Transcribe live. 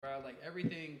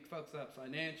everything fucks up.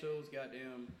 Financials,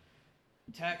 goddamn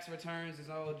tax returns is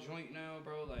all joint now,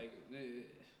 bro. Like,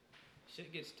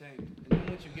 shit gets tanked. And then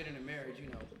once you get into marriage, you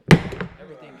know,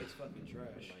 everything gets fucking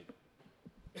trash.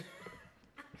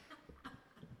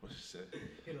 What she said?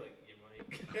 You're like, your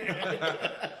mic.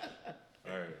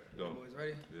 All right, go. Boys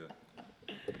ready? Yeah.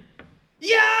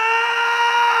 Yo!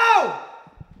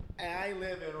 I ain't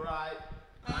living right.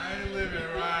 I ain't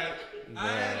living right.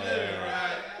 I ain't living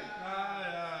right.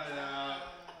 Yeah.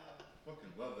 Fucking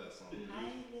love that song, dude. I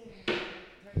ain't living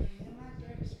right. In my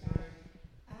dirty spot.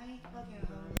 I ain't fucking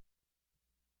home.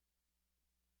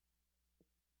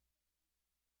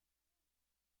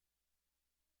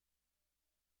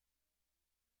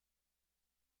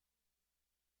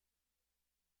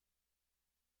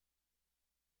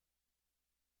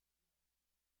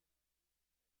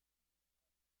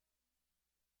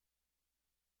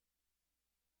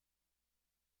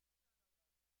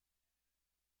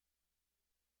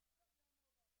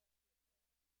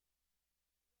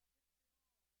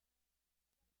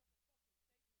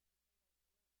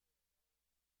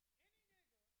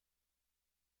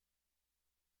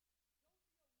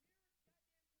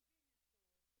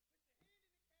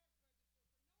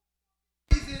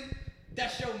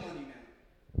 That's your money now.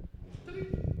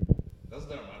 That's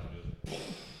not my music.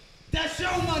 That's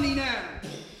your money now.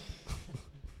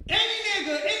 Any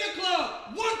nigga in the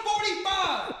club,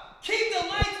 145, keep the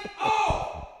lights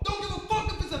off. Don't give a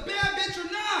fuck if it's a bad bitch or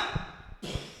not.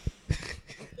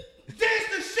 Dance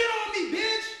the shit on me,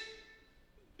 bitch.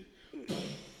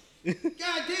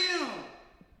 Goddamn.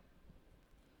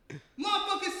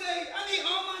 Motherfuckers say, I need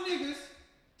all my niggas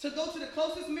to go to the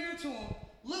closest mirror to them,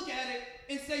 look at it,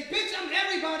 and say, bitch, I'm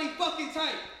everybody fucking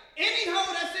type. Any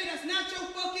hoe that say that's not your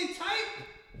fucking type,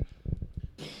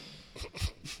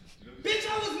 bitch,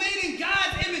 I was made in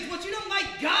God's image. What, you don't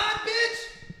like God, bitch?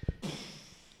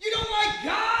 You don't like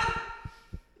God?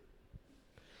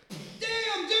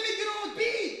 Damn, Jimmy, get on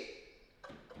beat.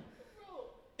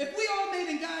 If we all made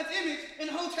in God's image and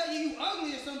the hoe tell you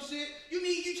ugly or some shit, you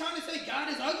mean you trying to say God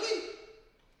is ugly?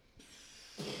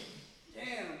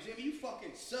 Damn, Jimmy, you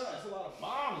fucking suck. That's a lot of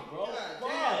bombs, bro. God Fuck.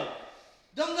 damn.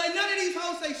 Don't let none of these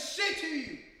hoes say shit to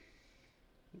you.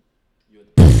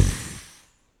 I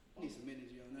need some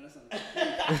energy on that.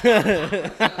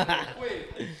 That sounds quick.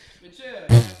 But yeah,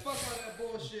 man, fuck all that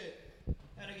bullshit.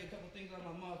 Had to get a couple things out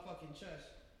of my motherfucking chest.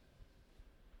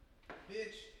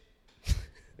 Bitch.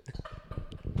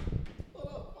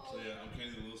 So yeah, I'm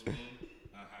Kenny the Little Spoon.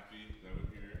 I'm happy that we're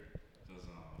here because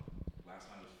last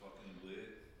time was fucking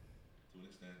lit to an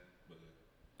extent, but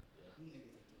yeah. Jimmy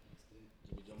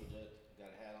Jumbo Jet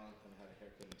got a hat on, haven't had a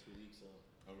haircut in 2 weeks, so.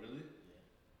 Oh really? Yeah.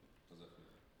 How's that feel?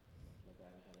 Like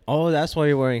I haven't had a Oh, that's why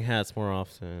you're wearing hats more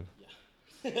often.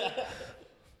 Get a cat,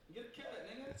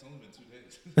 nigga. It's only been 2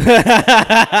 days.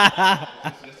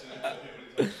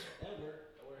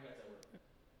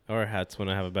 I wear hats when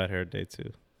I have a bad hair day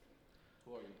too.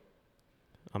 Who are you?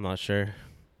 I'm not sure. You're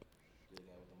the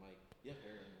guy with the mic. Yeah,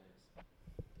 hair anyways.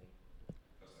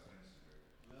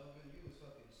 Melvin, you was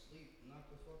fucking asleep. Knock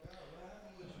the fuck out. What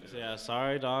happened with you? Yeah,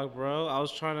 sorry, dog, bro. I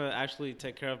was trying to actually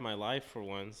take care of my life for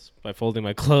once by folding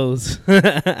my clothes.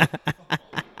 And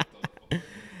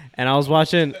I was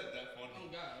watching. Oh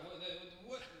God,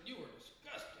 what? You were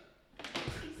disgusting.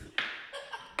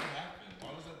 What happened? Why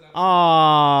was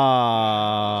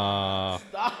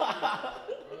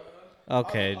that?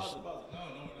 Okay. Clean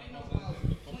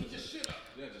your shit up.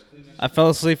 Yeah, just clean that. I fell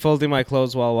asleep folding my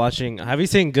clothes while watching. Have you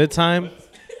seen Good Time?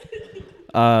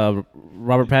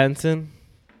 Robert Pattinson.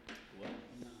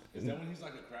 Is that when he's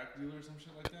like a crack dealer or some shit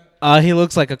like that? He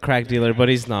looks like a crack dealer, but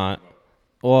he's not.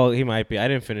 Well, he might be. I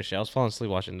didn't finish it. I was falling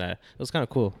asleep watching that. It was kind of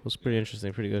cool. It was pretty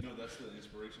interesting, pretty good. You know, that's the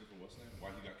inspiration for what's name? Why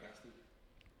he got casted?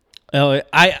 Oh,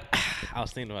 I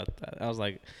was thinking about that. I was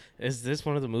like, is this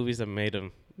one of the movies that made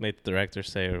the director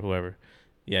say or whoever?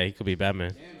 Yeah, he could be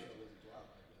Batman.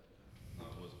 No,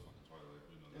 it wasn't fucking Twilight.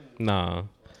 We know that. Nah. Y'all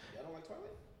don't like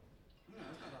Twilight? No,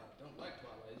 it's not that I don't like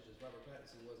Twilight. It's just Robert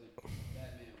Pattinson wasn't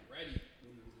Batman ready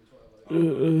when he was in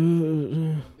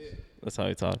Twilight. That's how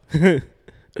he talked.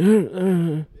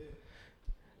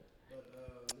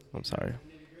 I'm sorry.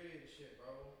 Nitty-gritty shit,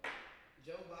 bro.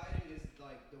 Joe Biden is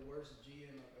like the worst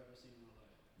GM I've ever seen in my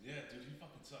life. Yeah, dude, he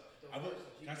fucking sucks. The Can worst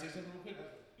I say GM something real quick?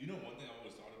 ever. You know, one thing I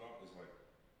always thought about is like,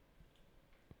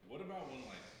 what about when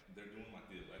like they're doing like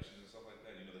the elections and stuff like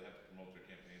that? You know, they have to promote their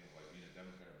campaign of like being a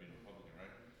Democrat or being a Republican,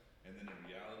 right? And then in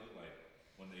reality, like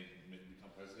when they become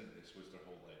president, they switch their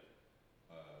whole like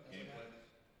game plan.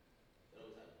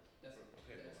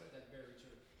 That's very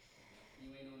true.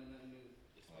 You ain't on nothing new.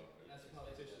 That's the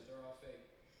politicians. They're all fake.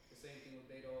 The same thing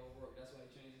with Beto O'Rourke. That's why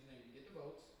he changed his name to get the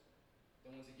votes.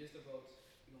 Then once he gets the votes,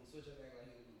 he's gonna switch up back like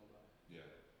he ain't gonna nobody. Yeah.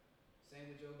 Same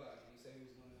with Joe Biden. He said he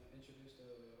was gonna introduce the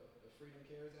Freedom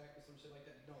Cares Act or some shit like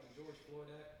that. No, the George Floyd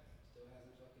Act. Still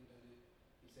hasn't fucking done it.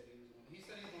 He said he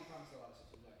was gonna promise a lot of shit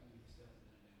to the black community. Still hasn't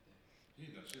done a damn thing. He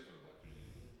ain't done shit for the black community.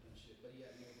 He hasn't done shit, but he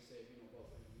had nerve to say if you don't vote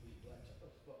for him, you ain't black. Shut the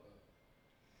fuck up.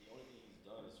 The only thing he's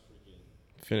done is freaking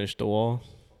Finish the wall.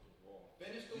 fucking wall.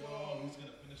 Finish the Yo, wall. he's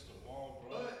gonna finish the wall,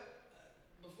 bro. But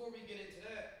before we get into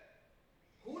that,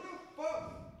 who the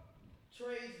fuck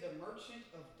trades the Merchant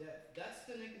of Death? That's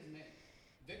the nigga's name.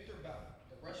 Victor Bout,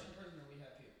 the Russian prisoner we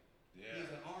have here. Yeah.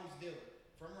 He's an arms dealer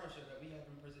from Russia that we have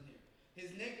in prison here.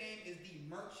 His nickname is the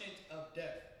Merchant of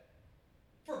Death.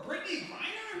 For Brittany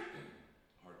Griner?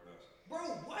 Hard pass.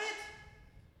 Bro, what?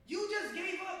 You just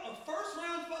gave up a first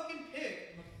round fucking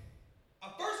pick. A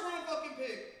first round fucking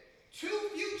pick. 2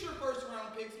 future first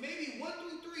round picks. Maybe 1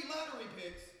 through 3 lottery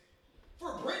picks.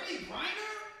 For Brittany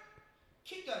Griner?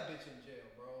 Keep that bitch in jail,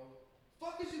 bro.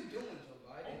 Fuck is you doing, Joe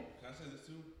Biden? Oh, can I say this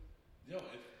too? Yo,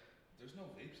 if there's no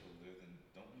vapes over there, then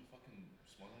don't be fucking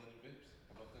smuggling any vapes.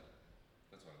 How about that?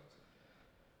 That's what I gotta say.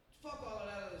 Fuck all of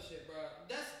that other shit, bro.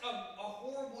 That's a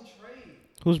horrible trade.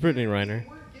 Who's Brittany Reiner?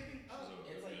 We're giving up.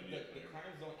 It's like the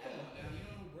crimes don't Come add on up. now, you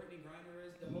know who Brittany Griner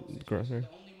is? The whole situation. Griner?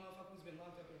 The only motherfucker who's been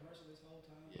locked up in Russia this whole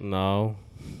time. No,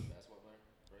 Basketball player,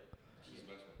 right? She's the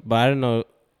best one. but I didn't know.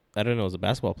 I didn't know it was a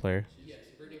basketball player. Yes,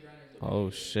 Brittany Griner is. Oh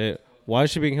shit! Why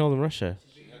is she being held in Russia?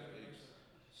 She's being held in Russia.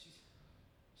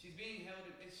 She's being held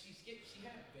in. She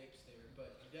had vapes there,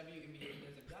 but WNBA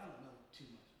doesn't. I don't know too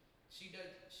much. She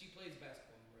plays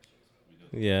basketball in Russia as well.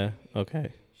 We know. Yeah.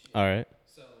 Okay. All right.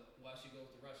 So while she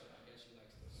goes to Russia, I guess she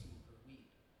likes to smoke her weed.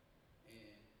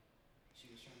 And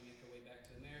she was trying to make her way back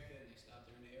to America, and they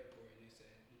stopped her in the airport, and they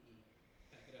said,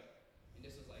 pack it up. And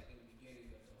this was like in the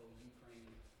beginning of the whole Ukraine.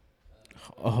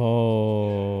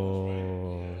 Oh. Like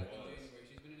in January.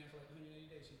 She's been in there for like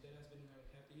 180 days. She's dead ass been in there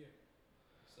like half the year.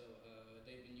 So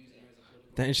they've been using her as a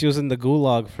political. Then she was in the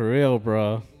gulag for real,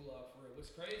 bro. Gulag for real.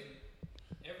 What's crazy?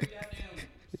 Every goddamn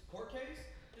court case,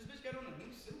 this bitch got on a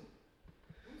new suit.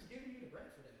 Who's giving you the bread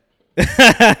for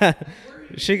that?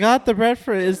 She got the bread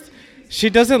for it. She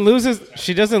doesn't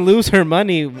lose her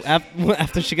money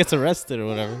after she gets arrested or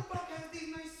whatever. Who the fuck has these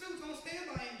nice suits on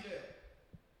standby in jail?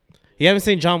 You haven't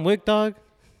seen John Wick, dog?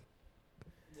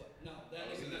 What? No, that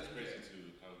Listen, nigga's that's not in crazy jail.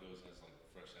 too. How those has like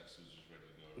fresh ass suits just ready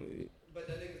to go. But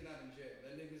that nigga's not in jail.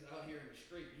 That nigga's out here in the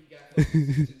street. He got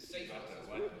fucking suits and safe Got houses.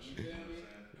 that white You shit. feel You know me?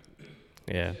 what I'm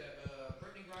saying? Yeah.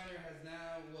 Brittany Griner has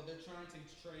now. Well, they're trying to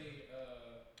trade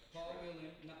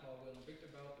Victor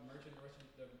Bout, the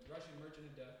Russian merchant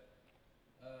of death,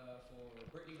 for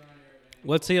Brittany Griner. And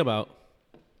What's he about?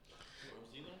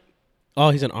 Oh,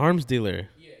 he's an arms dealer.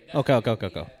 Yeah. Okay. Did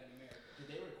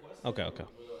they request? Okay.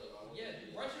 Yeah,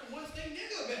 Russia wants their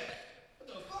nigga back. What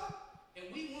the fuck? And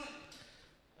we want.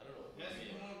 I don't know. Yes,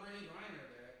 we want Brittany Griner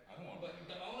back. I don't want. But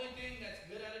the only thing that's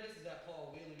good out of this is that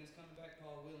Paul Whelan is coming back.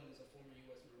 Paul Whelan is a former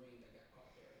U.S. Marine that got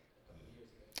caught there a couple of years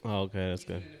ago. Oh, okay, that's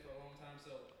He's good. been in it for a long time,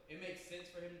 so it makes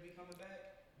sense for him to be coming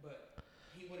back. But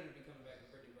he wouldn't be coming back if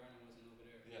Brittany Griner wasn't over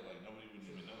there. Yeah, like nobody would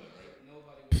even know that, right?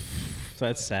 Nobody would. So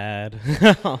that's sad.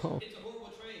 It's a horrible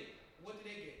trade. What do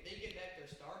they get? They get back their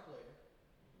star player.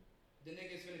 The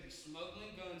nigga's gonna be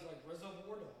smuggling guns like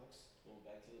Reservoir Dogs. Going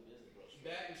back to the business, bro.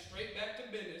 Straight back to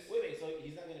business. Wait, so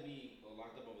he's not gonna be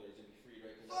locked up over there. He's gonna be free,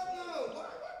 right? Fuck no!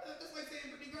 What? That's like saying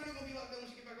Brittany Griner gonna be locked up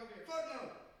when she get back over here. Fuck no!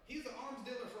 He's an arms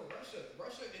dealer for Russia.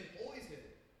 Russia employs him.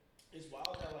 It's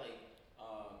wild that like,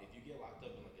 if you get locked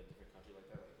up in like a different country like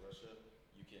that, like Russia,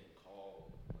 you can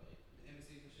call like The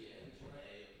embassy for shit.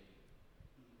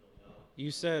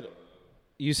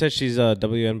 You said she's a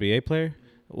WNBA player.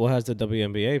 What has the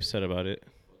WNBA said about it?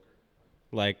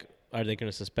 Like, are they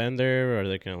gonna suspend her, or are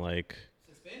they gonna like?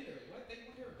 Suspend her. What? They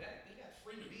want her back. They got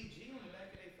free BG on the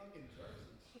back of their fucking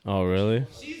jerseys. Oh, really?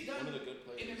 She's done. One of the good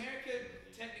players. In America,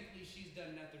 technically, she's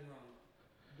done nothing wrong.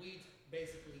 Weed's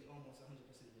basically almost 100%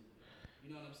 legal.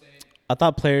 You know what I'm saying? I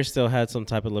thought players still had some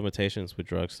type of limitations with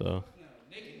drugs, though. No,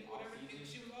 they can do whatever.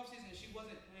 She was off season. She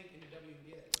wasn't playing in the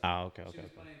WNBA. Ah, okay. She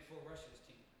was playing for Russia's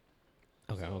team.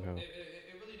 Okay.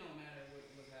 It really don't matter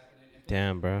what's happening. And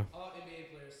Damn, bro. all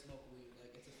NBA players smoke weed.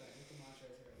 Like, it's a fact. Look at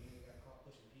Montrezl Harrell. He got caught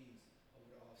pushing peas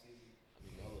over the off season. I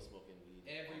mean, y'all are smoking weed.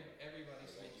 Everybody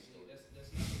smokes weed. That's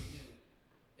nothing new.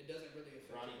 It doesn't really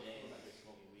affect Ronnie you. James out here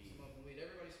smoking weed. Smoking weed.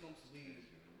 Everybody smokes weed.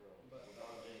 But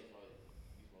LeBron James probably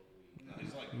he's smoking weed. No,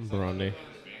 he's like Brandy.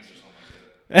 bangs or something like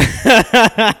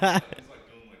that. He's like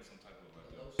doing like some type of like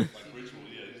ritual.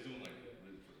 Yeah, he's doing like.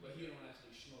 but he don't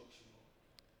actually smoke.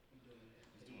 He's doing it.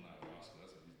 He's doing ayahuasca.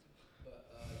 That's what he's doing. But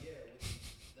yeah,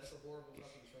 that's a horrible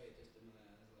fucking trade just in my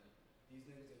eyes. Like, these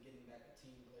niggas are getting back a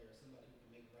team player, somebody who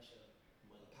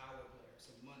Money. A power player,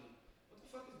 some money. What the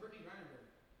fuck is Brittany Griner?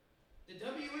 The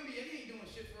WNBA ain't doing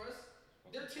shit for us.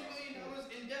 They're $2 million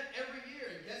in debt every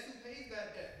year, and guess who pays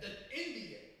that debt? The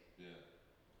NBA. Yeah.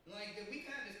 Like, we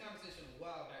had this conversation a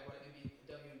while back why the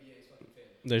WNBA is fucking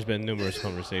failing. There's been numerous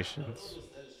conversations.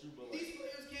 That is true, but like, These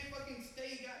players can't fucking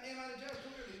stay goddamn out of jail,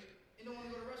 clearly, and don't want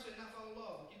to go to Russia and not follow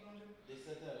laws. Keep going, Jim. they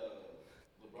said that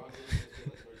LeBron James was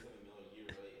getting like 37 million a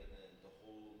year, right? And then the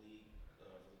whole league for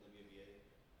the WNBA,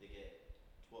 they get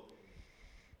 12 million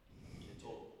in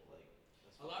total. Like,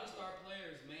 that's A lot of star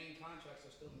players' main contracts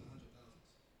are still in the hundred thousands.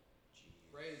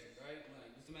 Crazy, right? Like,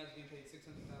 just imagine getting paid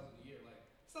 $600,000 a year. Like,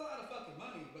 it's a lot of fucking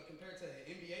money, but compared to an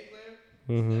NBA player,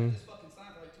 that just fucking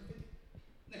signed for like $250.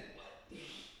 Nigga, what?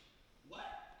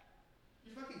 What?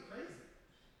 You're fucking crazy.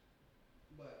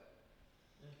 But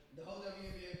the whole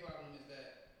WNBA problem is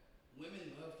that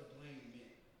women love to blame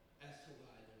men as to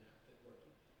why they're not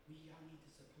working. Y'all need to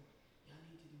support. Y'all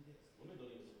need to do this. women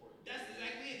don't even support. That's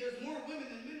exactly it. There's more women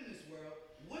than men in this world.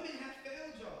 Women have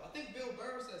failed y'all. I think Bill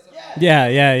Burr said something. Yeah.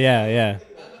 I was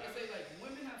about to say, like,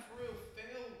 women have for real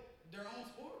failed their own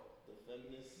sport. The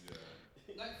feminists.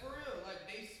 Yeah. Like, for real. Like,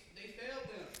 they failed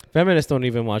them. Feminists don't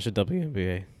even watch the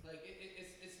WNBA. Like,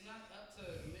 it's not up to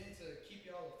men to keep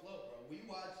y'all afloat, bro. We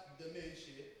watch the men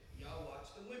shit. Y'all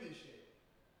watch the women shit.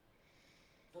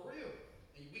 For real.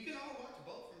 And we can all watch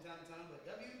both from time to time, but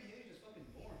WNBA is just fucking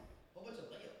boring. Whole bunch of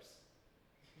layups.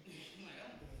 I'm like, I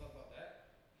don't give a fuck about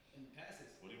that. And passes.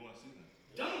 What do you want to see then?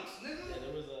 Dunks, nigga. Yeah,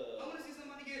 there was I want to see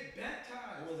somebody get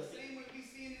baptized. It was The same way we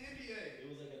see in the NBA. It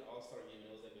was like an all-star game.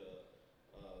 It was like a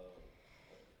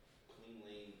clean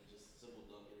lane, just simple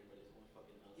dunk. Everybody's going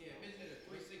fucking nuts. Yeah, bitch did a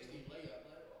 360 layup.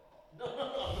 Like, No,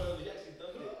 he actually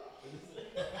dunked it. bro,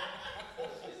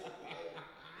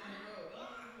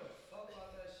 don't give a fuck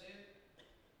about that shit.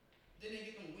 Then they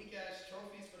get them weak ass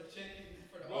trophies for the champion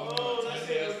for the That's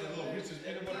the little Reese's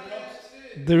peanut butter cups.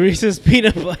 shit. The Reese's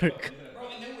peanut butter. Bro,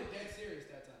 and they were dead serious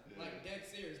that time. Like dead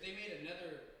serious. They made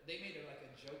like a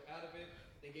joke out of it.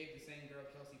 They gave the same girl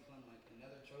Kelsey Plum like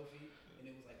another trophy, and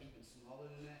it was like even smaller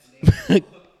than that. And they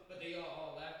but they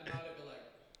all laughed about it, but like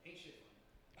ain't shit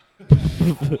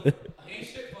funny. Ain't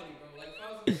shit funny, bro. Like if I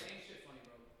was like, ain't shit funny,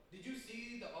 bro. Did you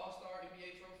see the All-Star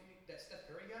NBA trophy that Steph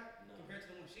Curry got compared to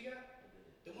the one she got?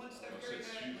 The one Steph Curry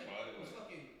had like, was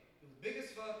fucking, it was big as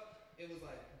fuck. It was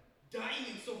like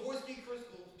diamond Swarovski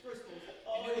crystals,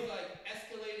 and it was like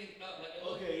escalating up, like it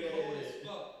looked cold as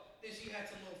fuck. Then she had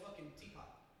some little fucking teapot.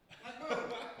 Like, bro, I'm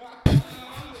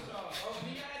with y'all, bro.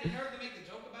 And you had the nerve to make a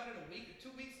joke about it a week, 2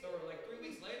 weeks, or like 3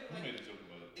 weeks later. Who Like, made a joke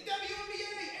about it? the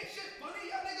WNBA ain't shit funny.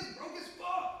 Y'all niggas broke as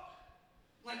fuck.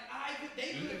 Like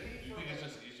they Do could have you paid for think it's it.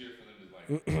 just easier for them to like,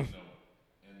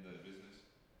 end the business?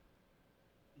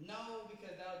 No,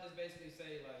 because that would just basically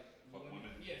say like Fuck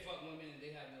women. Yeah, fuck women, and they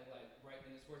have no like right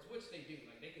in the sports, which they do.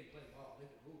 Like they can play ball, they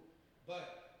can hoop,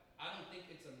 but I don't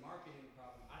think it's a marketing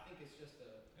problem. I think it's just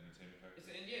a Entertainment factor. it's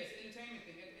an entertainment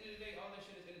thing. At the end of the day, all that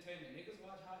shit is entertainment. Niggas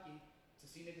watch hockey to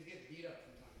see niggas get beat up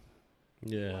from time to time.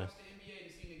 Yeah. Watch the NBA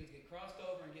to see niggas get crossed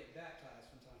over and get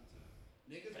baptized from time to time.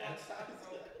 Niggas watch soccer,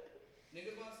 bro.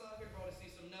 Niggas watch soccer, bro, to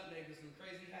see some nutmeggers, some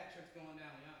crazy hat tricks going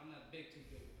down. I'm not too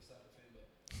big of a soccer fan,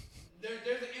 but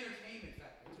there's an entertainment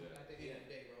factor to it at the end of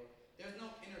the day, bro. There's no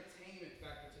entertainment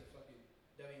factor to the fucking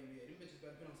WNBA. Them bitches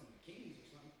better put on some bikinis or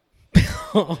something.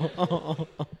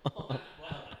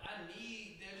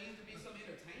 There needs to be some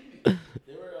entertainment.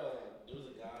 There was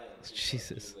a guy. On TikTok,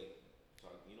 Jesus. He was, like,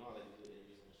 talking, you know how they do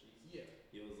interviews on the streets? Yeah.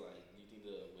 He was like, "Do you think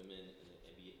the women in the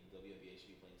WNBA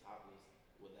should be playing topless?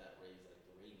 Would that raise like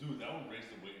the ratings?" Dude, that would raise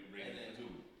the rating then-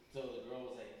 too. So the girl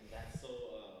was like, "That's so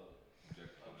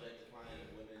objectifying of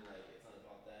women. Like it's not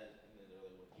about that." And then they're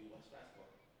like, "Well, do you watch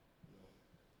basketball?" No.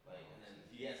 Like, and then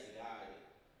he asked the guy.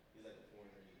 He's like a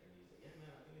foreigner, and he's like, "Yeah,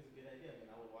 man, I think it's a good idea. I mean,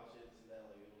 I would watch it, see that.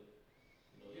 Like, it would,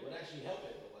 it would actually help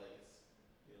it, but like,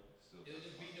 it's, Still. It'll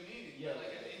just be demeaning. yeah,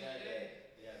 Like at the end of the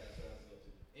day, yeah, that's what I have to go to."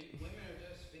 women are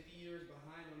just 50 years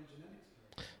behind on genetics.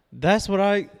 That's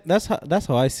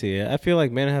how I see it. I feel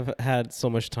like men have had so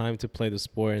much time to play the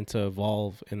sport and to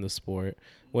evolve in the sport.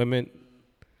 Women,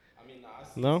 I mean, I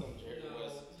see No? some Jerry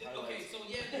West Okay, highlights. so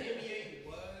yeah, the NBA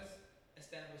was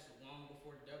established long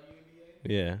before the WNBA.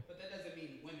 yeah. But that doesn't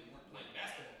mean women weren't playing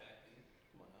basketball back then.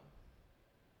 Come on now.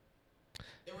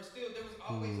 There was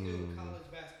always still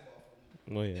college basketball for women.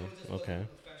 Well, There yeah. was just Okay.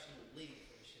 wasn't a professional league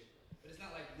for the shit. But it's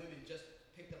not like women just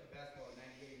picked up basketball in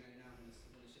 98, 99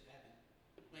 when this shit happened.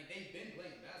 Like they've been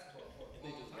playing basketball for a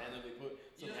They long just time. randomly put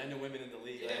some Yeah. random women in the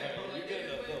league. Yeah, bro, like you they've get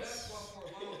been playing the basketball for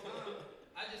a long time.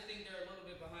 I just think they're a little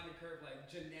bit behind the curve, like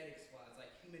genetics wise, like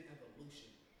human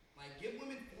evolution. Like give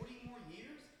women 40 more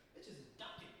years, bitches is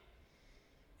ducking.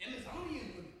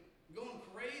 Amazonian women going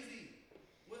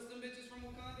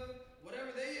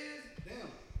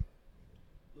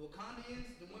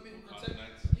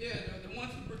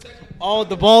Oh,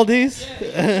 the Baldies.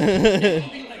 They're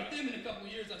gonna be like them in a couple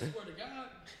years, I swear to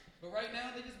God. But right now,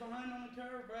 they're just behind on the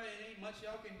curve, bro. It ain't much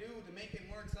y'all can do to make it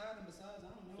more exciting. Besides, I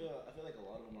don't know. I feel like a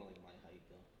lot of them are like my height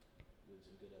though. There's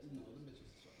some good ass. No, them bitches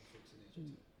is fucking freaks in nature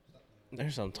too. Stop playing.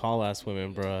 There's some tall ass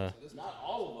women, bruh. Not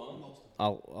all of them. Most of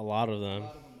them. A lot of them. A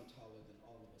lot of them are taller than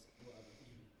all of us will ever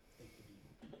even think to be.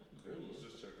 Okay, let's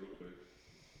just check real quick.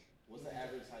 What's the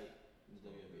average height in the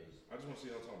WNBA? I just want to see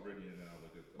how tall Brittany is now.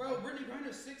 Look at Bro, Brittany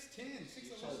Griner's 6'10",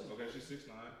 6'11". Okay, she's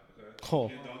 6'9". Okay. Oh.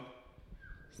 Can't dunk.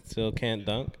 Still can't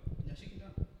dunk. Yeah, she can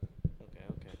dunk.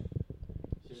 Okay.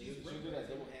 She's good at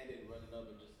double-handed, running up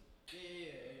and just.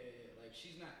 Yeah. Like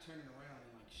she's not turning around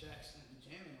and like Shaq's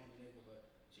jamming on the nigga, but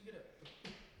she good at.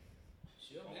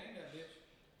 She'll bang that bitch.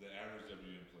 The average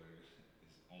WN player is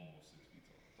almost 6 feet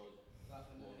tall.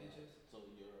 5'9" inches. So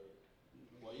you're.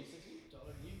 What, you 6 feet?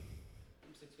 Taller than you.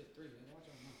 I'm 6'3", man. Watch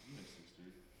out now. I'm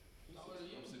 6'3". Taller than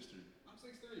you. I'm 6'3". I'm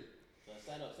 6'3". So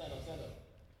stand up.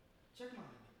 Check mine.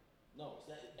 No,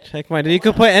 stand. Check my ID. You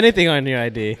could put anything on your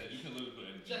ID. Yeah, you can literally put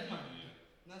anything. Check mine.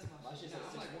 Yeah. That's My my shit shit.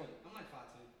 says Nah, 6'1". I'm like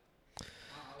 5'10".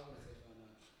 I wouldn't say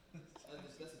 5'9". That's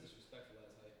a disrespectful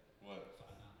ass height. What?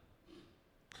 5'9".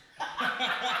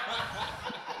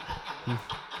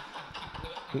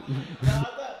 No, I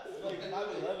thought like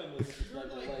 5'11" was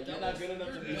disrespectful. Like you're not good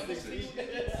enough to be 6 feet. 5'9"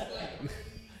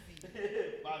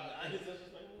 is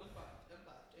disrespectful. I'm 5'10",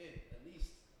 at least.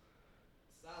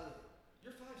 Solid.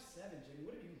 You're 5'7", Jimmy.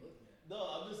 What are you looking at? No,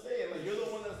 I'm just saying, like, you're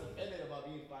the one that's offended about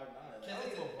being 5'9". Like, Cause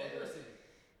it's embarrassing.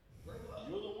 Grow up.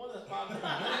 You're the one that's 5'9".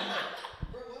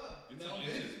 Grow up. It's on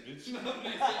inches, bitch.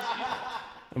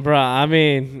 Bruh, I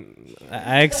mean,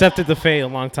 I accepted the fate a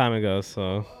long time ago,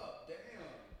 so. Damn.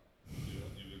 You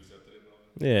accepted it,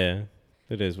 though? Yeah,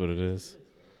 it is what it is.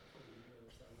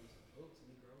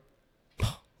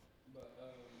 But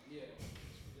yeah,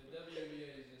 the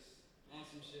WNBA is just on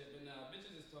some shit. But nah,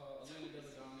 bitches is tall. Elena Delle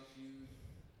is huge.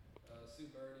 Sue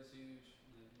Bird is huge.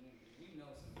 Like, we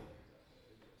know some players out there.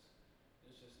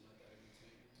 It's just not that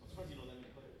entertaining. I'm surprised you know that many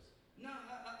players. No,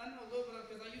 I know a little bit of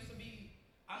because I used to be.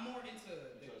 I'm more into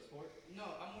the sport? No,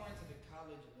 I'm more into the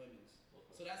college women's.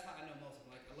 So that's how I know most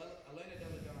of them. Like Elena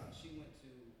Delle, she went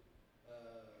to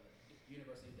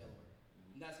University of Delaware.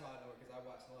 And that's how I know her because I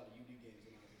watched a lot of UD games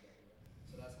when I was in Delaware.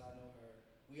 So that's how I know her.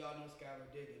 We all know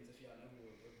Skylar Diggins, if y'all know who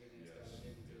her big name Skylar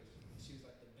Diggins is. She was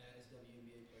like the baddest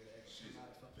WNBA player to ever She's come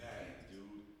out of fucking bad, Kansas.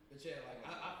 dude. But yeah, like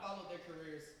I followed their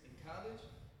careers in college,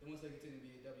 and once they continue to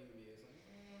be a WNBA, it's like,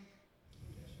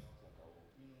 yeah, sure.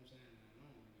 You know what I'm saying? I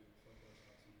don't want to do fuck those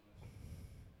out too much.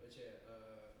 But yeah,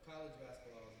 college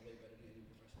basketball is way better than any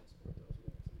professional sport, though. If you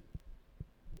ask me.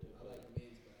 I like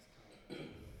men's basketball, NBA,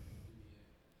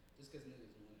 just because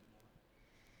niggas win it more.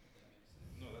 If that makes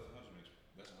sense. No, that's 100%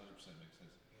 makes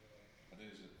sense. I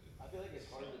think it's just. I feel like it's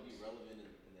harder to be relevant in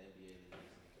the NBA than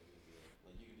it is in the WNBA.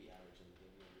 Like, you can be average in the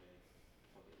WNBA.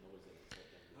 Fuck it, nobody's gonna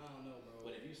accept that. I don't know, bro.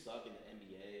 But if you suck in the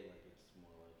NBA, like, it's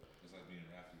more like It's like being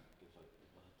an athlete. it's like, what the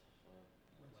fuck?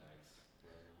 Relax.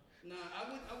 Nah, I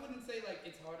wouldn't say like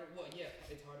it's harder. Well, yeah,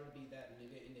 it's harder to be that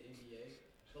nigga in the NBA.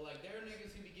 But like there are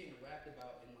niggas who be getting rapped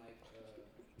about in like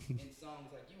in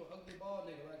songs like you an ugly bald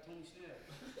nigga like Tony Snell.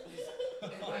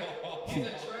 And like he's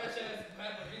a trash ass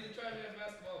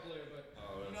basketball player, but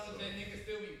you know what I'm saying? Niggas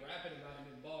still be rapping about him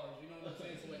in bars. You know what I'm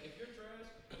saying? So like if you're trash,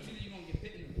 it's either you're gonna get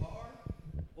put in the bar,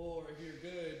 or if you're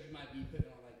good, you might be put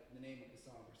on like the name of the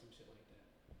song or some shit like that.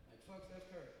 Like fuck Steph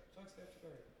Curry, fuck Steph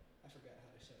Curry. I forgot how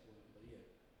the shit went, but yeah.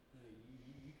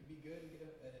 You could be good and get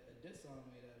a diss song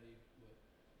made out of you, but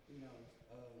who knows?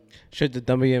 Should the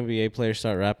WNBA players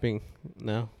start rapping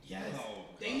now? Yes. No.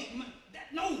 They need,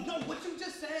 no, what you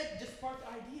just said just sparked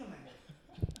the idea, man.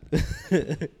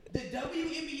 The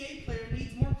WNBA player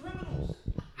needs more criminals.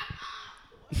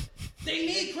 They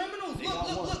need criminals.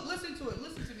 Look, listen to me,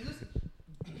 listen.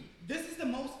 This is the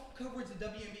most coverage the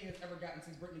WNBA has ever gotten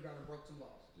since Brittany Griner broke some laws.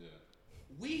 Yeah.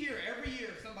 We hear every year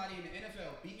of somebody in the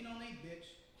NFL beating on a bitch,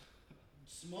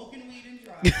 smoking weed and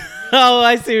driving. Oh,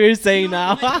 I see what you're saying You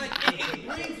know, now. it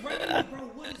brings revenue, bro.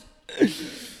 What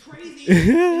is crazy?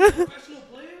 These professional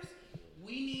players,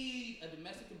 we need a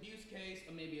domestic abuse case,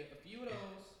 or maybe a few of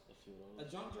those, a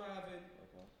drunk driving,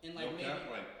 and like No maybe cap,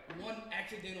 like- one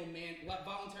accidental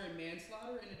voluntary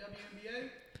manslaughter in the WNBA,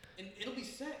 and it'll be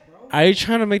set, bro. Are you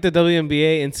trying to make the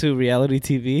WNBA into reality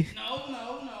TV? No.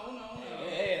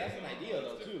 Hey, that's an idea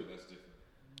though too. That's different.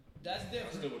 That's I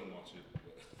different. still wouldn't watch it. But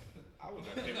I was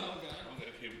at cable. No, I okay. was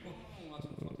at cable. I don't watch no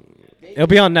fucking- It'll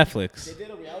be on Netflix. They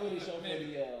did a reality show for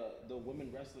the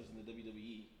women wrestlers in the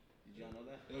WWE. Did y'all know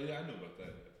that? Oh yeah, I knew about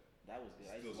that. That was good.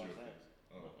 I used to Still watch zero that. views.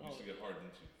 You used to get hard,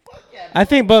 didn't you? Fuck yeah.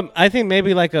 I think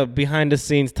maybe like a behind the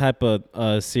scenes type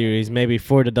of series, maybe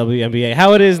for the WNBA.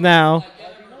 How it is now, Like,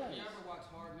 you ever watch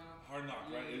Hard Knocks? Hard Knock,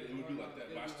 right? It would be like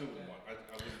that, but I still wouldn't watch.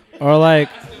 I wouldn't. or like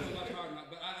I still don't watch Hard Knocks,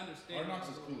 but I understand. Hard Knocks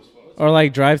is cool as fuck. or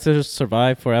like Drive to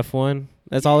Survive for F1.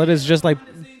 That's all it is. Just like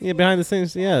behind the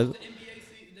scenes. Yeah, The NBA,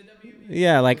 the WNBA.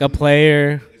 yeah, like a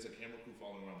player. It's a camera crew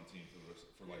following around the team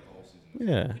for like the whole season.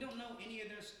 Yeah. We don't know any of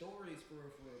their stories for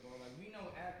bro. Like we know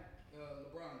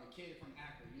LeBron, the kid from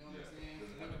Akron. You know what I'm saying?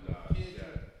 Doesn't have a dog. Kid,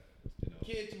 Yeah. You know.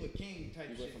 kid to a king type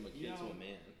You shit. went from a you kid know? to a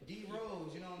man. D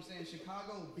Rose, you know what I'm saying?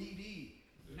 Chicago BD.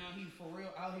 Now he for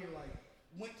real out here like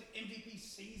went to MVP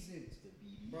seasons,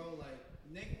 bro. Like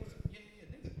nigga was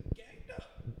nigga ganked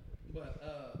up. But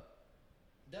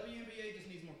WNBA just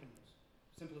needs more criminals.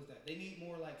 Simple as that. They need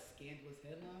more like scandalous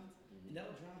headlines, and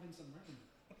that'll drive in some revenue.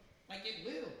 Like it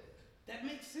will. That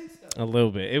makes sense though. A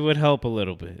little bit. It would help a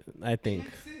little bit, I It think.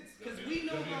 makes sense because we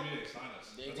know how. WNBA sign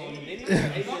us. They That's all we need need.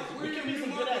 we can be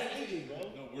some good ass agents, bro.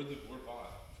 No, we're VOD. We could be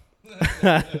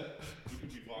VOD.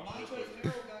 Montrezl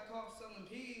Harrell got caught selling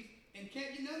peas, and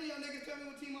can't none of y'all niggas tell me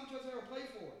what team Montrezl Harrell played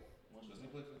for. Doesn't he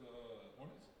play for the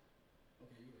Hornets?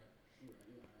 Okay, you're right. All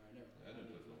right, never mind. I didn't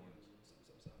play for the Hornets.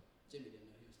 So. Jimmy didn't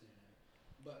know he was standing there.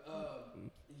 But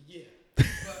yeah.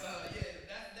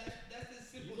 That's the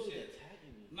simple shit.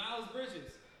 Miles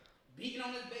Bridges beating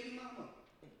on his baby mama.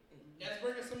 That's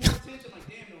bringing some more attention. Like,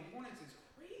 damn, the Hornets is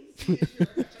crazy this year.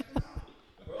 I gotta check them out.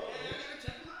 Bro. I gotta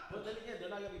check them out. But then again,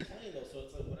 they're not gonna be playing though, so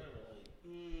it's like whatever. Like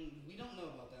We don't know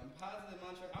about that. I'm positive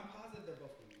they're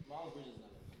both gonna be. Miles Bridges is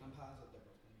not gonna be. I'm positive they're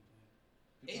both gonna be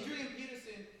playing. Adrian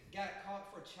Peterson got caught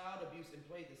for child abuse and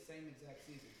played the same exact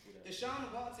season. Deshaun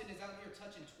Watson is out here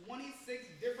touching 26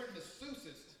 different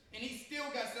masseuses, and he still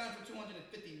got signed for $250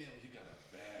 million. He got a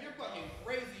bad. You're fucking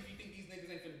crazy if you think these niggas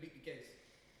ain't finna beat the case.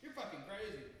 You're fucking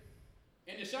crazy.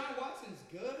 And Deshaun Watson's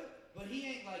good, but he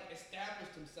ain't like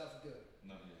established himself good.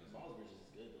 No, he isn't. Miles Bridges is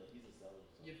good, but he's a seller.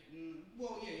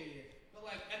 So. Yeah. But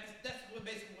like that's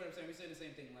basically what I'm saying. We say the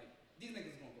same thing. Like these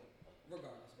niggas gonna play,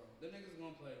 regardless, bro. The niggas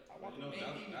gonna play. Well, you know,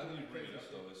 now that you bring it up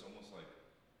though, it's almost like,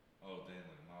 oh damn,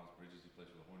 like Miles Bridges, he plays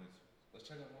for the Hornets. Let's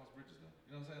check out Miles Bridges then.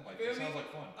 You know what I'm saying? Like it sounds like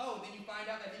fun. Oh, then you find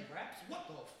out that he raps. What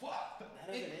the fuck? That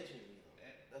doesn't interest me though.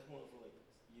 That's more for like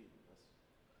you.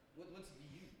 What's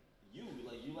you?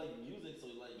 You like music, so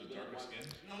like The darker skin.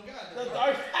 No God. The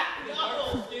dark. The No.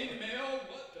 darker skin male.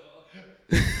 What the?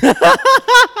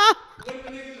 What if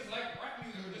a nigga just like rap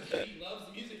music or just he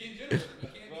loves music in general? He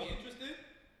can't be interested.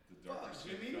 The darker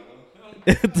skin Jimmy. fellow.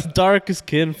 The darkest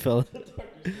skin fella. But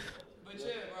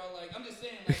yeah, bro, like I'm just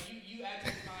saying, like you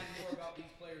actually find more about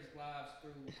these players' lives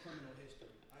through criminal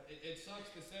history. It sucks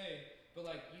to say, but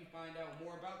like you find out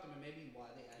more about them and maybe why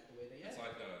they act the way they act.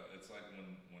 It's like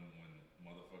when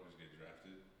motherfuckers get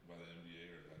drafted by the NBA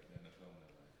or like the NFL and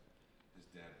they're like, his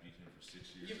dad beat him for 6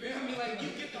 years. You feel me? Like you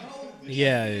get the whole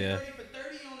Yeah. 30 for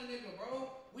 30 on a nigga,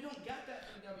 bro. We don't got that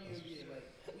for the WNBA. Like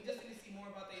we just need to see more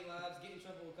about their lives, get in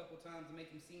trouble a couple times, and make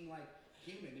them seem like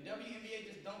human. The WNBA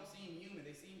just don't seem human.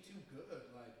 They seem too good,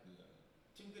 like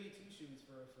too goody two shoes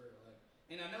for like.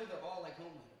 And I know they're all like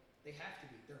Homelander. They have to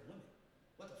be. They're women.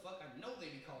 What the fuck? I know they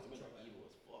be causing trouble. Evil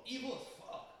as fuck. Evil as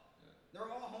fuck. Yeah. They're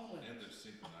all Homelanders. And they're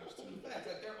synchronized too. Facts,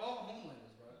 like they're all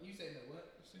Homelanders, bro. You say that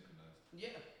what? They're synchronized.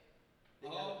 Yeah.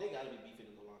 They gotta be beefing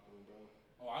in the locker room, bro.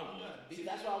 Oh, I would. See,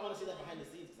 that's why I want to see that behind the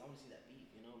scenes, because I want to see that beef.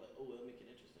 You know, like, oh, it'll make it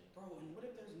interesting. Bro, and what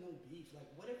if there's no beef? Like,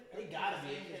 what if They everything gotta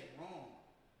they're be. saying is wrong?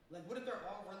 Like, what if they're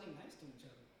all really nice to each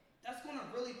other? That's gonna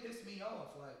really piss me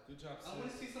off. Like, Good job, I want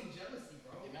to sis. see some jealousy,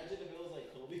 bro. Imagine if it was like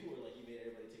Kobe, where like he made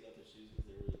everybody take off their shoes because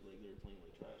they were playing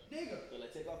like trash. Nigga, They're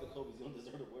like, take off the Kobe's, you don't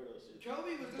deserve to wear those shit.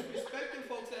 Kobe was disrespecting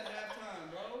folks at halftime,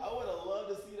 bro. I would have loved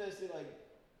to see that shit like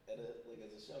as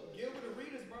a show. Like, Gilbert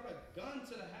Arenas brought a gun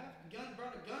to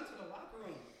the locker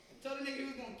room. Told the nigga he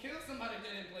was gonna kill somebody that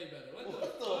didn't play better. What the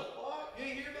fuck? You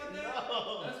ain't hear about that?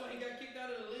 No. That's when he got kicked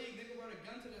out of the league. Nigga brought a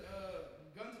gun to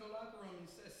the locker room and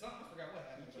said something. I forgot what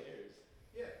happened. Who cares?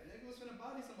 Yeah, nigga was finna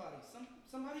body somebody.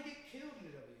 Somebody get killed in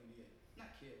the WNBA.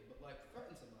 Not killed, but like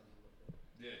threaten somebody a little bit.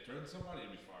 Yeah, turn somebody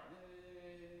and be fired.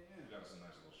 Yeah. You got us a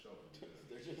nice little show.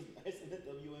 They're just nice in the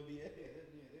WNBA.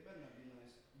 They better not be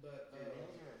nice. But Their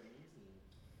nails are amazing.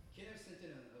 Kenneth sent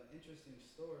in an interesting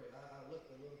story. I looked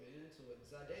a little bit into it.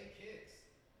 Zade Kicks.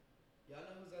 Y'all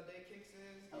know who Zade Kicks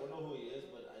is? I don't know who he is,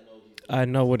 but I know he's. I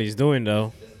know what he's doing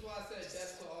though. This is why I said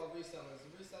death to all resellers.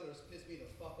 The resellers piss me the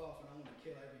fuck off, and I want to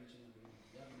kill every each and every one.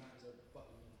 Y'all do not deserve to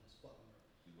fucking win on this fucking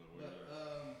earth. But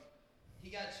he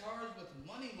got charged with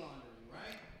money laundering,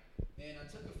 right? And I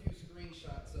took a few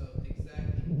screenshots of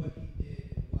exactly what he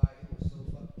did and why it was so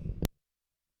fucking.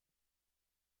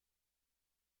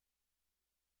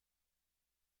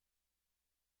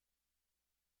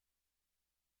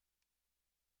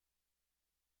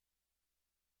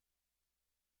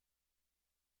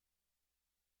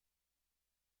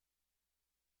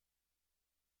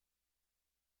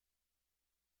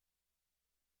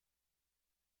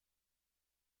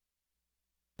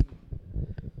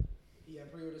 got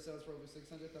pre-order sales for over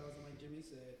 600,000, like Jimmy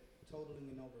said, totaling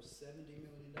in over $70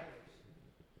 million.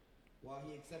 While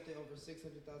he accepted over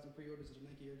 600,000 pre-orders of the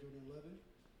Nike Air Jordan 11,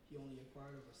 he only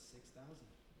acquired over 6,000.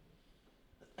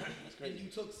 That's And crazy. you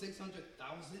took 600,000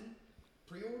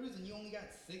 pre-orders and you only got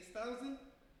 6,000?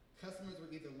 Customers were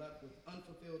either left with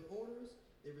unfulfilled orders,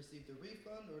 they received a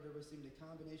refund, or they received a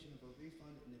combination of a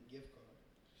refund and a gift card.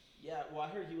 Yeah, well, I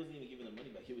heard he wasn't even giving the money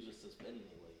back. He was just suspending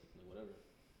it, like whatever.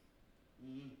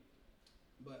 Mm-hmm.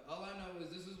 But all I know is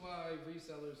this is why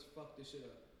resellers fuck this shit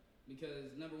up.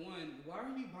 Because number one, why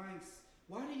do you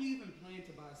even plan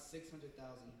to buy 600,000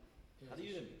 pairs How do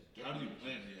you of even shoes? get How do you them?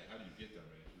 plan? Yeah, how do you get that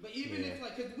many? But even Yeah. if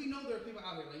like, cause we know there are people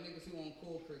out here like niggas who own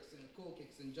Cool Kicks and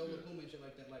Joe Lacuma and shit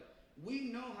like that. Like we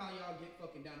know how y'all get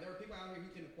fucking down. There are people out here who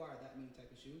can acquire that many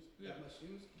type of shoes, Yeah. that much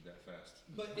shoes. That fast.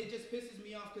 But it just pisses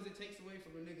me off because it takes away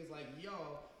from the niggas like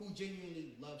y'all who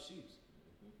genuinely love shoes.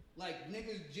 Like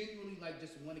niggas genuinely like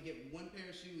just want to get one pair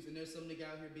of shoes, and there's some nigga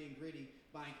out here being greedy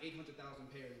buying 800,000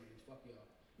 pairs. Fuck y'all.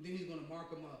 And then he's gonna mark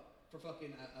them up for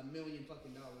fucking $1 million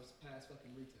fucking dollars past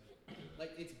fucking retail.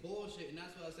 Like it's bullshit, and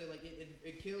that's what I say. Like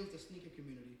it kills the sneaker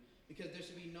community because there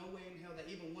should be no way in hell that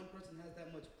even one person has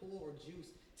that much pull or juice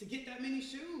to get that many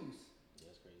shoes. Yeah,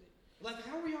 that's crazy. Like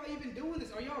how are y'all even doing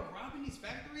this? Are y'all robbing these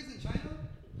factories in China?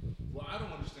 Well, I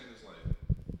don't understand this. Like,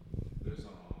 there's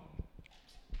not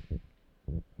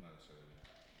necessarily.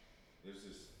 There's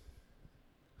this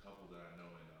couple that I know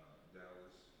in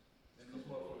Dallas, and these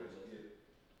motherfuckers get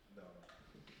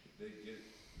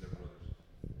their brothers.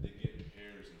 They get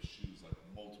pairs of shoes, like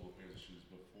multiple pairs of shoes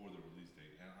before the release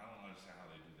date, and I don't understand how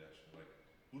they do that shit. Like,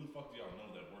 who the fuck do y'all know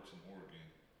that works in Oregon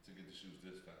to get the shoes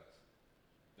this fast?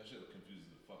 That shit confuses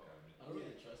the fuck out of me. I don't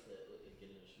really trust that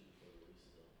getting a shoe before it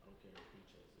releases though. I don't care who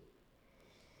checks it.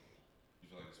 You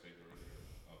feel like it's fake already?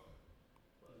 Okay.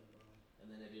 But,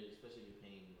 and then especially if you're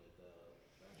paying like the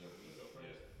actual resale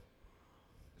price,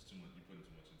 It's too much. You're putting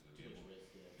too much into the too gamble. much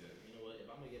risk. Yeah. Yeah. You know what? If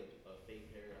I'm gonna get a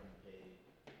fake pair, I'm gonna pay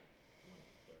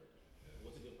 1/3. Yeah.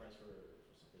 What's a good price for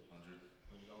something? $100.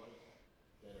 $100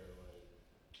 that are like.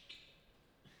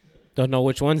 Don't know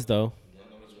which ones though. I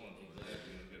know which one. Exactly. Yeah,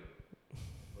 you're gonna get 'em.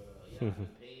 But yeah, I've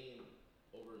been paying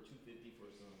over $250 for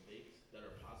some fakes that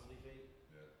are possibly fake.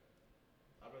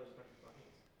 Yeah. I'd rather just practice my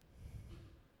hands.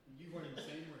 You running the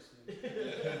same risk, man.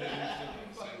 Yeah.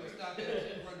 You fucking with stop that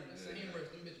shit running the same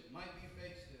risk. Them bitches might be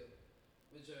fake still.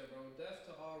 But yeah, bro, death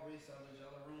to all resellers.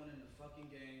 Y'all are ruining the fucking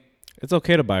game. It's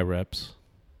okay to buy reps.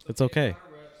 It's okay. to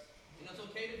buy reps. And it's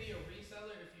okay to be a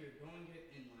reseller if you're doing it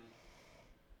in like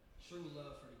true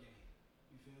love for the game.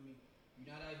 You feel me? You're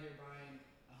not out here buying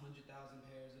 100,000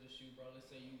 pairs of the shoe, bro. Let's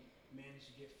say you manage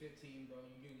to get 15, bro.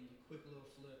 You're getting a quick little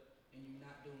flip, and you're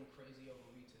not doing crazy over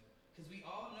retail. Because we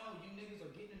all know you niggas are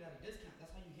getting it at a discount.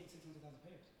 That's how you get 600,000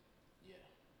 pairs. Yeah.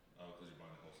 Oh, because you're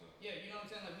buying it wholesale. Yeah, you know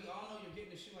what I'm saying? Like, we all know you're getting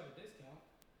the shoe at a discount.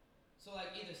 So,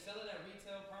 like, either sell it at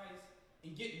retail price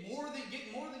and get more than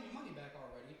your money back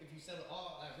already if you sell it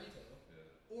all at retail.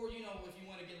 Yeah. Or, you know, if you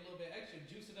want to get a little bit extra,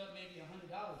 juice it up maybe $100.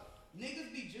 Niggas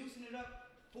be juicing it up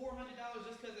 $400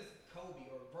 just because it's Kobe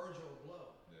or Virgil or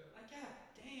Blow. Yeah. Like, god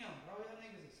damn, bro, y'all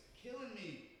niggas is killing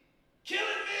me.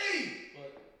 Killing me!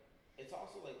 But it's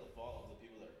also like the fault of the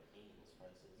people that are paying those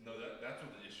prices. No, that's what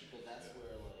the issue is. Because that's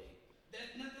where like.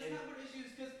 That's not what the issue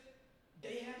is, because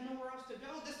they have nowhere else to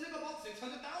go. This nigga bought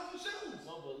 600,000 shoes.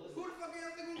 No, but listen. Who the fuck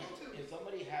else they gonna go to? If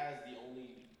somebody has the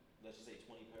only, let's just say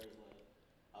 20 pairs left,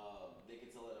 they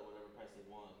can sell it at whatever price they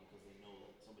want because they know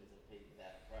that somebody's gonna pay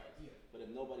that price. Yeah. But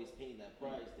if nobody's paying that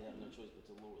price, they have no choice but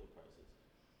to lower the prices.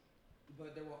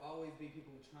 But there will always be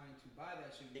people trying to buy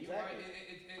that shoe. Exactly. You're right.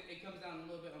 It comes down a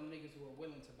little bit on niggas who are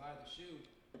willing to buy the shoe.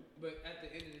 But at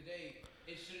the end of the day,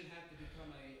 it shouldn't have to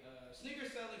become a sneaker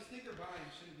buying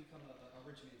shouldn't become a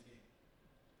rich man's game.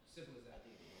 Simple as I that.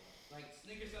 think they are. Like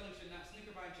sneaker buying should not be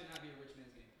a rich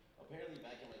man's game. Apparently,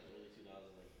 back in like the early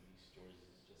 2000s, like these stores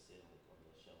just sit like on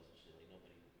the shelves and shit. Like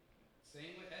nobody.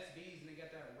 Same with SBs, and they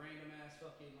got that random ass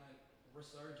fucking like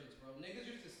resurgence, bro. Niggas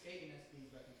used to skate in SBs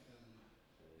back in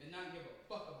 2009 and not give a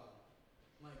fuck about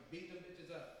them. Like beat them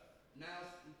bitches up.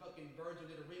 Now fucking Virgil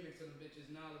did a remix of them bitches.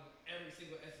 Now every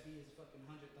single SB is fucking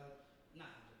 100,000,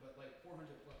 not 100, but like 400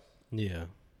 plus. Yeah.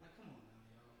 Like come on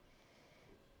now, y'all.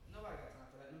 Nobody got time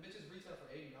for that. And them bitches retail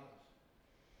for $80.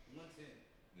 Once in.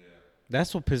 Yeah.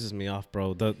 That's what pisses me off,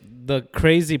 bro. The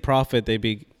crazy profit they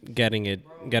be getting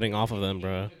off of them,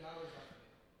 bro. $800 off of it.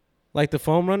 Like the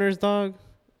foam runners, dog.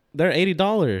 They're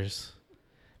 $80.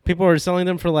 People are selling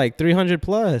them for like 300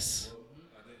 plus.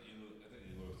 I think you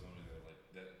was telling me that like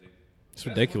that they. It's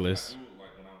ridiculous. That's one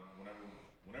thing I do, like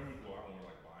whenever we go out and we're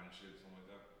like buying shit, something like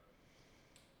that.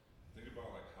 Think about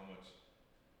like how much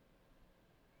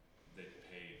they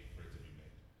paid for it to be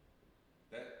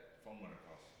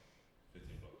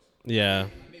Yeah.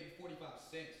 Like maybe 45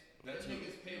 cents. That's Them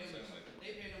niggas what pay I'm them. saying, like,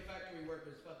 They pay them factory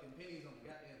workers fucking pennies on the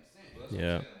goddamn cent. but that's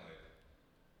Yeah. what I'm saying,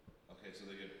 like, okay, so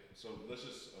they get, so let's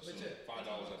just But assume yeah,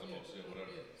 $5 at the most, yeah,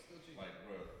 whatever. Yeah, it's still cheap. Like,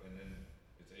 bro, and then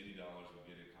it's $80. We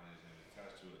get it. Kanye's name is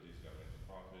attached to it. These got extra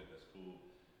profit. That's cool.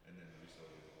 And then the reseller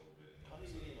gets a little bit. How do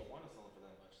you even want to sell it for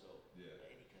that much though? Yeah.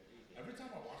 Anything. Every time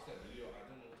I watch that video, I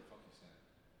don't know what the fuck he's saying.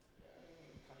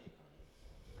 Kanye.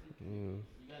 Mm.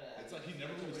 You gotta. It's like he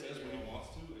never really says what he wants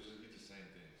to. It's just he's just saying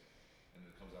things, and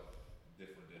it comes out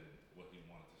different than what he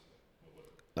wanted to say. But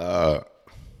whatever.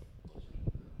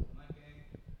 My gang.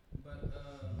 But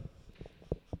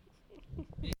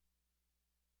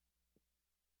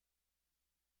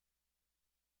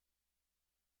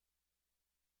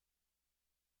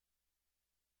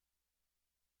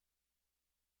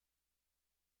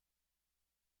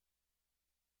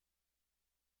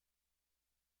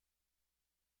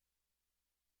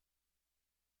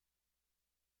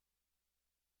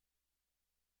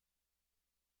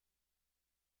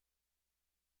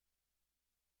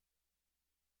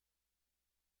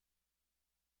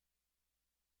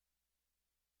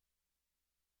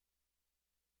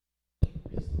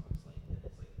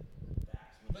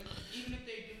But even if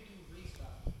they do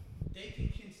restock, they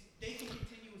can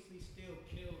continuously still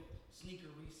kill sneaker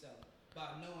reselling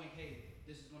by knowing, hey,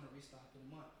 this is gonna restock in a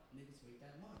month. Niggas wait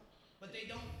that month, but they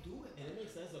don't do it. And it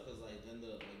makes sense though, cause like then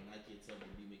the Nike itself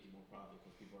would be making more profit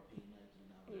because people are paying Nike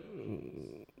now.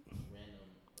 Random.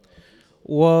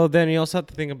 Well, then you also have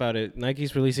to think about it.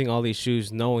 Nike's releasing all these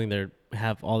shoes knowing they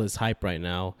have all this hype right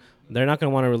now. They're not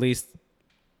gonna want to release.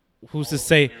 Who's to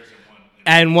say?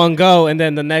 And one go, and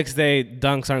then the next day,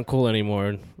 dunks aren't cool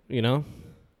anymore. You know?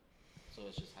 So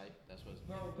it's just hype. That's what.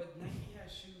 Bro, but Nike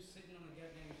has shoes sitting on the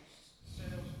goddamn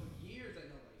shelves for years that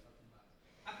nobody fucking buys.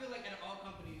 I feel like out of all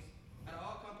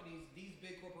companies, these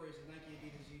big corporations, Nike,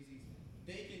 Adidas, Yeezys,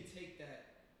 they can take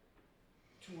that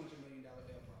 $200 million L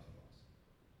profit loss.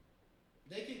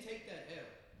 They can take that L.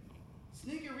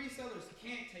 Sneaker resellers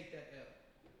can't take that L.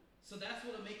 So that's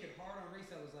what'll make it hard on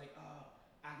resellers. Like,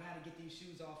 I gotta get these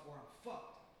shoes off or I'm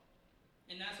fucked.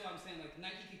 And that's why I'm saying, like,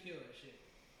 Nike can kill that shit.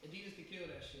 Adidas can kill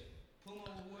that shit. Puma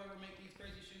or whoever make these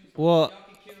crazy shoes, Well, y'all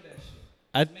can kill that shit.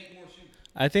 I Make more shoes.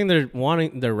 I think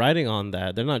they're riding on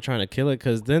that. They're not trying to kill it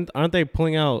because then aren't they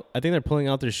pulling out? I think they're pulling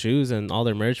out their shoes and all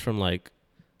their merch from like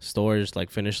stores like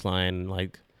Finish Line,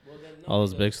 like Well, then, no, all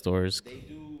those big because stores. They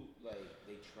do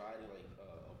they try to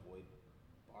avoid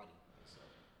body and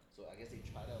stuff. So I guess they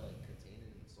try to contain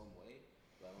it in some way,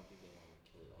 but I don't think they want to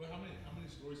kill it. But how many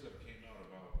stories have came out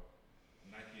about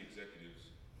Nike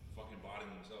executives fucking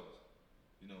bodying themselves?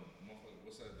 You know,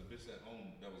 what's that? The bitch that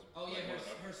owned that was. Oh yeah,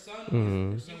 her son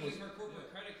Mhm. was using her corporate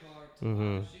credit card to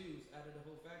buy shoes out of the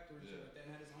whole factory and shit like that,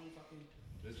 and had his own fucking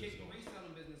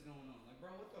reselling business going on. Like, bro,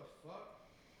 what the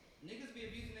fuck? Niggas be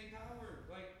abusing their power.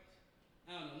 Like,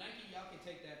 I don't know. Nike, y'all can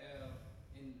take that L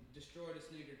and destroy the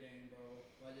sneaker game, bro,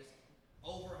 by just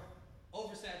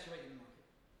oversaturating the market.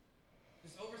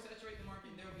 Just oversaturate the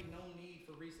market, and there will be no need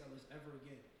for resellers ever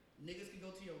again. Niggas can go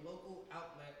to your local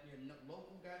outlet, your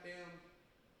local goddamn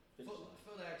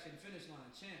Foot Action, Finish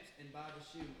Line, Champs, and buy the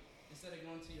shoe instead of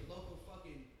going to your local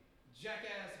fucking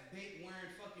jackass bait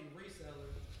wearing fucking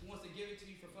reseller who wants to give it to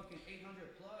you for fucking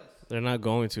 800 plus. They're not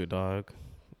going to, dog.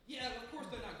 Yeah, of course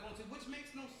they're not going to, which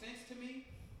makes no sense to me.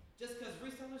 Just because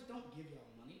resellers don't give y'all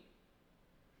money.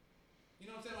 You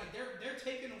know what I'm saying? Like they're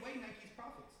taking away Nike's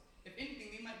profits. If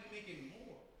anything, they might be making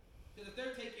more. Because if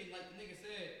they're taking, like the nigga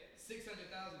said, 600,000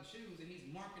 shoes and he's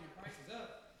marking the prices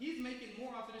up, he's making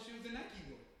more off of the shoes than Nike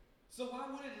would. So why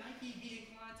wouldn't Nike be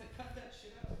inclined to cut that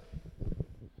shit out?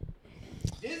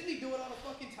 Disney do it all the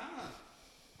fucking time.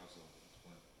 How so?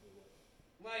 Explain.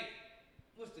 Like,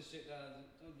 what's the shit? I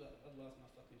lost my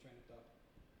fucking train of thought.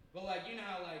 But like, you know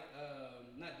how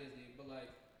not Disney, but like,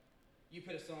 you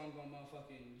put a song on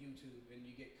motherfucking YouTube and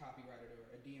you get copyrighted or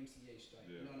a DMCA strike.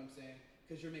 Yeah. You know what I'm saying?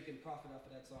 Because you're making profit off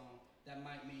of that song.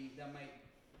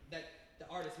 That the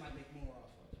artist might make more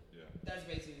off of. Yeah. That's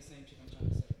basically the same shit I'm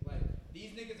trying to say. Like,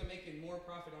 these niggas are making more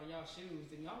profit on y'all shoes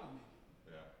than y'all are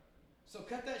making. Yeah. So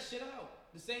cut that shit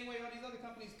out. The same way all these other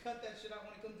companies cut that shit out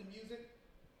when it comes to music.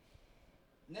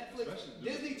 Netflix,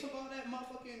 Disney took all that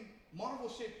motherfucking Marvel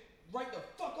shit right the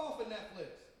fuck off of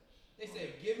Netflix. They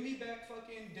said, give me back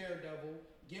fucking Daredevil,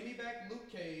 give me back Luke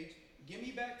Cage, give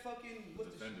me back fucking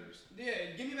Defenders.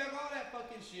 Yeah, give me back all that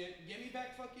fucking shit. Give me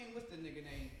back fucking what's the nigga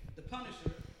name? The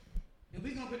Punisher. And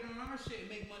we gonna put it on our shit and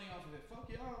make money off of it. Fuck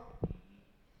y'all.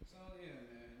 So yeah,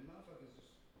 man, motherfuckers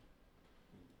just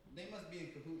they must be in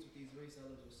cahoots with these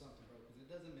resellers or something, bro, because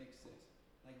it doesn't make sense.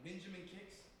 Like Benjamin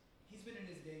Kicks, he's been in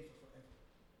this game for forever.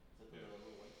 Yeah.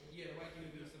 Yeah, the white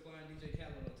dude who was supplying DJ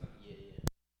Khaled all the time.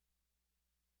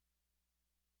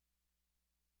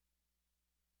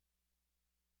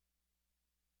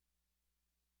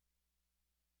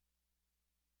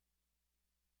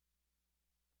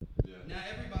 Yeah. Now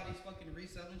everybody's fucking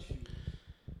reselling shoes.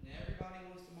 Now everybody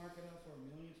wants to mark it up for $1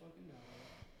 million fucking dollars,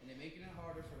 and they're making it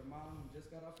harder for the mom who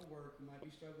just got off of work, who might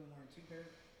be struggling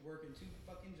working 2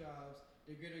 fucking jobs.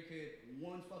 They get her kid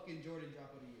 1 fucking Jordan drop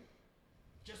of the year.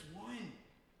 Just 1.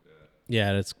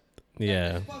 Yeah, that's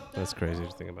That's crazy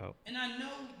bro. to think about. And I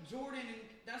know Jordan, and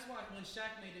that's why when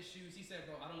Shaq made his shoes, he said,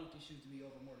 "Bro, I don't want these shoes to be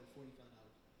over more than $45."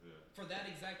 Yeah. For that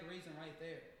exact reason right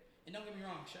there. And don't get me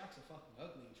wrong, Shaq's are fucking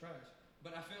ugly and trash.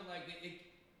 But I feel like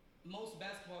most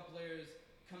basketball players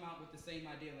come out with the same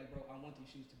idea, like, bro, I want these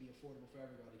shoes to be affordable for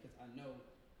everybody because I know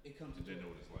it comes into They know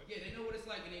what it's like. Yeah, they know what it's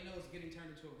like, and they know it's getting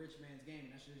turned into a rich man's game,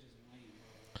 and that shit is just lame,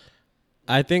 bro.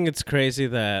 I think it's crazy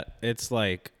that it's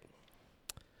like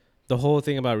the whole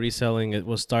thing about reselling. It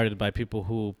was started by people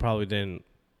who probably didn't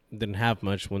have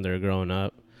much when they were growing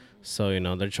up, so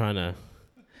they're trying to,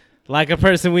 like a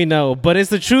person we know. But it's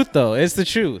the truth, though. It's the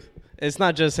truth. It's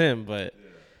not just him, but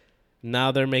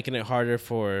now they're making it harder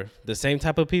for the same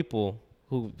type of people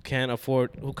who couldn't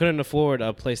afford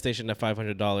a PlayStation at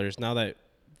 $500. Now that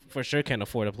for sure can't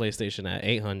afford a PlayStation at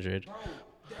 $800. Bro,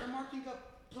 they're marking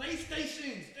up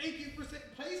PlayStations. Thank you for saying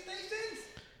PlayStations.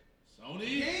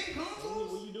 Sony. Game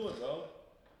consoles. What you doing, bro?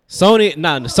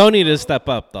 Sony to step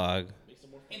up, dog.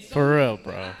 And Sony, For real,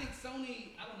 bro. I think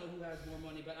Sony. I don't know who has more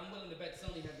money, but I'm willing to bet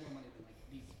Sony has more money than like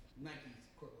these Nike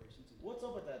corporations. What's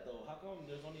up with that though? How come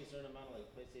there's only a certain amount of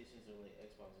like PlayStations or like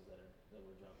Xboxes that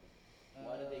were dropping?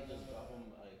 Why did they just drop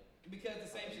them like? Because the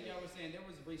same shit y'all were saying, there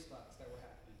was restocks that were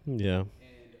happening. Yeah.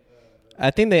 And I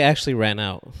think they actually ran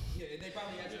out. yeah, they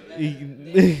probably actually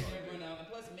run out. And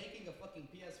plus, making a fucking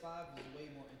PS5 is way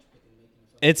more intricate than making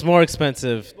a fucking. It's more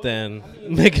expensive than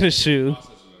making a shoe.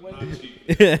 When the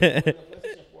PlayStation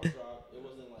 4 dropped, it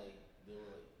wasn't like they were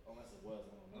like, unless it was,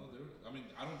 I don't know. No, they were. I mean,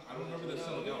 I don't remember them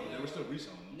selling out, but they were still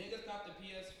reselling them. Niggas got the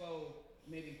PS4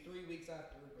 maybe 3 weeks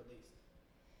after it released.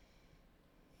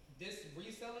 This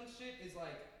reselling shit is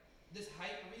like, this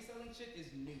hype reselling shit is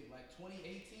new, like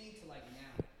 2018 to like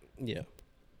now. Yeah.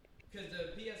 Because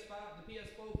the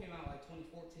PS4 came out like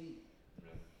 2014.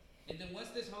 And then once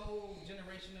this whole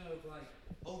generation of like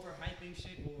overhyping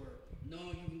shit or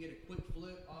knowing you can get a quick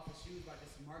flip off of shoes by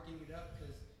just marking it up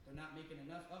because they're not making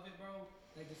enough of it, bro,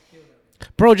 they just killed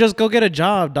everything. Bro, just go get a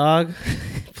job, dog.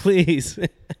 Please.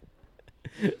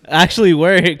 Actually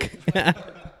work. And I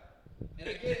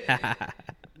get it.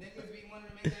 Niggas be wanting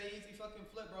to make that easy fucking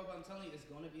flip, bro, but I'm telling you, it's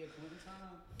going to be a point in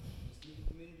time. This nigga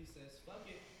community says, fuck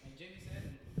it. Like Jamie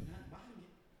said, we're not buying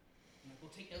it. I'm like,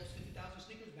 we'll take those 50,000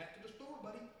 sneakers back to the store,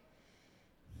 buddy.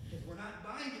 Because we're not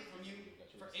buying it from you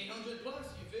for 800 plus,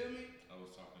 you feel me? I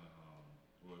was talking to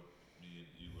me and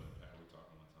Ela and Pat were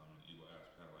talking one time, and Ela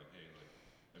asked Pat like, "Hey, like,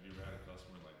 have you ever had a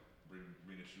customer like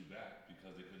bring a shoe back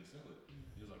because they couldn't sell it?"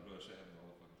 He was like, "Bro, that shit happens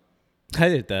all the fucking time." I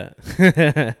did that.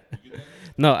 You get that?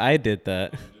 No, I did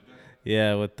that. You did that?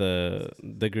 Yeah, with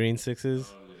the green sixes.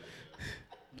 Oh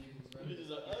yeah. Bitches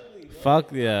are ugly,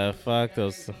 bro. Fuck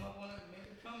those. Come up, wanna make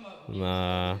it come up.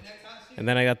 Nah. The next hot shit. And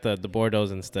then I got the Bordeaux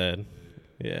instead.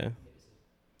 Yeah.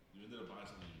 You ended up buying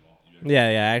something you want. You actually Yeah,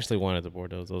 I actually wanted the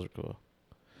Bordeaux. Those are cool.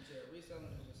 Yeah,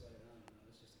 reselling is just like, I don't know,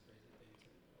 it's just a crazy thing to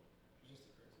me, bro. It's just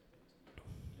a crazy thing to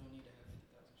me. You don't need to have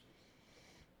 50,000 shoes.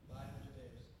 Buy 100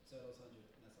 pairs, sell those 100,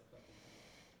 and that's a fucking thing.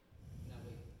 Now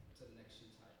wait till the next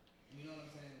shoe's hype. You know what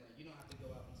I'm saying? Like, you don't have to go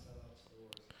out and sell out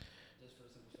stores just for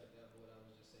the simple fact of what I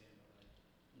was just saying, bro.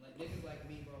 Like niggas like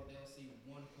me, bro, they'll see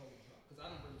one code drop, because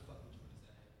I don't really fuck with Jordans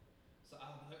that heavy. So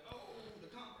I'll be like, oh, the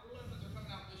Concord 11s are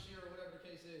coming out this year, or whatever the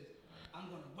case is. I'm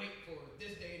gonna wait for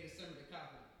this day in December to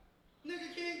cop it.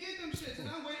 Nigga can't get them shits, and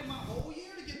I waited my whole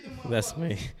year to get them motherfuckers. That's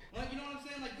me. Like, you know what I'm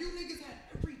saying? Like, you niggas had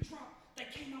every drop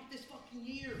that came out this fucking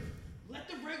year.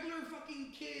 Let the regular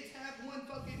fucking kids have one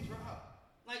fucking drop.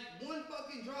 Like, one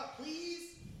fucking drop,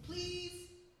 please?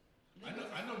 Please? I know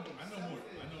Selfish.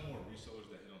 more resellers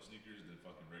that hit on sneakers than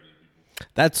fucking regular people.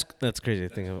 That's crazy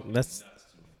to think of. fucking That's nuts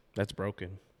to me. that's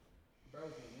broken.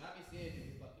 Broken. I be seeing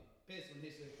niggas fucking pissed when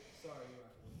they say, sorry, your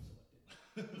rifle wasn't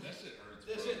selected. That shit hurts,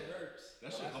 That bro. shit hurts.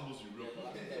 That shit humbles you real The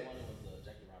last quick. thing I wanted was the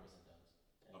Jackie Robinson dunks.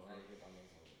 And Oh, when I for- hit on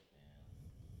those, I was like, man,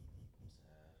 I'm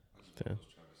sad. I just want those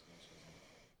Travis Scott shits.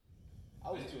 I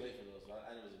was too late for those, so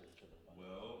I was even tripping about it.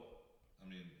 Well, I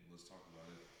mean, let's talk about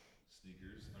it.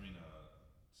 Sneakers.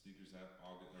 Sneakers at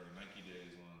August or Nike Day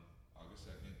is on August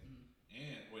 2nd.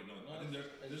 And wait, no, I think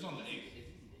there's on the 8th. It's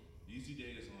easy day. Easy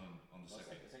Day is on the No,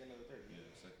 2nd. second or the third. Yeah,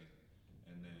 the 2nd.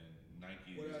 And then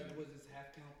Nike What is was this half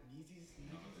count Yeezys?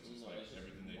 no, it's just No, like it's just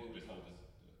everything they've more been results. holding.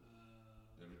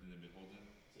 Everything they've been holding.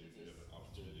 So if you have an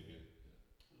opportunity to get.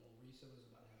 Well, resellers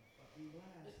about to have a fucking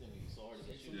last. It's gonna be so hard to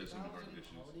get shoes. Yeah, it's gonna be hard to get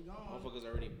shoes. Already gone. Motherfuckers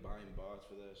already buying bots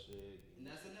for that shit. And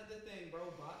that's another thing,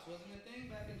 bro. Bots wasn't a thing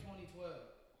back in 2012.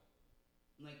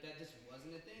 Like, that just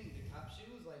wasn't a thing. The cop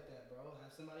shoes like that, bro. Have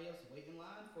somebody else wait in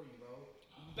line for you, bro.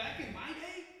 Back in my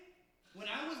day, when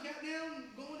I was goddamn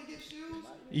going to get shoes,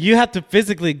 You have to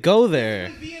physically go there.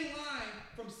 you would be in line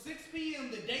from 6 p.m.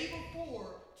 the day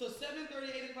before till 7:30,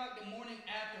 8 o'clock the morning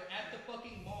after at the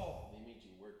fucking mall. They made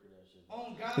you work for that shit.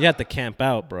 Oh, God. You have to camp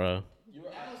out, bro.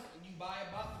 Now you buy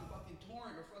a box from fucking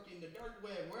Torrent or fucking the Dirt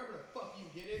Web, wherever the fuck you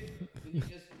get it, and you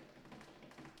just,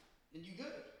 and you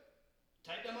good.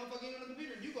 Type that motherfucker in on the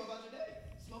computer and you go about your day.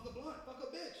 Smoke a blunt, fuck a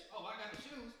bitch. Oh, I got the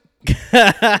shoes.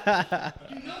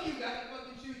 You know you got the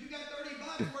fucking shoes. You got 30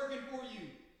 bots working for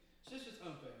you. It's just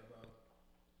unfair, bro.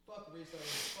 Fuck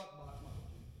resellers, fuck bots,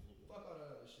 motherfucker. Fuck all that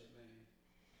other shit, man.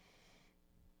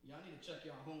 Y'all need to check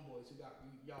y'all homeboys who got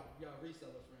y'all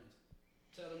reseller friends.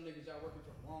 Tell them niggas y'all working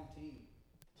for the wrong team.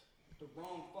 The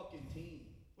wrong fucking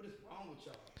team. What is wrong with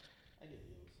y'all? I get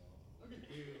you, so. Look at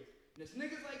you. There's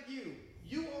niggas like you.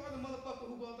 You are the motherfucker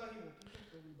who goes out here with people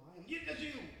still be buying. Yeah, that's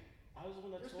you. I was the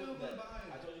one that You're told still you that. gonna buy it.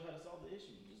 I told you how to solve the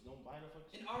issue. Just don't buy the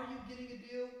fucking And are you getting a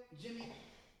deal, Jimmy?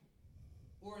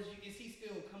 Or is he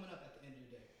still coming up at the end of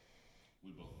the day?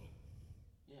 We both win.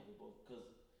 Yeah, we both. Because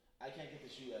I can't get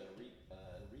the shoe at a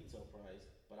retail price,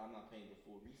 but I'm not paying the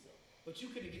full resale. But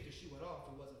you couldn't get the shoe at all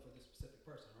if it wasn't for this specific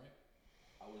person, right?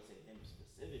 I wouldn't say him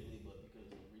specifically, but because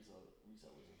of resellers in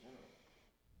general.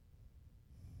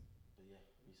 But yeah,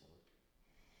 resellers.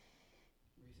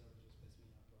 Resellers just piss me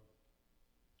off, bro.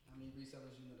 How many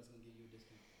resellers you know that's gonna give you a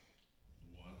discount?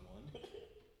 One.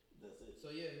 That's it. So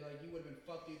yeah, like you would have been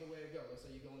fucked either way it go. Let's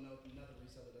say you go know another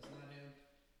reseller that's not him,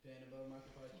 paying above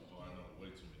market price. Oh, I know way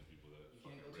too many people that You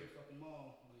can't go to the fucking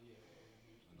mall. Like, yeah, I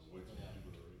know way too many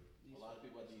people that rape. A lot of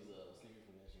people at these sneaker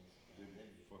conventions. They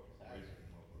fucking rape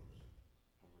motherfuckers.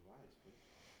 Relax, bro.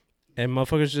 And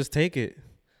motherfuckers just take it.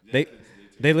 Yeah,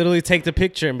 They literally take the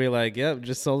picture and be like, "Yep,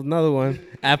 just sold another one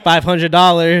at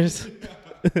 $500."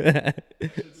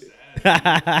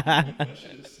 That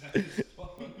shit is sad as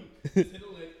fuck.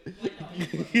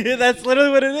 Yeah, that's literally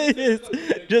what it is.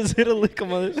 Just hit a lick on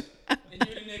mother. And you the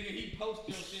nigga, he post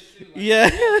your shit too. Like, Yeah.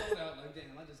 sold out, like,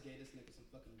 damn, I just gave this nigga some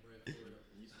fucking bread for real.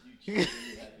 You cheap,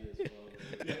 you happy as well.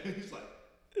 Yeah, he's like,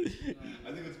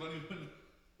 I think it's funny when,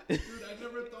 dude, I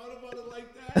never thought about it like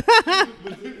that.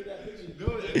 But look at that picture.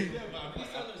 No, yeah, but I'm like,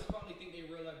 Resellers probably think they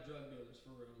real life drug dealers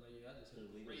for real. Like, yeah, I just hit a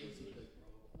crazy lick, bro.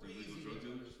 illegal Crazy drug lick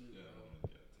on dealers? this nigga, Yeah, bro.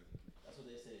 technically. That's what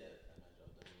they say at my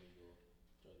job, that illegal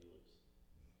drug dealers.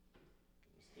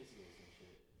 It's basically the same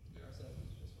shit. Yeah. Resellers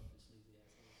is just fucking sleazy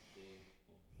assholes.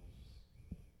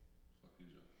 Fuck you,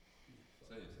 Joe. Yeah,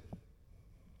 Say it.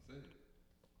 Say it.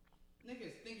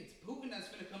 niggas think it's Putin that's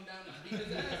finna come down and beat his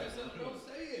ass or something, bro.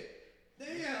 Say it.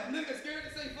 Damn, niggas scared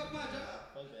to say fuck my job.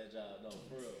 Fuck that job. No,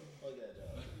 for real. Fuck that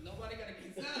job. Nobody got a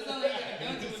gun. It's not like he got a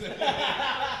gun to his head.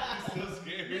 He's so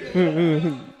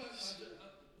scared.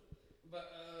 But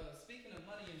speaking of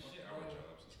money and shit, Our bro,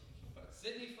 jobs.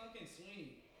 Sydney fucking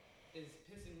Sweeney is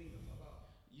pissing me the fuck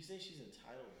off. You say she's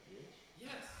entitled, bitch?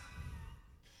 Yes.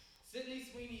 Sydney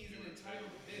Sweeney is an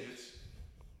entitled bitch.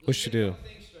 What'd she do? Let's get one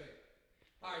thing straight.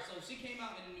 All right, so she came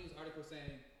out in a news article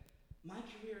saying, "My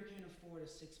career can't afford a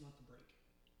 6-month break.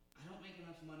 I don't make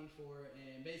enough money for it,"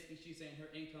 and basically she's saying her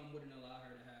income wouldn't allow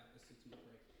her to have a 6-month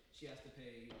break. She has to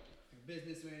pay her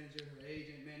business manager, her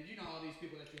agent, manager, you know all these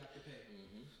people that you have to pay.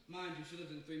 Mm-hmm. Mind you, she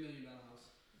lives in a $3 million house.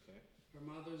 Okay. Her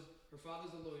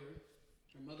father's a lawyer.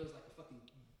 Her mother's like a fucking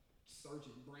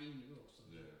surgeon, brain neural. So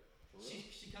Yeah.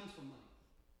 she comes from money.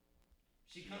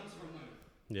 She comes from money.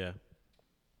 Yeah.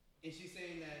 And she's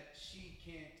saying that she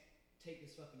can't take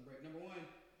this fucking break. Number one,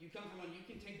 you come from money, you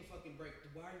can take the fucking break.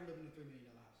 Why are you living in a $3 million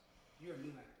house? You're a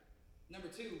new actor. Number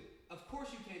two, of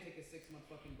course you can't take a 6-month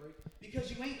fucking break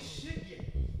because you ain't shit yet.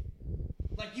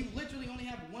 Like, you literally only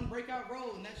have one breakout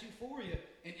role, and that's Euphoria.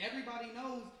 And everybody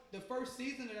knows the first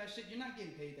season of that shit, you're not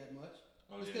getting paid that much.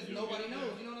 Oh, It's yeah, because you nobody get-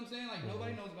 knows. You know what I'm saying? Like,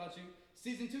 nobody knows about you.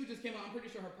 Season 2 just came out. I'm pretty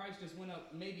sure her price just went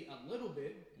up maybe a little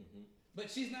bit. Mm-hmm.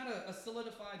 But she's not a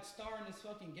solidified star in this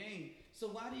fucking game. So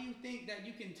why do you think that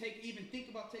you can even think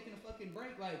about taking a fucking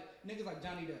break? Like, niggas like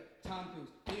Johnny Depp, Tom Cruise,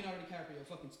 Leonardo DiCaprio,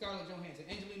 fucking Scarlett Johansson,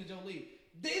 Angelina Jolie.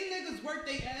 They niggas work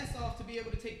their ass off to be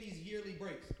able to take these yearly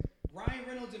breaks. Ryan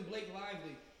Reynolds and Blake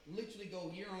Lively literally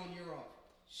go year on, year off.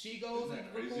 She goes Isn't and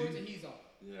that crazy? records and he's off.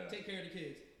 Yeah. Take care of the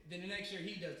kids. Then the next year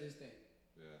he does his thing.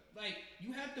 Yeah. Like,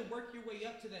 you have to work your way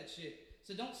up to that shit.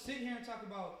 So don't sit here and talk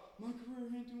about, my career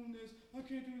ain't doing this, I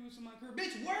can't do this in my career.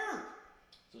 Bitch, work!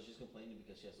 So she's complaining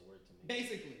because she has to work to make.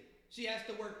 Basically. She has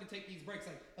to work to take these breaks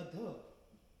like a dub.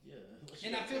 Yeah.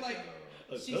 And I feel like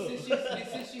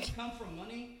Since she's come from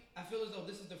money, I feel as though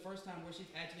this is the first time where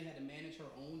she's actually had to manage her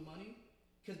own money.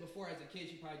 Because before, as a kid,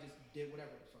 she probably just did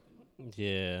whatever the fucking money.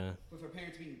 Yeah. With her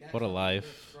parents being that What a life.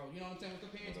 rich, bro. You know what I'm saying? With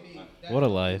her parents being that What a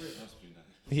fucking life.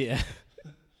 rich. Yeah.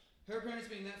 Her parents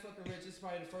being that fucking rich, this is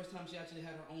probably the first time she actually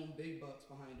had her own big bucks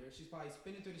behind her. She's probably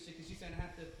spinning through the shit because she's saying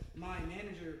my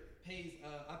manager pays,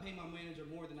 I pay my manager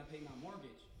more than I pay my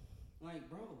mortgage. Like,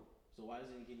 bro. So why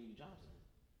isn't he getting you jobs then?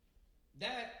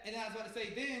 That, and I was about to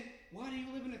say, then, why do you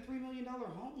live in a $3 million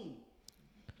home?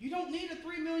 You don't need a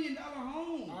 $3 million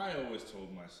home. I always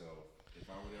told myself, if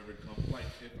I would ever come, like,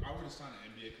 if I were to sign an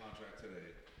NBA contract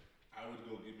today, I would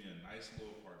go give me a nice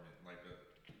little apartment, like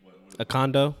a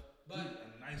condo. But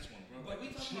a nice one, bro. But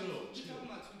like, we talking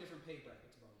about two different pay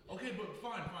brackets, bro. Okay, but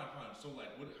fine. So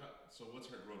like, so what's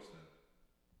her gross then?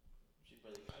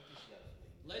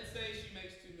 Let's say she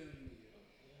makes $2 million a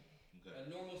year. Okay. A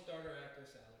normal starter actor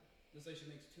salary. Let's say she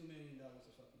makes $2 million a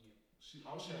fucking year.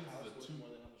 All she needs is a two. More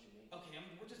than how much you make. Okay,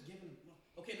 we're just giving.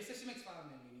 Okay, let's say she makes $5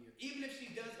 million a year. Even if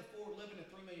she does afford living in a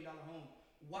 $3 million home,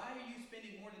 why are you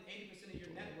spending more than 80% of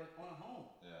your net worth on a home?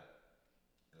 Yeah.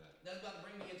 That's about to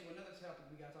bring me into another topic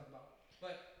we gotta talk about.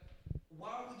 But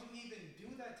why would you even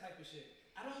do that type of shit?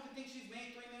 I don't even think she's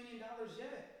made $3 million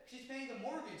yet. She's paying the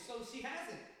mortgage, so she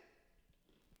hasn't.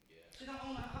 Yeah. She don't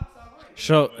own a house outright.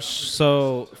 So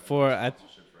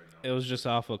it was just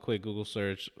off a quick Google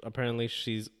search. Apparently,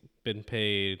 she's been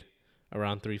paid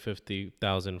around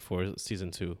 $350,000 for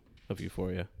season 2 of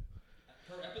Euphoria.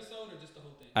 Per episode or just the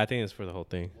whole thing? I think it's for the whole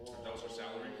thing. That was her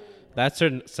salary. That's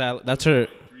her That's her.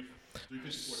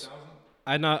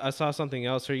 354,000. I saw something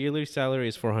else. Her yearly salary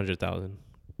is $400,000.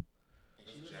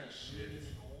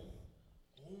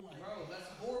 Bro, that's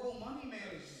horrible money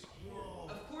management.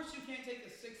 Of course you can't take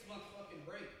a 6-month fucking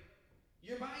break.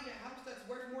 You're buying a house that's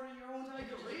worth more than your whole entire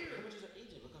career. How much is her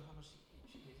agent? Look at how much she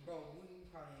pays. Bro, we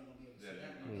probably ain't gonna be able to see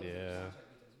that much. Yeah.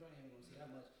 We probably ain't gonna see that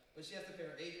much. But she has to pay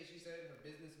her agent, she said, her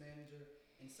business manager,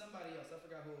 and somebody else. I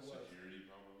forgot who it was.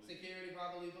 Security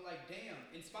probably. But like, damn.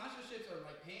 And sponsorships are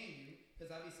like paying you,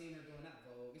 because I be seeing her doing that.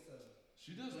 Vogue. It's a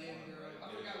She does glam one, girl. right? I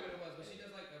forgot what it was, but she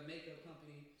does like a makeup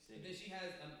company. And then she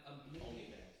has a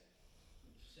movie.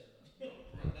 Shut up.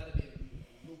 Bro, that'd be a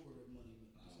lucrative money.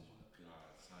 Oh my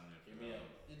God, sign me up for Give me that.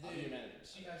 up. And then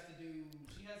she has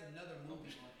another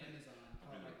movie on Amazon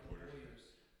called like The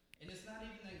Warriors. And it's not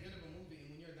even that good of a movie. And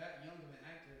when you're that young of an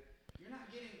actor, you're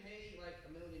not getting paid like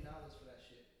 $1 million for that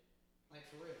shit. Like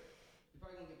for real. You're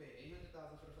probably gonna get paid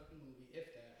 $800,000 for the fucking movie,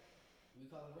 if that. We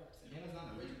call it reps. And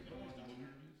Amazon originally. You don't want to do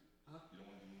movie reviews? Huh? You don't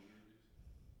want to do movie reviews?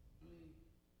 I mean,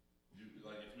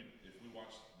 Like if we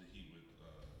watch The Heat with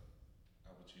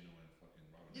Al Pacino and fucking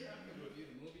Robert. yeah, I De can Niro, review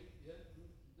the movie. Yeah,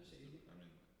 that shit easy. I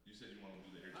mean, you said you want to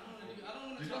do the Air. I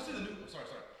don't want to Did y'all talk see the new? Sorry.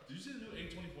 Did you see the new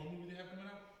A24 movie they have coming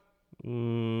out?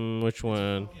 Which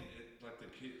one? Like the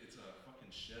kid, it's a fucking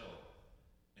shell,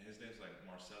 and his name's like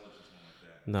Marcellus or something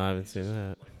like that. No, I haven't seen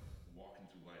that. Like walking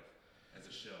through life as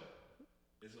a shell.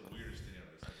 It's the weirdest thing I've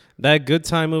ever seen. That Good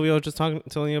Time movie I was just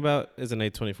telling you about is an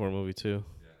A24 movie too.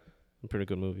 Yeah. Pretty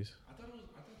good movies. I thought they were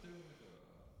like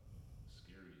a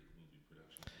scary movie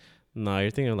production. No, you're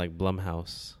thinking of like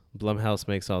Blumhouse. Blumhouse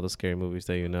makes all the scary movies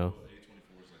that you know.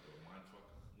 A24 is like a mindfuck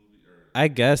movie, or I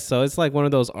guess so. It's like one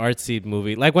of those artsy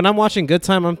movies. Like when I'm watching Good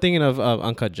Time, I'm thinking of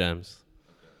Uncut Gems.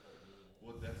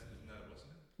 well, isn't that what's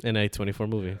it? An A24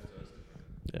 movie.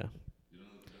 Yeah. You don't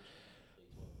know the production?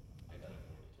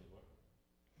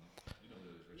 You know who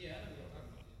it is, right? Yeah, I know what you're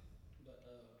talking about. But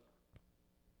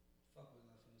fuck what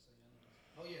I was gonna say. I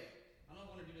know. Oh yeah, I don't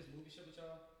want to do this movie shit with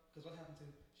y'all. Cause what happened to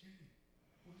Sherry?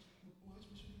 What's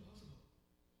Mission Impossible?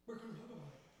 We're gonna talk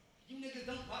about it. You niggas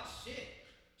don't watch shit.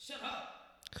 Shut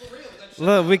up. For real. Like,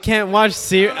 Look, we can't watch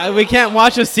we can't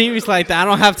watch a series like that. I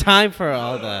don't have time for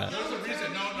all that. There's a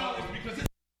reason. No, it's because it's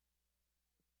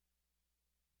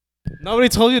Nobody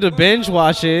told you to binge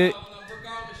watch it.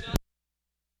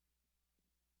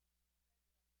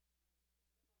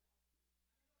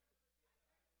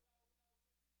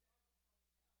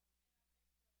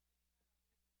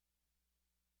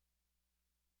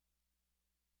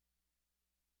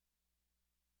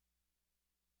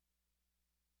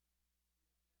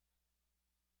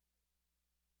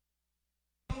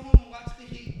 Go home and watch The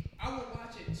Heat. I will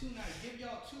watch it tonight. Give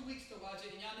y'all 2 weeks to watch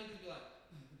it, and y'all niggas be like,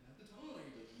 at the time.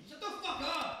 Shut the fuck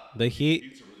up. The Heat. a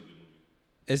really good movie.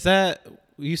 Is that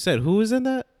you said who is in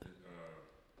that?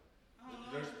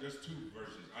 There's two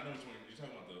versions. I know which one you're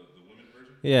talking about. The women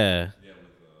version. Yeah. Yeah,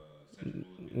 with Sandra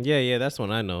Bullock. Yeah, that's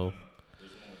one I know.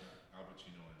 There's one with Al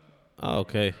Pacino and Oh,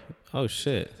 okay. Oh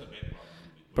shit. it's a bank robbery movie.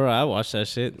 Bro, I watched that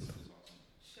shit.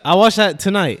 I watched that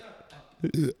tonight. Stop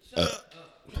burping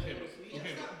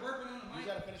on the mic.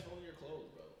 gotta finish folding your clothes,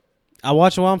 bro. I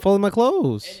watch it while I'm folding my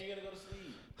clothes. And you're gonna go to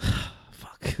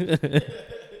sleep. Fuck.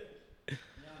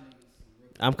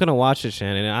 I'm gonna watch it,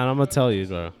 Shannon, and I'm gonna tell you,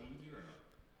 bro.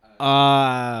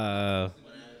 I was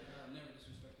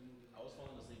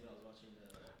falling asleep when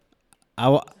I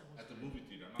was watching At the movie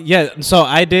theater. I'm not yeah. So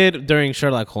I did during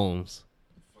Sherlock Holmes.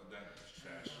 That's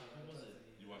trash.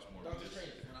 You watch more Doctor videos.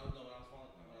 Strange. When I was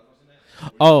watching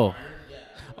that. Oh.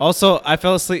 Also, I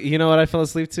fell asleep. You know what I fell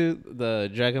asleep to?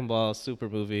 The Dragon Ball Super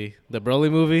movie, the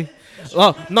Broly movie.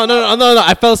 Oh no!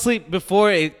 I fell asleep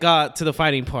before it got to the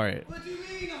fighting part. What do you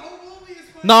mean? The whole movie is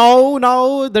funny.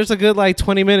 No. There's a good like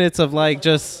 20 minutes of like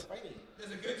just.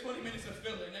 There's a good 20 minutes of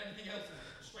filler and everything else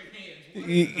is straight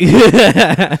hands.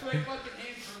 Yeah. Straight fucking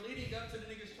hands for leading up to the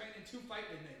niggas training to fight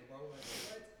the nigga, bro. Like,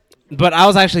 what? But I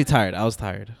was actually tired. I was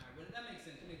tired. Alright, but that makes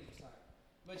sense. The niggas was tired.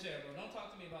 But yeah, bro, don't talk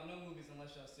to me about no movies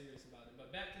unless y'all serious about it. But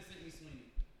back to Sydney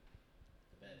Sweeney.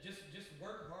 Just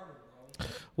work harder, bro.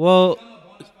 Well, Become a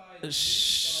bona fide movie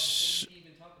star before you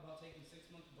even talk about taking 6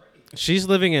 months break. she's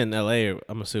living in LA.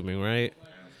 I'm assuming, right?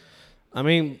 I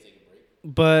mean,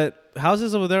 but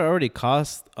houses over there already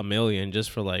cost $1 million just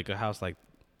for like a house like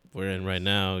we're in right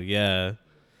now. Yeah.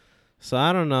 So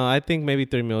I don't know. I think maybe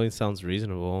 $3 million sounds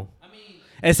reasonable. I mean,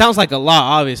 It sounds like a lot,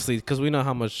 obviously, because we know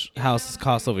how much houses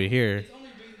cost over here. it's only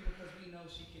reasonable because we know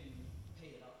she can pay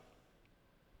it off.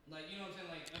 Like, you know what I'm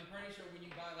saying? Like, I'm pretty sure when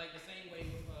you buy, like, the same way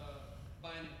with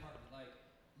buying an apartment, like,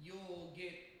 you'll be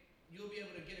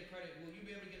able to get a credit. Well, you'll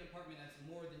be able to get an apartment that's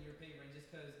more than your pay rate just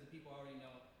because the people already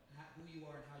know who you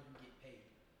are and how you get paid.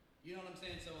 You know what I'm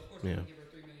saying? So, of course, Yeah. I'm going to give her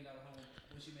a $3 million home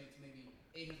when she makes maybe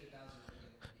 $800,000 a year.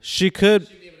 She could.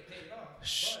 She'll be able to pay it off.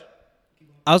 But,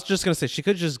 I was just gonna say she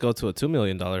could just go to a $2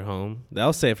 million home.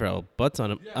 That'll save her a butt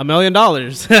ton of $1 million. Fucking $4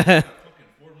 million or $3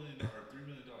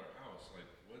 million house. Like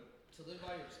what? to live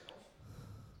by yourself,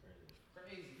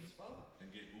 crazy as fuck.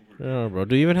 And get Uber. Oh, bro,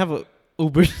 do you even have a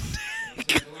Uber? I'm being serious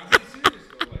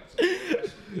though. Like, so that's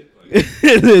what I don't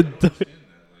understand that.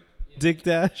 Like, Dick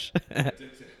Dash.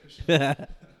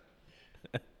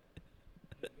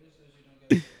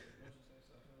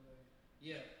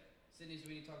 Yeah, Sydney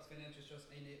Sweeney talks financial stress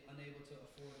unable to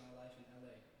afford my life in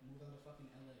LA. Move out of fucking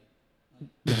LA.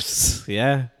 Like,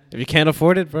 Yeah, if you can't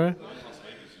afford it, bro. Las Vegas,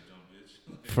 you dumb bitch.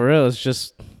 For real, it's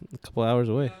just a couple hours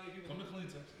away. you know how many people, Come to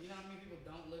Clinton, Texas. you know how many people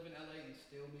don't live in LA and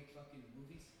still make fucking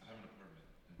movies? I have an apartment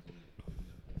in Clinton.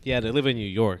 Yeah, they live in New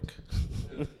York.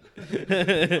 Fucking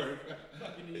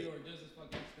New York, just as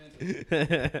fucking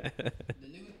expensive. The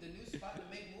new spot to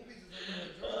make movies is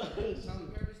Atlanta, Georgia. Tyler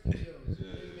Perry Studios. They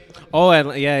make like a Oh,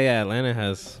 yeah, Atlanta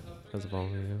has a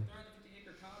volume.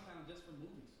 350-acre compound just for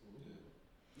movies.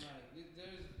 Like,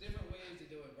 there's different ways to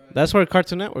do it, bro. That's where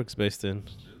Cartoon Network's based in,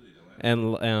 Really,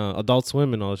 Atlanta. and Adult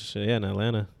Swim and all this shit. Yeah, in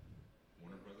Atlanta.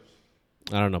 Warner Brothers.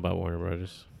 I don't know about Warner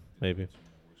Brothers. Maybe. Motherfuckers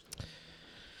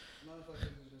is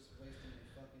just wasting their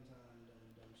fucking time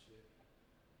doing dumb shit.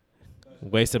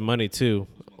 Wasted money too,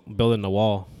 building the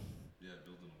wall. Yeah,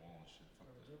 building a wall and shit. Fuck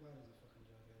that. Joe Biden's a fucking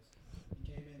jackass. He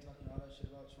came in talking all that shit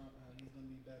about Trump, how he's gonna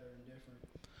be better and different,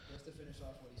 just to finish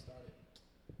off what he started.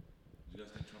 You guys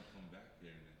think Trump come back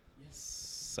here and then?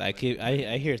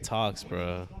 I hear talks,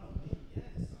 bro. He's gonna win,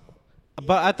 yes.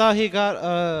 But I thought he got He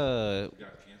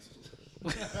got canceled.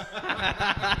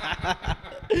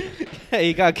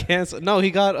 he got canceled. No,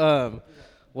 he got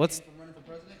what's From running for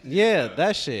president? yeah,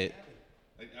 that shit.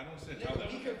 Like, I don't understand how that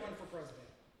He would could run for president.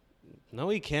 No,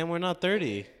 he can. We're not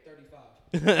 30. 35.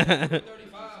 35, but you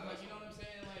know what I'm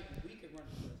saying? Like, we could run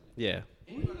for president. Yeah.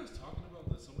 Who were you guys talking about?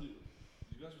 That somebody,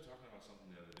 you guys were talking about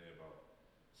something the other day about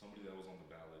somebody that was on the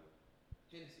ballot.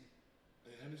 Hennessy.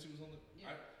 Hey, Hennessy was on the.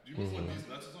 Yeah. Do you remember when these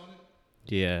nuts was on it?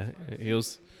 Yeah. He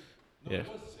was No, Yeah. it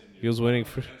was the same year. He was winning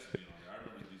for- Hennessy being on there. I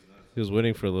remember these nuts. he was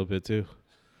winning for a little bit too.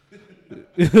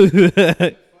 Niggas will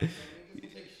take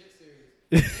shit serious.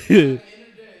 At the end of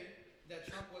the day, that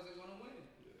Trump wasn't gonna win.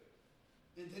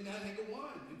 And then that nigga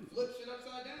won and flipped shit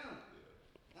upside down.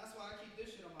 That's why I keep this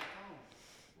shit on my phone.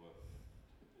 What?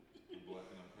 You black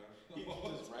and I'm crash?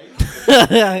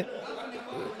 Right?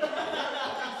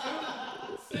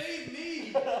 Save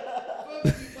me! What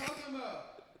the fuck are you talking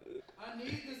about? I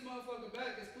need this motherfucker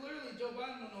back. Cause clearly Joe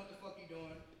Biden don't know what the fuck he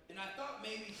doing. And I thought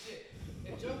maybe shit.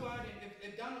 If Joe Biden,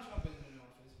 if Donald Trump isn't in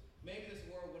office, maybe this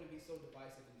world wouldn't be so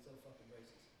divisive and so fucking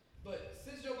racist. But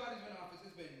since Joe Biden's been in office,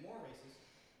 it's been more racist,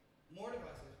 more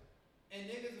divisive, and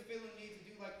niggas are feeling the need to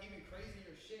do like even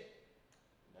crazier shit.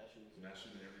 Mass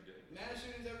shooting every day. Mass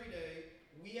shootings every day.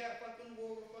 We had fucking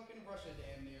war with fucking Russia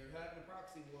damn near, having a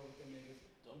proxy war with them niggas.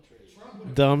 Dumb trade. Trump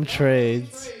would've Dumb been all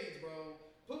trades. those trades, bro.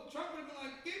 Trump would have been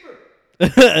like, keep her.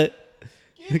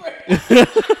 Keep her.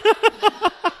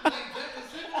 Like, that was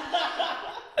simple.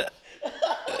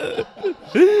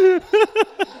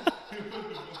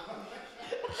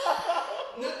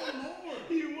 Nothing more.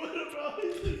 He would have, bro.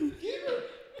 Keep her.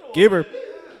 Give her. Yeah,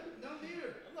 no need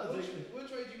her. We'll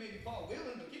trade you maybe Paul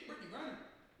Whelan, but keep Brittany Griner.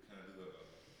 Can I do the?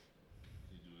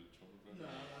 Can you do a trouble? No,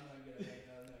 I'm not good at that.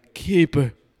 No, I'm not good. Keep her.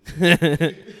 But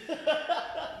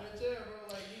yeah, bro,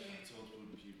 like he ain't. Told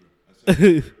Putin keeper. I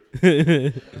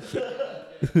said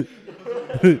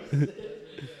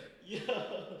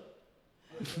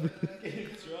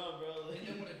Getting drunk, bro. And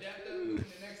then with a dap up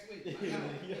the next week.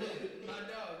 My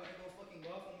dog, wanna go fucking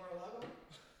golf on Mar-a-Lago?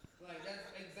 Like that's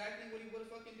exactly what he would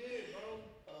have fucking did, bro.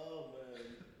 Oh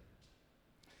man.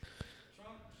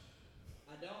 Trump,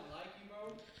 I don't like you,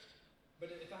 bro.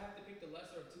 But if I have to pick the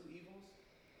lesser of two evils,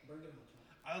 bring it on, Trump.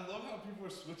 I love how people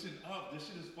are switching up. This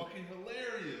shit is fucking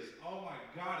hilarious. Oh my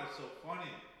god, it's so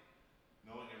funny.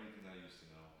 Knowing everything I used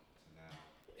to know to now.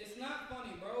 It's not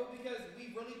funny, bro, because we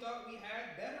really thought we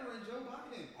had better in Joe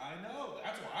Biden. I know.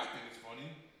 That's why I think it's funny.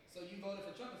 So you voted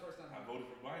for Trump the first time? I voted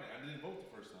for Biden. I didn't vote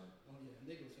the first time. Oh yeah,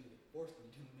 nigga was gonna get forced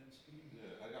into doing that shit.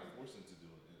 Yeah, I got forced into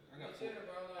doing it. Yeah,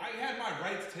 bro, like, I had my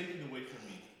rights taken away from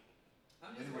me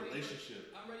I'm in just a ready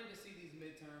relationship. I'm ready to see these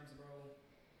midterms, bro.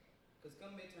 Because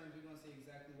come midterms, we're gonna see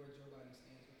exactly where Joe Biden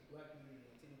stands with the black community,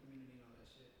 Latino community, and all that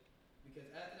shit. Because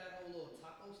after that whole little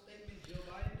taco statement Joe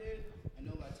Biden did, I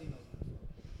know Latinos not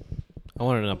fuck. I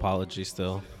want an apology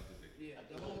still. Yeah,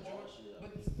 the whole Georgia,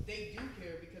 but they do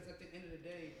care because at the end of the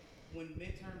day, when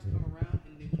midterms come around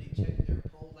and when they check their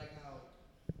poll, like how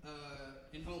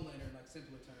in Homelander, like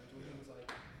simpler terms, where he was like,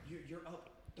 "You're up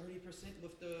 30%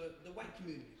 with the white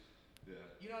community." Yeah.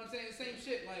 You know what I'm saying? Same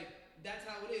shit. Like that's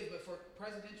how it is. But for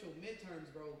presidential midterms,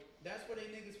 bro, that's where they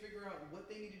niggas figure out what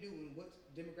they need to do and what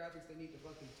demographics they need to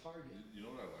fucking target. You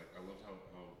know what I like? I loved how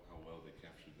well they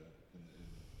captured that in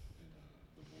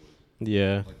The Void.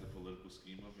 Yeah. Like the political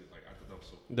scheme of it. Like I thought that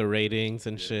was so cool. The ratings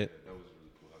and shit. Yeah, that was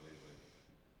really cool how they like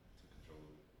took control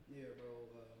of it. Yeah, bro.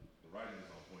 The writing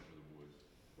is on point for The Void.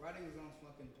 Writing is on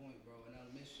fucking point, bro. And I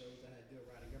miss shows that had good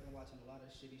writing. I've been watching a lot of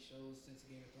shitty shows since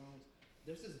Game of Thrones.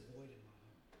 There's this void in my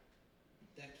heart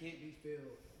that can't be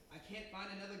filled. I can't find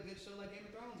another good show like Game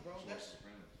of Thrones, bro. That's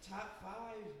top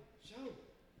 5 show.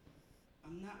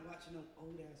 I'm not watching no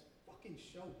old ass fucking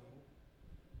show, bro.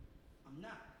 I'm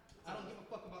not. I don't give a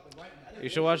fuck about the writing. You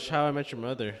should watch How I Met Your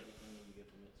Mother.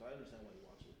 So I understand why you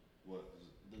watch it. What?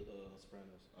 The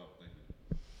Sopranos. Oh, thank you.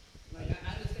 Like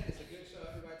I understand it's a good show.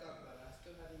 Everybody talks about it. I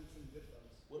still haven't even seen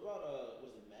Goodfellas. What about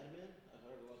was it Mad Men? I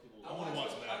heard a lot of people. I wanna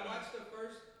watch Mad Men. I watched the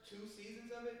first 2 seasons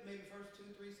of it, maybe first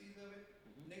 2-3 seasons of it.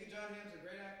 Nigga John Hamm's a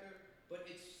great actor, but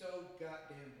it's so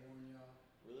goddamn boring, y'all.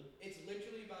 Really? It's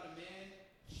literally about a man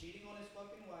cheating on his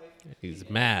fucking wife. He's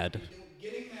and mad.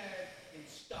 Getting mad and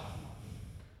stock market.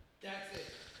 That's it.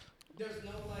 There's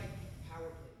no like power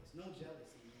plays, no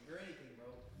jealousy or anything,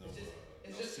 bro.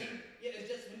 It's just him. Yeah, it's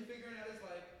just him figuring out his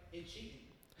life and cheating.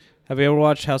 Have you ever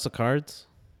watched House of Cards?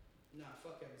 Nah,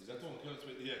 fuck Kevin Is that the one Kevin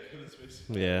Spacey? Yeah, Kevin Spacey.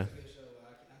 Yeah. It's a good show,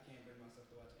 but I can't bring myself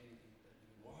to watch anything with that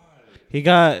nigga. Why? He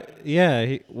got,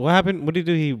 yeah. What happened? What did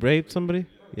he do? He raped somebody?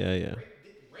 Yeah, yeah.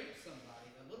 Rape somebody,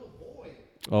 a little boy.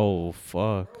 Oh,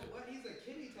 fuck. Bro, what? He's a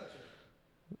kitty toucher.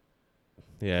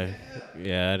 Yeah.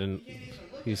 Yeah, I didn't. You can't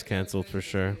even look He's at canceled Kevin for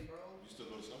sure. Spacey, bro. You still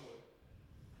go to Subway?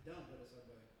 I don't go to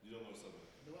Subway. You don't go to Subway?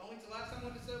 The last time I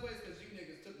went to Subway is because you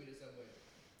niggas took me to Subway.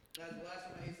 That's the last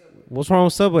time I ate Subway. What's wrong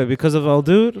with Subway? Because of El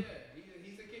Dude? Yeah,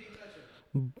 he's a kitty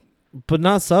toucher. But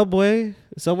not Subway.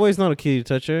 Subway's not a kitty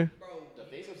toucher. Bro, The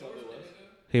face of Subway was.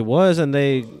 He was, and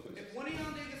they. if one of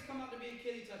y'all niggas come out to be a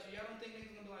kitty toucher, y'all don't think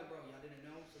niggas gonna be like, bro, y'all didn't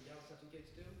know, so y'all touching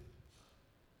kids too?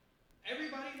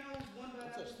 Everybody knows Wnba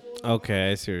has full.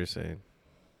 Okay, I see what you're saying.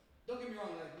 Don't get me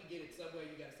wrong, like we get it, Subway,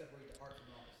 you gotta separate the art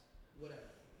from office. Whatever.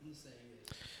 I'm just saying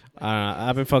is. I don't know.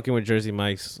 I've been fucking with Jersey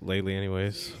Mike's lately,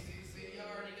 anyways. See, y'all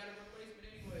already got a replacement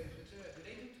anyway. But yeah, do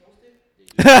they do toasted?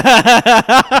 They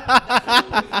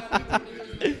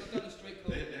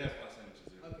have hot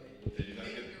sandwiches there. Okay. Yeah, you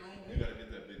Make your own gotta get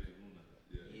that big kahuna.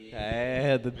 Yeah. I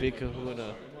had the big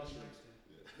kahuna.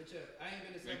 But yeah, I ain't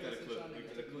been to Make Subway that a since clip. y'all Make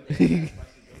niggas that a took clip. me there.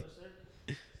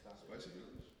 Spicy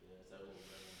noodles? Yeah, it's that little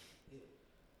man.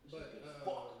 But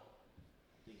Fuck.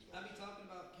 I be talking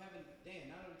about Kevin.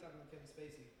 Damn, now that we talking about Kevin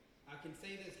Spacey, I can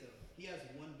say this though. He has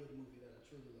one good movie that I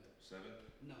truly like. 7?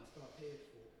 No, it's called Pay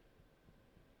It Forward.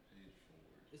 Paid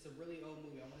forward. It's a really old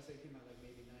movie. I want to say it came out like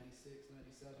maybe 96,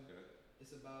 97. Okay.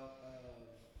 It's about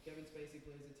Kevin Spacey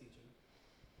plays a teacher,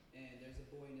 and there's a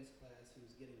boy in his class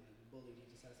who's getting like bullied. He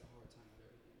just has a hard time with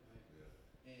everything, right?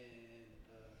 Yeah. And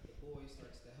the boy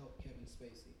starts to help Kevin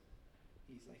Spacey.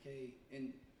 He's like, hey,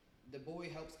 and the boy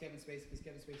helps Kevin Spacey because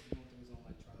Kevin Spacey's going through his own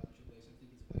like trial and tribulation. I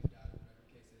think his wife died or whatever the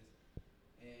case is.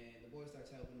 And the boy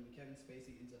starts helping him, and Kevin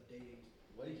Spacey ends up dating.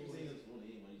 Why do you keep saying his full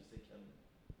name? Why do you say Kevin?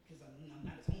 Because I'm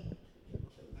not his homie.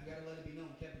 I gotta let it be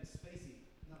known, Kevin Spacey,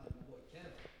 not like my boy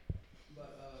Kevin.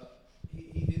 But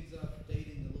he ends up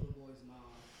dating the little boy's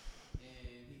mom,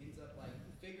 and he ends up like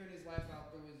figuring his life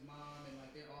out through his mom, and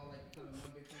like they're all like becoming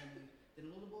one big family. Then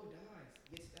the little boy dies,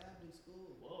 gets stabbed in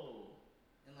school. Whoa.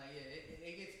 And like it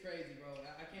gets crazy, bro.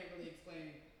 I can't really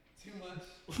explain too much,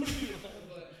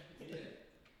 but yeah.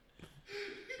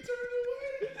 He turned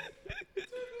away.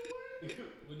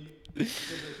 When the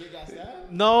kid got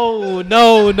stabbed? No.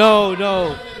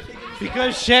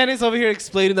 Because Shannon's over here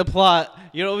explaining the plot.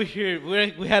 You're over here.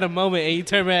 We had a moment, and you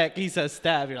turn back. He says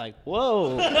stab. You're like,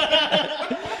 whoa.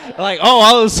 Like, oh,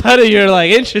 all of a sudden you're like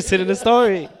interested in the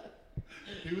story.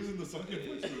 He was in the sunken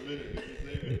place for a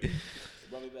minute.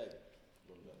 Brought me back.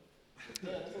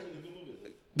 Yeah, that's only a good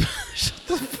movie. Shut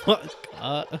the fuck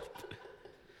up.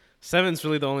 Seven's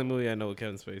really the only movie I know with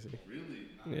Kevin Spacey. Really?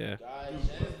 Yeah. Guys,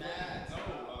 Shannon's mad.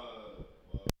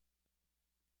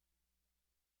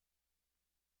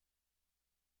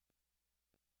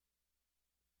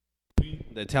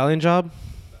 The Italian Job?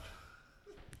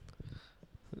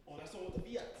 Oh, that's the one with the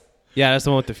Fiats. Yeah, that's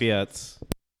the one with the Fiats.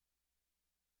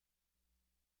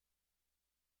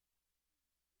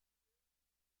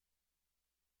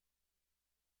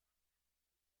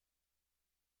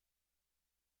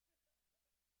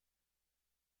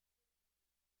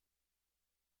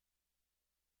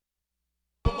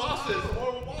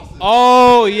 Horrible bosses.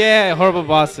 Oh, yeah, Horrible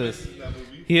Bosses. In that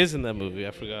movie. He is in that movie.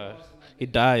 I forgot. He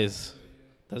dies.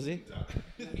 Does he? No,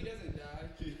 he doesn't die.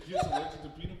 He gets allergic to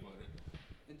peanut butter.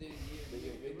 And then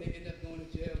they end up going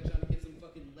to jail trying to get some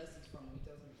fucking lessons from him. He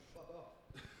tells them to fuck off.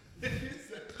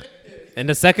 And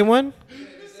the second one? The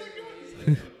second one is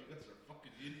like, yo, you guys are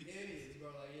fucking idiots. Idiots, bro.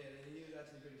 Like, yeah, he was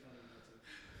actually pretty funny in that too.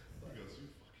 He goes, you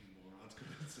fucking morons,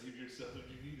 come and save yourself if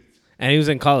you need it. And he was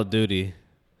in Call of Duty.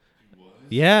 He was?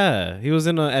 Yeah, he was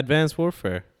in Advanced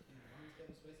Warfare.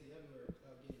 Kevin Spacey everywhere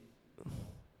without getting.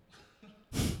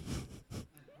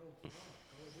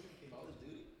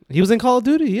 He was in Call of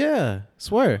Duty. Yeah,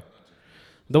 swear.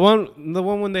 The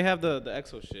one when they have the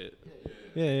exo shit.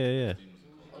 Yeah.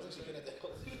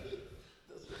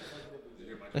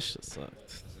 That shit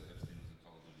sucked.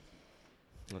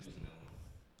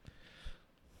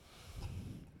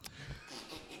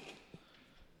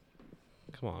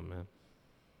 Come on, man.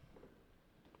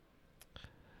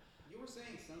 You were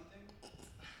saying something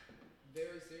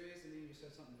very serious, and then you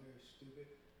said something very stupid,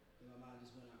 and my mind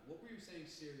just went out. What were you saying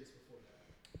serious before that?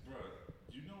 Bro,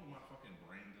 do you know what my fucking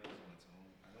brain does on its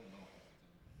own? I don't know half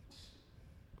the time.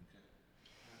 Okay.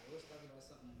 Alright, well, let's talk about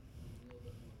something a little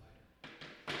bit more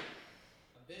lighter.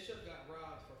 A bishop got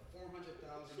robbed for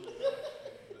 $400,000.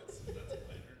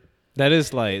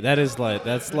 That's lighter. That is light.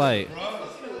 That's light. Bro,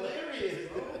 Hilarious,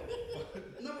 bro.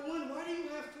 Number one, why do you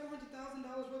have $400,000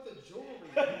 worth of jewelry?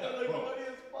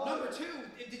 Number two,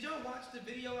 did y'all watch the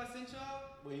video I sent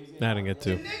y'all? I didn't get to.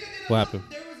 The nigga did What happened?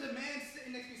 There was a man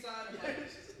sitting next beside him. Like,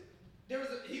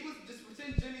 he was just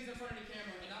pretend Jimmy's in front of the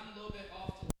camera, and I'm a little bit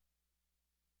off to.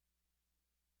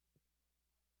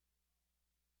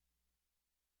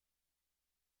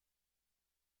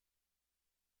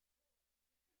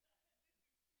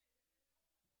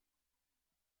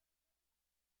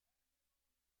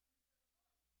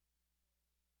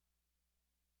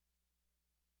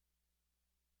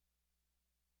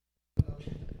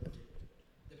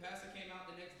 The pastor came out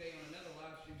the next day on another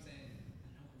live stream saying,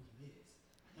 I know who you is.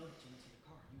 I know that you went to your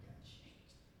car. You got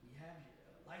changed. We have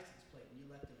your license plate, and you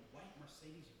left in a white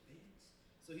Mercedes or Benz.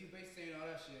 So he's basically saying all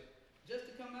that shit. Just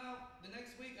to come out the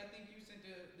next week, I think you sent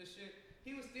the shit.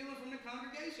 He was stealing from the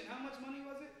congregation. How much money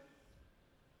was it?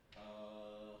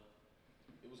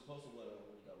 It was close to what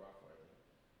we got robbed for, I think.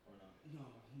 Or no?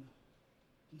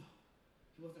 No.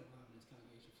 He wasn't robbing his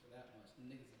congregation for that much. The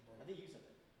niggas is broke. I think you said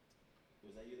that.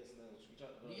 Was that you that said that on the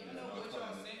screenshot? Do y'all know what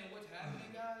y'all saying and what's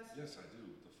happening, guys? yes, I do.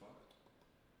 The fuck?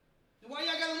 Then why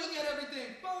y'all gotta look at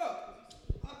everything? Fuck!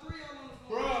 All three of y'all on the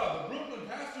phone. Bruh, the Brooklyn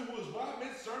pastor who was robbed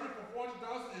mid-sermon for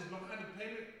 $400,000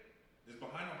 is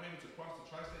behind on payments across the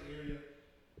tri-state area.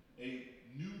 A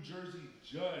New Jersey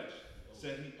judge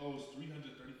said he owes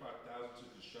 $335,000 to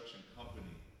a construction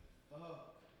company.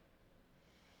 Fuck.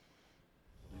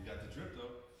 You got the drip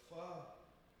though. Fuck.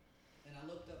 And I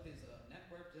looked up his net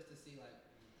worth just to see like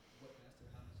what pastor,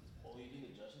 how much his Oh, pastor. you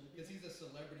think the judge? Because he's a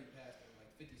celebrity pastor.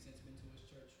 Like 50 Cent's been to his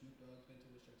church, Snoop Dogg's been to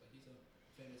his church. Like he's a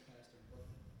famous pastor in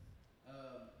Brooklyn.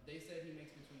 They said he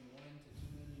makes between $1 to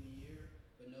 $2 million a year,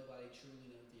 but nobody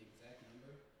truly knows the exact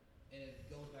number. And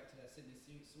it goes back to that Sidney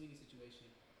Sweeney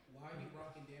situation. Why are you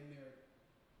rocking damn near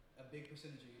a big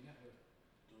percentage of your net worth?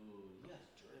 Dude, he has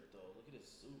drip though. Look at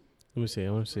his suit. Let me see.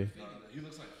 I want to see. He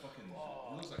looks like fucking.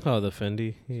 He looks like. Oh, the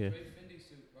Fendi. Yeah. Great Fendi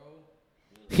suit, bro.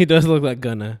 He does look like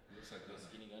Gunna. He looks like this.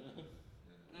 Skinny Gunna.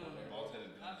 I don't know, bro.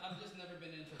 I've just never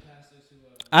been into pastors who.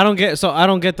 I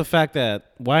don't get the fact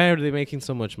that why are they making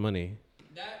so much money?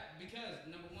 That because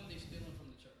number one, they're stealing from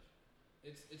the church.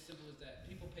 It's simple as that.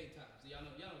 People pay tithes. Y'all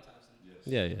know tithes. Yes.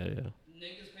 Yeah.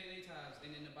 Niggas pay their tithes,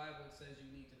 and in the Bible it says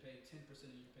you need to pay 10%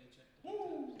 of your paycheck.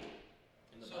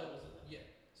 In the Bible says that. Yeah.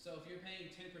 So if you're paying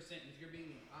 10%, if you're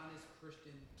being an honest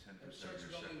Christian, 10% a of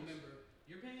church-going your member,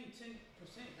 you're paying 10%.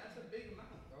 That's a big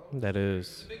amount, bro. That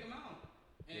It's is. a big amount.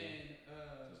 Yeah. And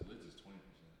His lids is 20%.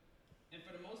 and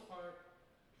for the most part,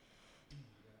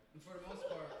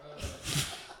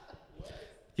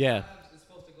 Yeah. tithes is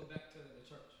supposed to go back to the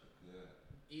church, Yeah.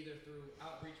 either through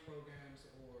outreach programs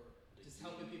or just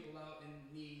helping people out in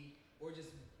need, or just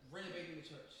renovating the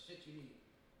church. Shit you need.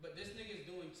 But this nigga is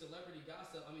doing celebrity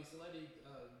gossip. Celebrity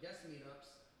guest meetups,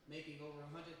 making over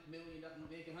 $100 million,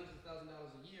 making hundreds of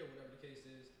 $1,000s a year, whatever the case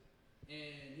is.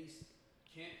 And he's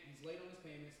late on his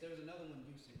payments. There was another one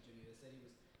you sent, Jimmy, that said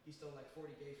he stole like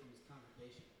 $40K from his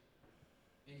congregation,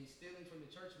 and he's stealing from the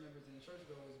church members and the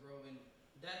churchgoers, bro. And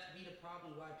that's be the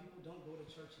problem why people don't go to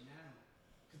church now,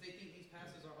 because they think these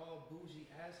pastors are all bougie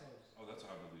assholes. Oh, that's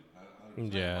how I believe.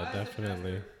 Yeah, Why is the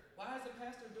definitely. why is the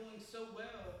pastor doing so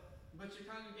well, but your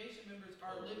congregation members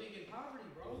are living in poverty,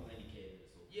 bro? 90K.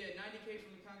 Yeah, 90K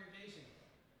from the congregation.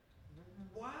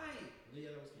 Why?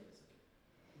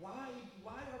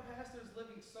 Why are pastors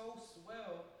living so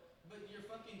swell, but your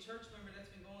fucking church member that's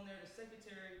been going there, the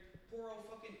secretary, poor old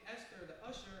fucking Esther, the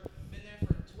usher, been there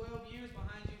for 12 years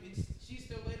behind you, and she's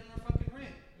still late on her fucking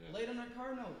rent, late on her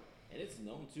car note. And it's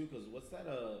known too, cause what's that?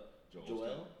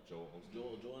 Joel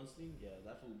Osteen. Yeah,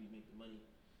 that fool be making money.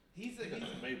 He's a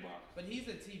Maybach. but he's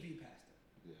a TV pastor.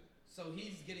 Yeah. So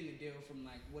he's getting a deal from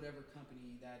like whatever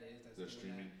company that is that's They're doing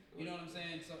streaming. that. You know what I'm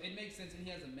saying? So it makes sense, and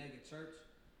he has a mega church.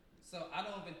 So I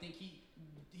don't even think he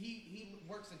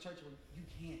works in church where you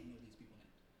can't know these people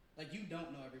names. Like you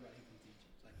don't know everybody who comes to your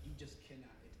church. Like you just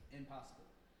cannot. It's impossible.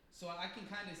 So I can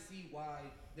kind of see why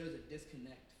there's a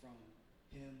disconnect from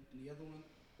him and the other one.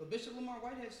 But Bishop Lamar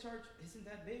Whitehead's church isn't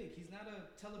that big. He's not a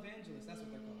televangelist. That's what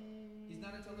they're called. He's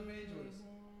not a televangelist.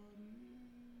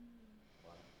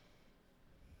 Why?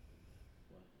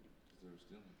 Because they're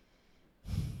stealing.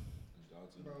 And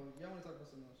God's in. Bro, y'all want to talk about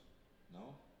something else?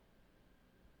 No?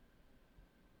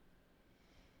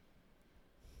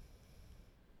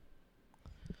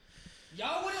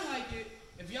 Y'all wouldn't like it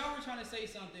if y'all were trying to say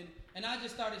something and I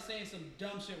just started saying some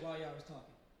dumb shit while y'all was talking.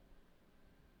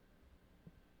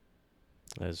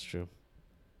 That's true.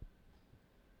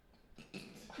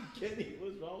 Kenny,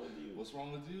 what's wrong with you? What's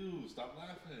wrong with you? Stop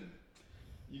laughing.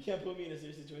 You can't put me in a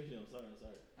serious situation. I'm sorry.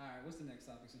 Alright, what's the next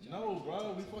topic? No,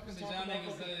 bro, we fucking Since talking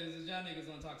y'all about niggas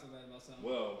don't talk so bad about something.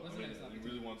 Well, What's the next topic? you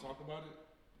really want to talk about it?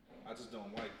 I just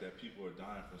don't like that people are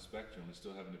dying from Spectrum and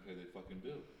still having to pay their fucking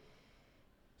bill.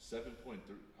 7.3.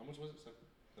 How much was it? 7.3?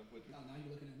 Oh, now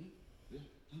you're looking at me? Yeah.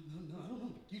 No, I don't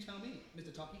know. You tell me, Mr.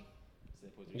 Talkie.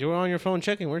 You were on your phone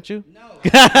checking, weren't you? No. 7.3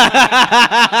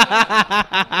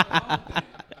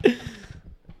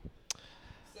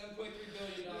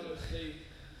 billion dollars.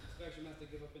 Spectrum has to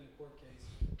give up in a court case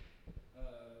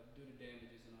due to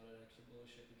damages and all that extra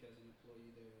bullshit because an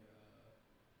employee there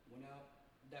went out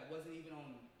that wasn't even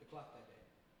on the clock that day.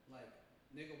 Like,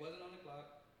 nigga wasn't on the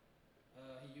clock.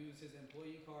 He used his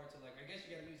employee card to I guess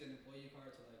you gotta use an employee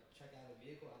card to check out a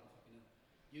vehicle. I don't fucking know.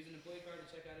 Used an employee card to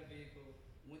check out a vehicle.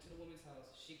 Went to the woman's house.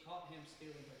 She caught him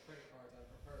stealing her credit cards out of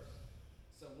her purse.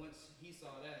 So once he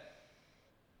saw that,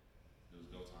 It was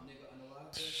go time. nigga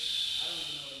unalived her. I don't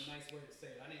even know a nice word to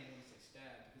say it. I didn't even want to say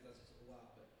stab because that's just wild.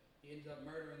 But he ended up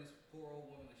murdering this poor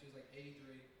old woman. She was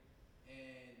 83,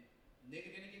 and nigga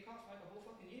didn't get caught for a whole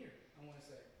fucking year. I want to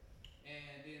say,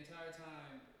 and the entire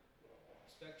time,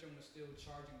 Spectrum was still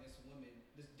charging this woman,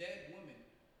 this dead woman,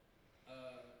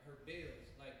 her bills,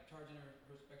 charging her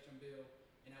Spectrum bill.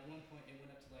 And at one point, it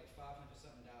went up to $500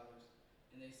 something,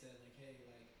 and they said hey,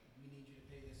 we need you to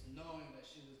pay this, knowing that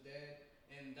she was dead.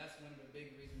 And that's one of the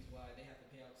big reasons why they have to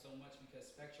pay out so much, because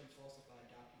Spectrum falsified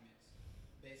documents,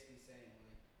 basically saying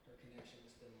her connection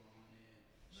was still on, and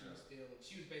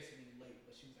she was basically late,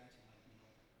 but she was actually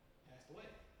passed away.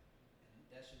 And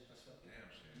that shit is just fucking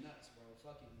nuts, bro,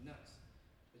 fucking nuts.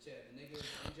 But yeah, the nigga is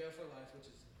in jail for life, which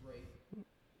is great.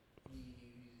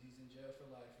 He's in jail for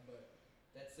life, but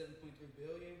that 7.3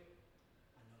 billion,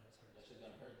 I know that's hurt. That shit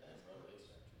gonna hurt that, bro.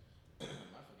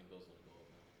 My fucking bill's gonna go up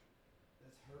now.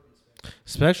 That's hurting Spectrum.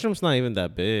 Spectrum's not even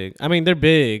that big. I mean, they're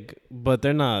big, but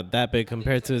they're not that big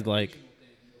compared to Regional thing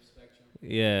with Spectrum.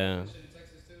 yeah. Shit in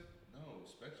Texas too? No,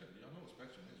 Spectrum. Y'all know what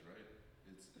Spectrum is, right?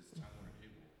 It's time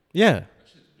Yeah. That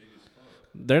shit's big as fuck.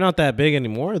 They're not that big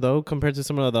anymore, though, compared to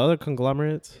some of the other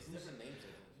conglomerates. It's different names,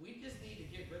 I think. We just need to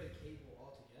get rid of cable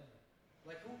altogether.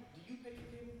 Like, who do you pay for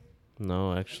cable?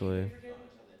 No, Do actually. you pay for cable?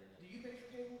 Do you pay for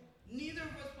cable? Neither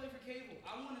of us pay for cable.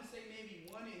 I want to say maybe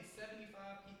 1 in 75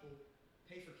 people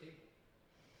pay for cable.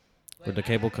 With the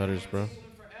cable cutters, bro.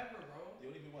 Forever, bro. The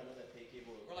only people I know that pay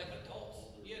cable Or like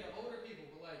adults. Yeah, the older people.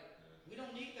 But like, we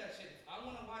don't need that shit. If I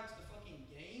want to watch the fucking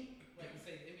game, like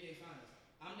say the NBA Finals,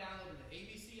 I'm downloading the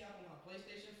ABC app on my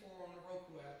PlayStation 4 on the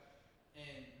Roku app,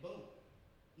 and boom,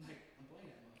 like I'm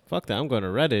playing that motherfucker. Fuck that. I'm going to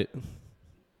Reddit.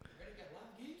 Reddit got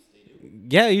live games. They do.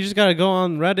 Yeah, you just gotta go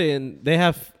on Reddit and they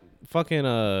have fucking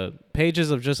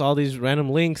pages of just all these random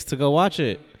links to go watch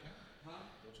it. Huh?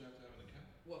 Don't you have to have an account?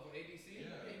 What for ABC?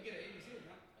 Yeah. You get an ABC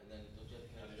account. And then don't you have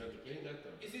to How connect do you have to pay that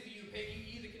though? It's either you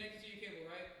either connect it to your cable,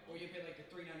 right, or you pay like the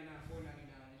 $3.99, $4.99,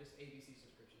 and just ABC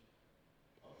subscription.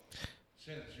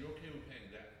 Shannon, is you okay with paying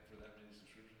that for that many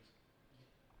subscriptions?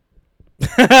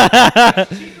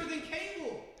 Cheaper than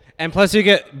cable. And plus you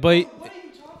get, but What are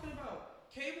you talking about?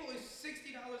 Cable is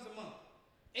 $60 a month.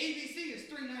 ABC is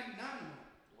 $3.99 a month.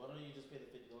 Why don't you just pay the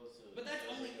 $50 to? But that's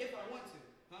only if I want to,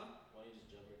 huh? Why don't you just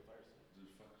jailbreak the Fire Stick? Dude,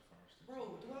 fuck Fire Stick.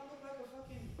 Bro, do I look like a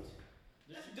fucking?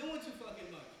 That's doing too fucking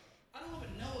much. I don't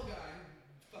even know a guy who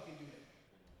fucking do that.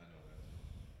 I know that.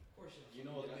 Of course You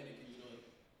know a guy.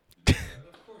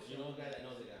 Of course You know a guy that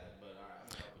knows a guy. But all right.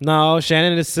 no,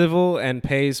 Shannon is civil and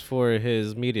pays for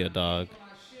his media dog. for my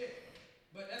shit.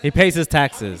 But that's He pays his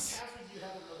taxes. How many taxes do you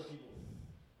have with other people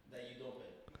that you don't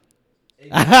pay?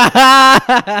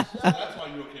 That's why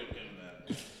you're okay with paying that.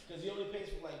 Because he only pays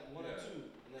for like one or Yeah. two.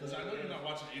 Because I know you're not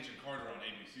watching Agent Carter on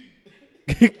ABC.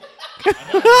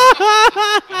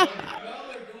 y'all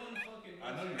are doing fucking. I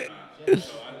know you're not. So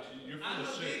you're full I'm of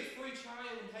a shit. big free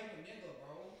trial type of nigga,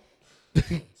 bro. So If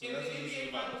the that's what this is NBA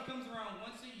about. Finals comes around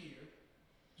once a year,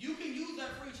 you can use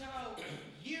that free trial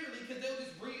yearly because they'll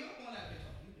just re-up on that bitch.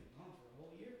 Oh, you've been gone for a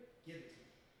whole year? Give it to me.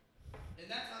 And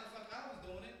that's how the fuck I was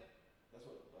doing it. That's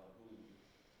what Hulu do.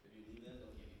 If you leave them,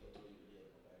 they'll give you. They'll tell you to go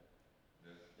back.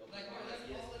 Yeah. They'll Like, bro, provide that's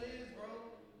ESPN all it is, bro.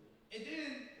 And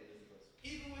then, or Disney Plus.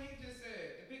 even what he just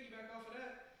said, to piggyback off of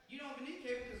that, you don't even need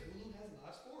cable because Hulu has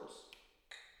live sports.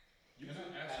 Can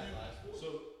I ask you?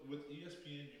 So with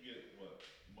ESPN, you get what?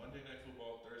 Monday Night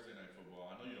Football, Thursday Night Football.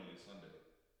 I know you don't get Sunday.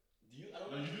 Do you? I don't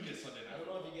No, know. you do get Sunday I Night don't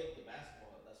know if Football. you get the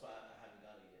basketball. That's why I haven't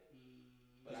got it yet.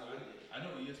 But I would get it. I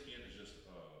know ESPN is just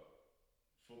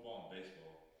football and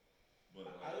baseball, but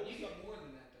I don't You get more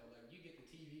than that, though. Like, you get the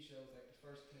TV shows, like the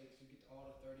First Takes, you get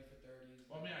all the 30 for 30s.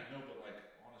 well, I mean, I know, but like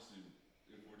honestly,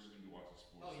 if we're just gonna be watching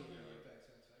sports, Oh, yeah, then, yeah, like, facts.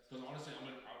 because honestly,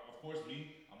 of course,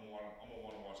 I'm gonna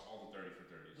want to watch all the 30 for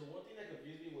 30s. The one thing that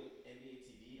confused me with NBA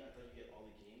TV, I thought you get all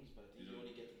the games, but I think you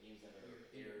only get the games that are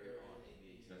aired on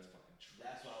NBA TV. That's fucking true.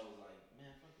 That's why I was like,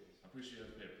 man, fuck this. I'm pretty sure you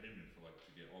have to pay a premium for like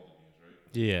to get all the games, right?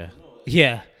 Yeah. No,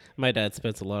 Yeah. My dad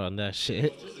spends a lot on that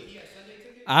shit. He has Sunday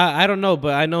tickets? I don't know,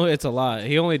 but I know it's a lot.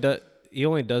 He only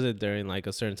does it during like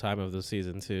a certain time of the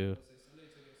season too. Sunday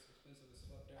tickets expensive as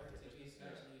fuck. DirecTV is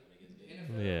actually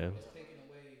NFL Yeah. is taking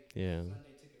away Yeah.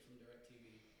 Sunday ticket from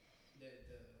DirecTV.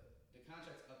 The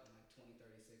contract's up in like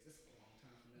 2036. It's a long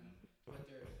time from now, but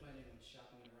they're planning on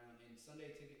shopping it around. And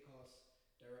Sunday ticket costs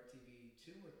DirecTV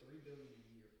 $2 or $3 billion a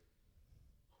year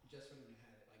just for them to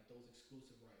have it, like those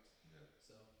exclusive rights. Yeah.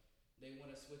 So they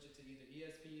want to switch it to either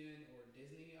ESPN or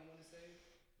Disney. I want to say,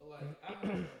 but like I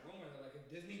heard a rumor that like if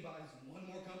Disney buys one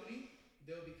more company,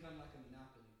 they'll become like a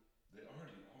monopoly. They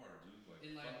already are, dude. Like,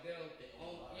 And like they'll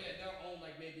own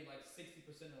like maybe like 60%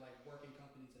 of like working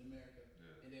companies in America.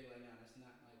 Yeah. And they're like, nah, that's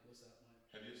not like what's up, man.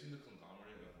 have you seen the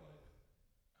conglomerate of like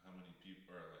how many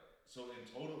people are like? So in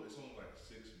total, it's only like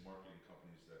 6 marketing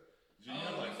companies that. You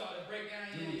have like, saw the breakdown.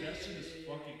 dude, that shit is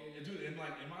fucking. Dude, and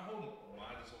like in my whole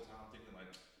mind this whole time, I'm thinking like,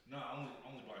 nah, I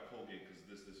only buy Colgate because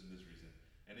this and this reason.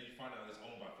 And then you find out it's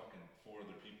owned by fucking 4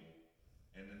 other people,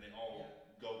 and then they all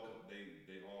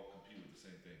they all compete with the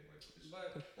same thing. Like,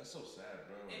 But that's so sad,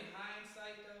 bro. in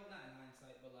hindsight, though, not in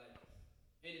hindsight, but like,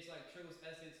 in its like truest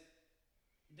essence,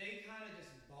 they kind of just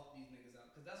bought these niggas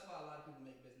out because that's why a lot of people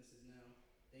make businesses now.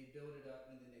 They build it up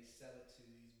and then they sell it to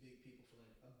these big people for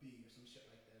like a B or some shit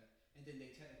like that, and then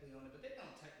they technically own it, but they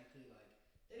don't technically like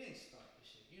they didn't start the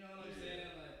shit. You know what I'm saying?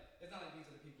 Like, it's not like these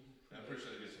are the people who. I'm pretty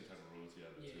sure they get some type of royalty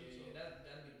out of it too. So.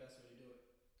 That'd be the best way to do it.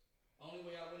 Only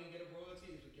way I wouldn't get a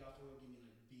royalty is if y'all for real give me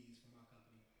like B's from our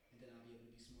company, and then I'll be able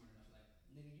to be smart enough. Like,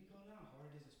 nigga, you know how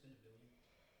hard it is to spend $1 billion.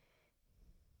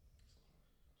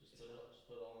 Just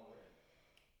put it all on red.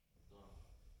 Gone.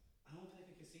 I don't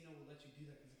think a casino will let you do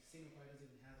that because the casino probably doesn't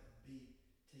even have a B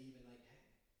to even like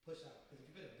push out. Because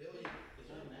if you put $1 billion, Is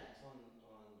there a max on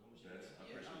how much? That's, I'm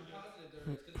yeah, pretty sure I'm they do. positive there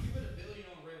is. Because if you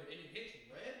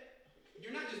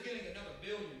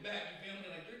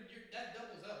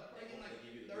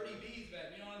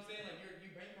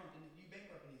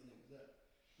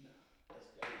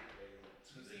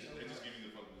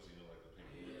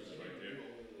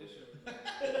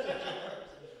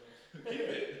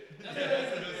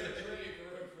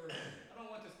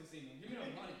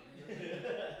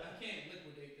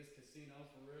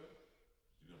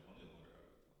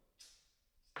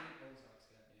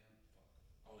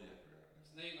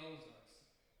Plain Ozarks.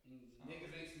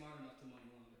 Niggas ain't smart enough to money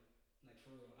launder. Like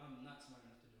for real, I'm not smart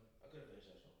enough to do it. I could have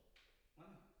finished that show. Why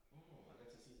not? Oh, I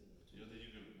got to season 2. You don't think you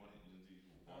could money? You don't think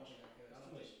you could I don't watch? think I could. I don't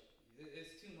think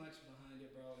it's too much behind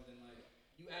it, bro. And then like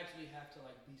you actually have to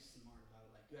like be smart about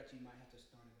it. Like you actually might have to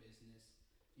start a business.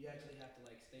 You actually have to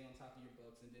like stay on top of your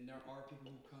books, and then there are people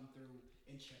who come through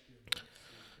and check your books.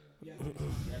 You have to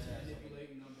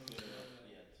manipulate numbers.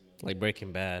 Like Breaking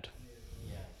Bad.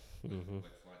 Yeah. Mm-hmm.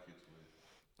 Like Fly Kids Way.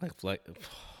 Like flight.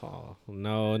 Oh,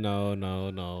 no.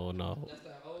 That's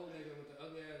that old nigga with the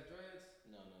ugly ass dreads.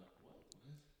 No. What?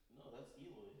 No, that's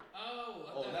Eloy.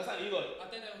 Oh, That's not Eloy. I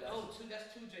thought that was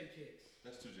that's 2J Kids.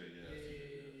 That's 2J.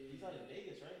 Yeah. He's out in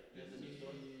Vegas, right? Yeah, That's a new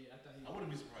story. I thought he I wouldn't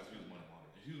be surprised if he was money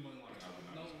laundering. If he was money laundering, I would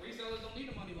not. No, be surprised. resellers don't need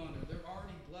a money launder. They're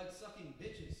already blood sucking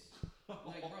bitches.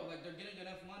 Like, bro, like they're getting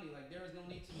enough money. Like, there is no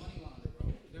need to money launder, bro.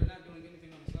 They're not doing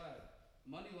anything on the side.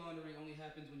 Money laundering only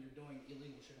happens when you're doing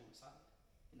illegal shit on the side.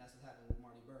 And that's what happened with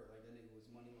Marty Bird. Like, that nigga was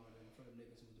money laundering for the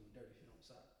niggas who was doing dirty shit on the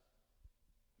side.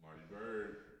 Marty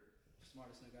Bird.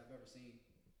 Smartest nigga I've ever seen.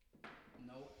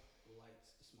 Nope.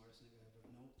 Light's the smartest nigga I've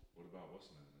ever. Nope. What about what's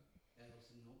the name?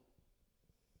 Else, nope.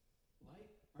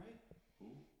 Light, right? Who?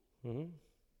 Mm-hmm.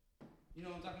 You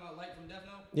know what I'm talking about? Light from Death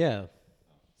Note? Yeah.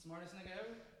 Smartest nigga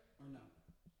ever? Or no?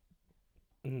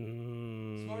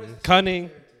 Mm, cunning.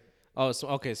 character. Oh, so,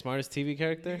 okay. Smartest TV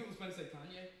character? You was supposed to say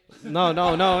Kanye? No. No.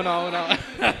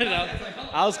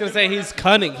 I was gonna say he's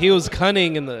cunning. He was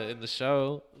cunning in the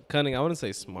show. Cunning. I wouldn't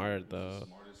say smart though.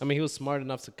 I mean, he was smart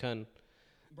enough to cunning.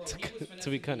 Bro, To- he was to be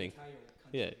finessing the cunning. entire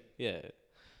country. Yeah.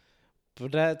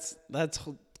 But that's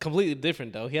completely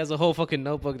different though. He has a whole fucking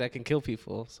notebook that can kill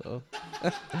people. So.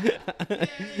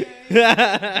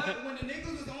 Yeah. But when the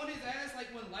niggas was on his ass, like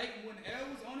when L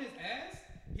was on his ass,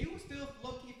 he was still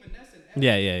low key finessing.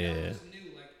 Yeah. L just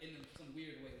knew, like in some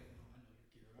weird way. Like, no, I know you're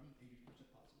Kira. I'm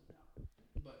 80% positive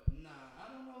now. But nah,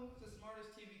 I don't know if the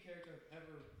smartest TV character I've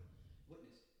ever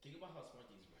witnessed. Think about how smart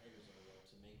these writers are though,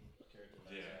 to make a character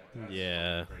like Yeah. that. That's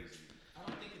Yeah. Crazy. I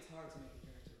don't think it's hard to make a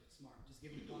character smart. Just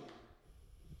give him plot armor.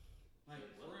 Like,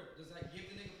 for real. Just like give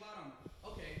the nigga plot armor.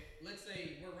 Okay, let's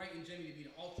say we're writing Jimmy to be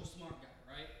the ultra smart guy,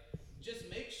 right? Just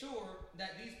make sure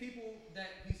that these people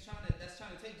that's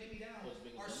trying to take Jimmy down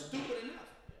are stupid enough.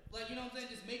 Like, you know what I'm saying?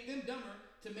 Just make them dumber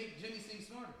to make Jimmy seem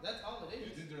smarter. That's all it Do you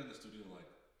is. think they're in the studio like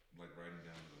writing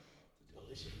down Oh,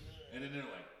 this shit. and then they're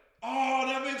like, oh,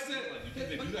 that makes sense. Like, you think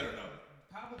they do that or no?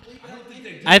 Probably. I don't think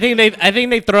they do. I think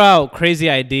they throw out crazy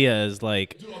ideas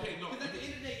like. Dude, okay, no. Because at the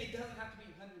end of the day, it doesn't have to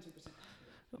be 102%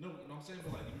 accurate. No, I'm saying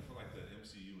for like even for like the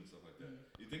MCU and stuff like that.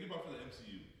 You think about for the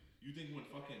MCU, you think when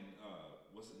fucking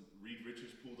Reed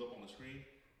Richards pulled up on the screen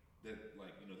that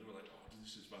like they were like, oh, dude,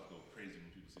 this shit's about to go crazy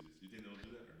when people see this. You think they'll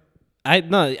do that or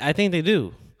no? I think they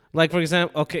do. Like for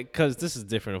example, okay, because this is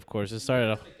different, of course. It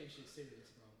started off. Take that shit serious,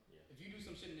 bro. If you do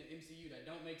some shit in the MCU that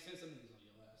don't make sense, some niggas on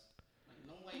your ass. Like,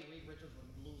 no way Reed Richards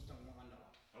would lose to Wanda.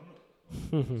 I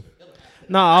don't know.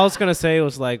 No, I was gonna say it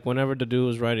was like whenever the dude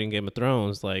was writing Game of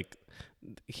Thrones, like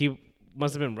he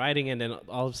must have been writing and then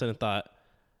all of a sudden thought,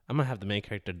 I'm gonna have the main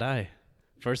character die.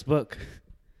 First book.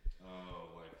 Oh,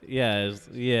 like Yeah,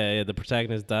 the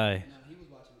protagonist die. Nah, he was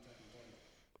watching Attack on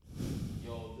Titan.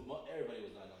 Yo, everybody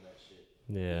was dying on that shit.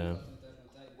 Yeah. Watching Attack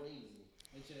on Titan.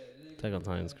 Crazy. Attack on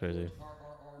Titan's crazy. R.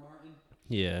 Martin.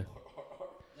 Yeah.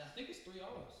 I think it's 3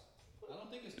 R's. I don't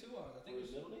think it's 2 R's. I think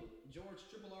it's middle name? George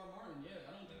Triple R. Martin. Yeah,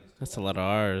 I don't think it's 2 That's a R's. lot of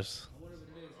R's. I wonder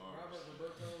what it is. Robert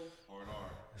Roberto. hard R.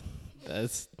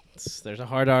 There's a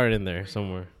hard R in there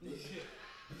somewhere.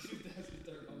 That's the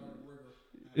third R. Wiggle.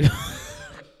 Damn.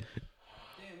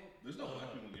 There's no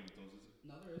black people in Game of Thrones, is there?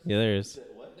 No, there is. Yeah, there is.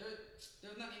 What?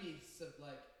 There's not any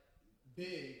like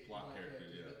big Plot black characters,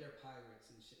 characters, yeah. but they're pirates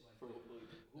and shit like that.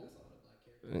 That's all the black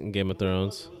characters. In Game of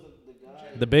Thrones. There was the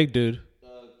guy, The big dude.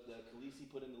 that Khaleesi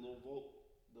put in the little vault,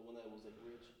 the one that was like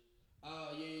rich.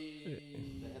 Oh yeah.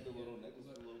 That had the little necklace,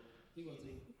 the little. He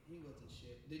wasn't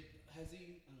shit. Has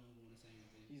he? I don't even want to say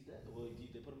anything. He's dead. Well,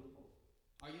 they put him in the vault.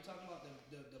 Are you talking about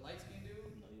the light skinned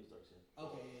dude? No, he was dark skinned.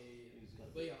 Okay, He was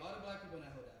kinda But yeah, all the black people in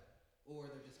that whole die, or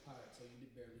they're just pirates, so you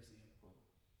barely see them.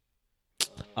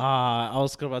 I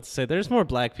was about to say there's more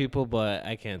black people, but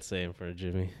I can't say in front of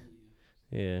Jimmy.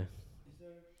 Yeah. Is there?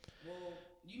 Well,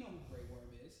 you know who Grey Worm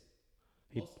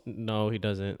is. No, he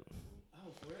doesn't.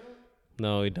 Oh, for real?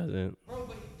 No, he doesn't. Bro,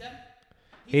 but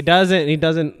He doesn't. He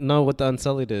doesn't know what the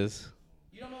Unsullied is.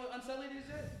 You don't know what Unsullied is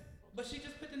yet? But she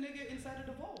just put the nigga inside of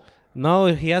the vault. No,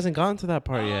 he hasn't gotten to that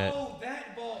part yet. Oh,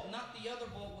 that vault, not the other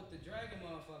vault with the dragon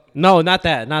motherfucker. No, not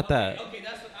that. Not that. Okay,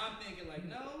 that's what I'm thinking. Like,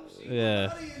 no, she Yeah.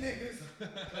 none of you niggas. But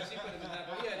she put him in that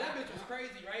vault. Yeah, that bitch was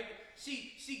crazy, right?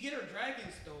 She get her dragon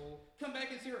stole come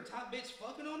back and see her top bitch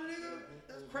fucking on a nigga?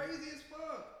 That's crazy as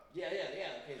fuck. Yeah.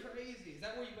 Okay. Crazy. Is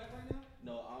that where you at right now?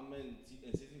 No, I'm in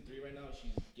season 3 right now.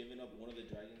 She's giving up one of the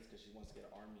dragons because she wants to get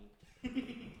an army.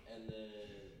 And then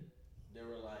they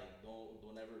were like, don't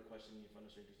ever question me in front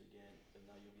of strangers again. And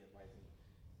now you'll be advising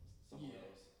someone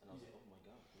else. And I was like, oh my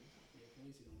god, please. Yeah,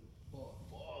 Khaleesi don't give a fuck.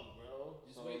 Fuck, bro.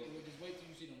 Just wait till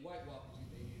you see them White Walkers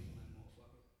get their hands on that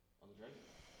motherfucker. On the dragon?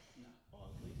 No. Oh,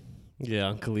 on Khaleesi?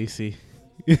 Yeah, on Khaleesi.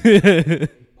 Body and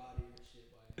shit,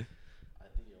 like. I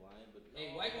think you're lying, but no.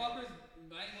 Hey, White Walkers,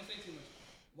 I ain't gonna say too much.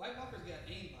 White Walkers got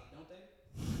aimbot, don't they?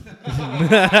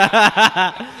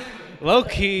 Low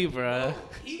key, bro.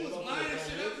 He was lining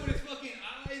shit up with his fucking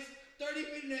eyes 30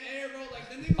 feet in the air, bro. Like,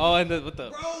 the nigga Oh, and what the?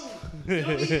 bro, they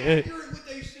don't be accurate with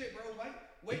their shit, bro.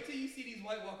 Wait till you see these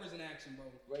White Walkers in action, bro.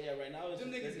 Right now, Them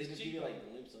niggas they is just cheap, give you bro. like a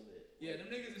glimpse of it. Yeah, them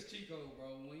niggas is cheat code, bro.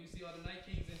 When you see all the Night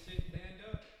Kings and shit banned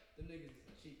up, them niggas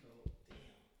is cheat code. Damn.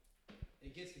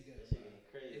 It gets good, That bro. shit getting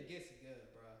crazy. It gets good,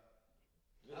 bro.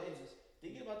 I was just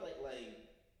thinking about like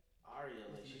Arya,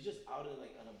 like she's just out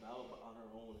like on a battle but on her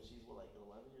own, and she's what, like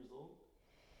 11 years old.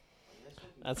 Like,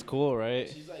 That's cool, right?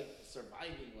 She's like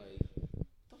surviving, like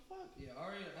the fuck. Yeah,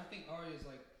 Arya. I think Arya's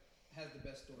like has the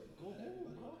best story. Go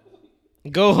home, bro.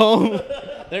 Go home.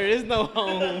 There is no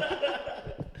home.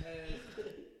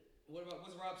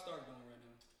 What's Rob Stark doing right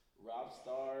now? Rob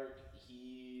Stark,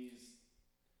 he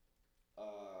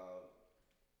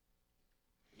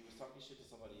was talking shit to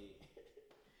somebody.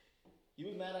 He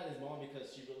was mad at his mom because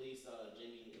she released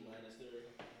Jaime Lannister.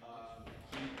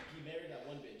 He married that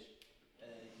one bitch,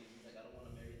 and he's like, I don't want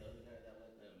to marry the other guy that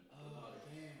let them. Oh,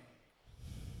 damn.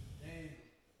 So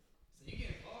you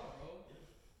getting far, bro.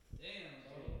 Damn,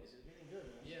 bro. It's just getting good,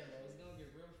 man. Yeah, bro. It's gonna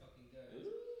get real fucking good.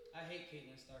 I hate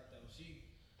Caitlyn Stark, though.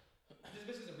 This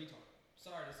bitch is a retard.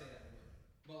 Sorry to say that word.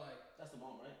 But, like. That's the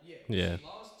mom, right? Yeah. Yeah. She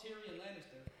lost Tyrion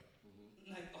Lannister,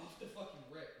 like, off the fucking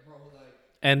wreck, bro. Like.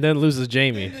 And then loses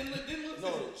Jamie.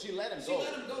 No, she let him go. She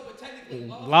let him go, but technically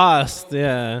Lost, bro.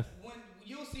 yeah. When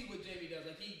you'll see what Jamie does,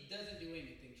 like he doesn't do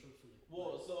anything truthfully.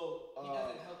 Well, so he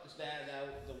doesn't help the story.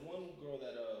 that the one girl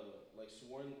that like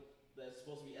sworn that's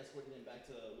supposed to be escorting him back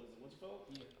to Winterfell.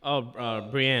 Oh,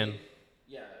 Brienne.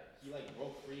 Yeah, he like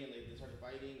broke free and they started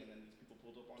fighting, and then these people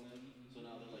pulled up on him. So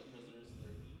now they're like prisoners.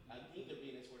 And I think they're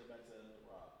being escorted back to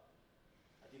Rob.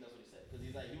 I think that's what he said because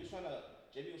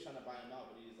Jamie was trying to buy him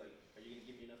out, but he's like, "Are you gonna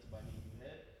give me enough to buy me a new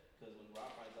head? Because when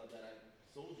Rob finds out that I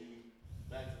sold you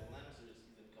back to the Lannisters,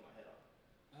 he's gonna cut my head off."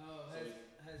 Oh, has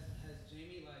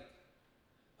Jamie like?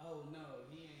 Oh no,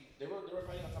 he ain't. They were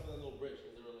fighting on top of that little bridge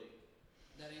because they were like.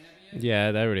 That ain't happened yet.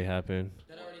 Yeah, that already happened.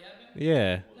 That already happened.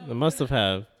 Yeah, they must have.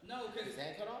 No, His cause.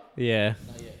 hand cut off? Yeah.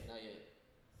 Not yet.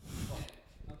 Fuck.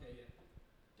 Okay, yeah.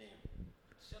 Damn.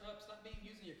 Shut up! Stop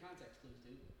using your context clues,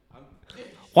 dude.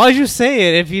 Why'd you say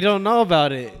it if you don't know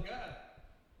about it? Oh God.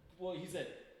 Well, he said,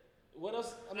 what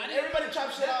else? I mean, everybody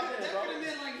chops shit out there, That bro. could have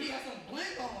been like he had some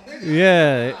blank on.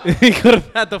 Yeah, he could have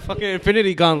had the fucking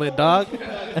Infinity Gauntlet, dog. Ain't no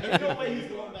way he's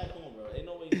going back home, bro. Ain't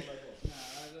no way he's going back home.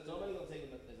 Somebody's gonna take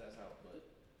his ass out, but.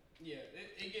 Yeah,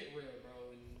 it get real, bro,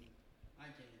 and I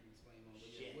can't even explain all.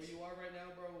 But yeah, where you are right now,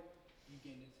 bro, you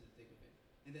getting into the thick of it.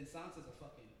 And then Sansa's a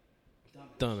fucking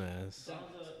dumbass. Dumbass. Bro.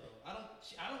 I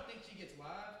don't think she gets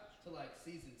live till like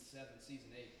season 7, season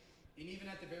 8. And even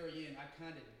at the very end, I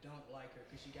kind of don't like her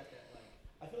because she got that like.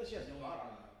 I feel like she has no plot on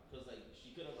her. Because, like,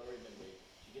 she could have already been raped.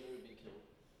 She could have already been killed.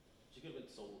 She could have been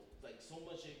sold. Like, so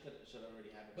much shit should have already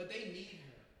happened. But they need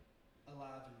her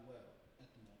alive and well at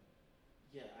the moment.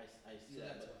 Yeah, I see So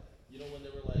that. that's But, why. you know, when they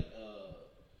were, like,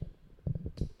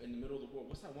 in the middle of the war,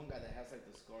 what's that one guy that has, like,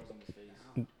 the scars on his face? The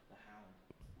Hound.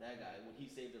 That guy, when he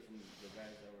saved her from the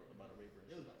guys that were about to rape her.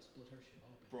 It was about to split her shit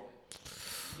open. Bro.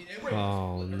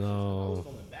 Oh I no. was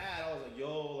feeling bad. I was like,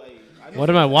 yo, like. What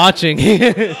am I watching?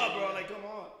 Yeah, bro, like, come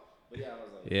on. But yeah, I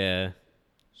was like. Yeah.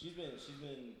 She's been.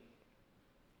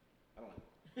 I don't like.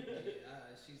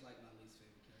 She's like my least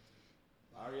favorite character.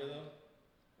 Arya though,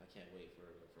 I can't wait for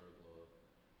her to glow up.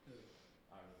 Who?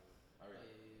 Arya. Oh, yeah.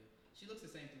 She looks the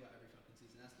same throughout every fucking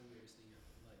season. That's the weirdest thing ever.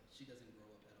 Like she doesn't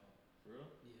grow up at all. For real?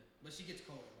 Yeah, but she gets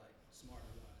colder, like smarter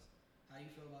wise. How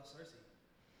you feel about Cersei?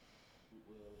 Which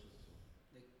is this one?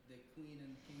 The queen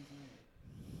and King's Landing.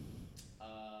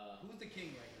 Who's the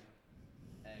king right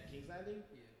now? At King's Landing?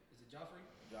 Yeah, is it Joffrey?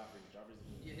 Joffrey's the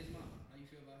king. Yeah, his mom. How you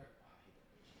feel about her? I hate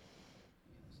that bitch. You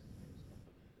know, same crazy. I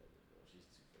fucking hate that bitch, bro. She's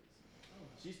too crazy.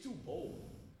 Oh. She's too bold.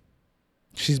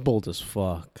 She's bold as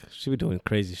fuck. She be doing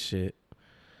crazy shit.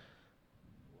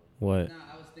 What?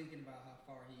 Nah, I was thinking about how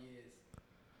far he is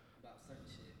about certain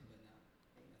shit, but nah,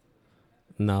 nothing really gonna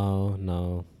happen.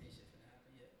 No. Ain't shit gonna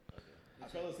happen yet. I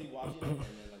fell asleep watching it,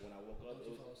 and then like when I woke up,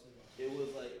 What'd you fall asleep on? it was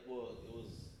like, well,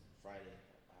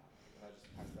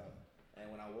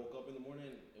 when I woke up in the morning,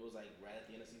 it was like right at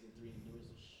the end of season 3, and there was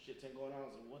some shit ton going on. I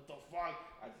was like, what the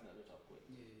fuck? I just never talk quick.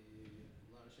 Yeah.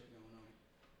 A lot of shit going on.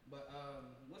 But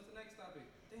what's the next topic?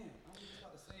 Damn, I was just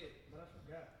about to say it, but I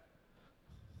forgot.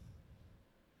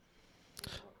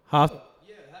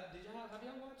 Yeah, have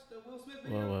y'all watched the Will Smith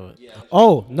video? Wait.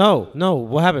 Oh no.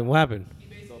 What happened? He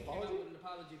basically came out with an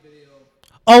apology video.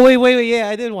 Oh wait. Yeah,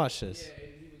 I did watch this. Yeah,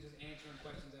 and he was just answering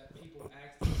questions that people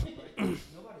asked him. Like,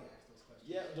 nobody asked those questions.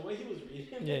 Yeah, the way he was reading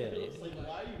it, Yeah. it was like,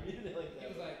 why are you reading it like that? He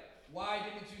was like, why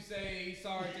didn't you say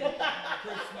sorry to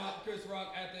Chris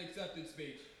Rock at the acceptance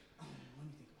speech? Let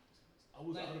me think about this. I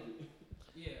was out of it.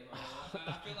 Yeah, bro.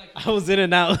 I feel like I was in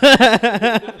and out.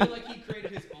 I feel like he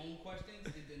created his own questions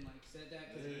and then like said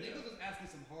that because niggas was asking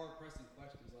some hard pressing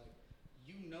questions like,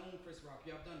 you know Chris Rock,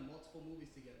 y'all done multiple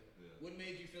movies together. Yeah. What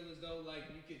made you feel as though like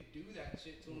you could do that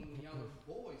shit to him when y'all were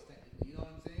boys technically? You know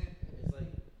what I'm saying? It's like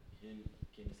him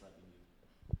Kenny slapping you.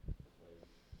 Like,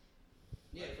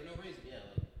 yeah, for no reason. Yeah,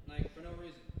 like for no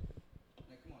reason.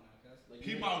 Like come on now, guys. Like,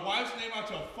 keep my wife's name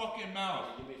out your fucking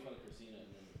mouth. You made fun of Christina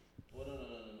and then. Well, no.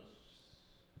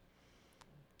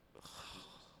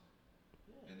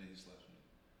 And then he slaps me.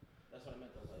 That's what I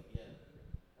meant. I was like, yeah,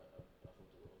 I fucked the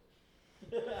world.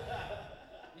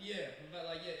 Yeah, but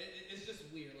like, it's just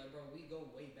weird. Like, bro, we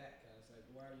go way back, guys. Like,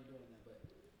 why are you doing that? But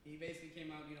he basically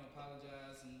came out,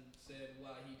 apologized and said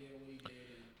why he did what he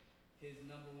did. And his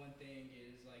number one thing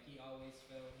is like he always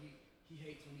felt he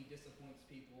hates when he disappoints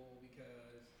people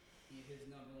because his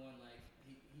number one like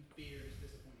he fears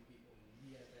disappointing people and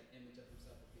he has that image of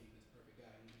himself as being this perfect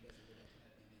guy and he doesn't live up to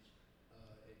that image.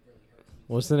 It really hurts me.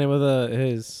 What's the name of the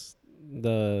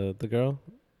girl?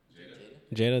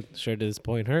 Jada sure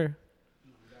disappoint her.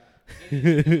 One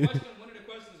of the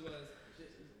questions was, did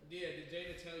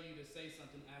Jada tell you to say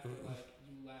something after like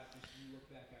you laughed and you looked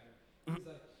back at her? He's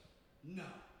like, no,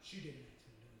 she didn't ask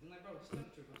me to do it. I'm like, bro, just tell the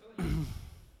truth. I'm telling you.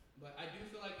 But I do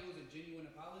feel like it was a genuine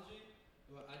apology.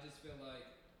 But I just feel like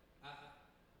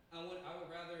I would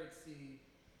rather see.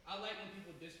 I like when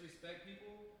people disrespect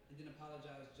people and then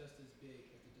apologize just as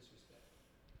big as the disrespect.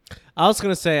 I was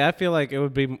gonna say I feel like it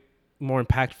would be more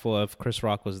impactful if Chris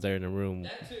Rock was there in the room.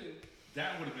 That too.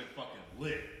 That would have been fucking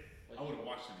lit. I would have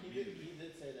watched it immediately. He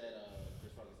did say that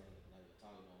Chris Rock is like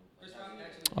talking about him. Chris Rock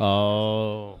actually.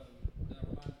 Oh. That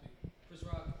reminds me. Chris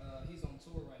Rock, he's on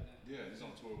tour right now. Yeah, he's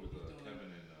on tour with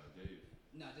Kevin and Dave.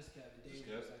 Nah, just Kevin. Dave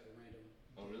Kev? is like a random.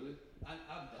 Oh, really?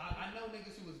 I know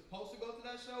niggas who was supposed to go to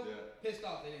that show pissed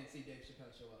off they didn't see Dave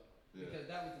Chappelle show up. Yeah. Because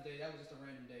that was the day, that was just a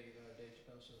random day Dave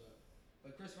Chappelle showed up.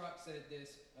 But Chris Rock said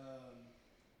this,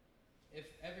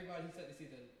 if everybody, he said this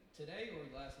either today or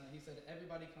last night, he said if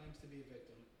everybody claims to be a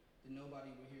victim, then nobody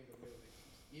will hear the real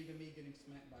victims. Even me getting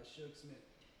smacked by Suge Smith.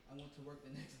 I went to work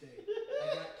the next day.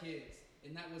 I got kids.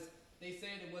 And that was, they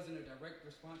said it wasn't a direct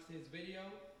response to his video,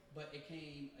 but it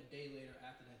came a day later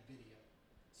after that video.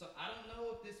 So I don't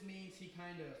know if this means he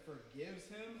kind of forgives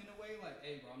him in a way, like,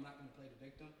 hey, bro, I'm not going to play the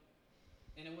victim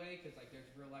in a way, because, like, there's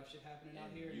real life shit happening out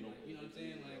here. You know what I'm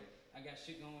saying? Like, I got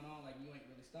shit going on, like, you ain't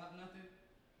really stopped nothing.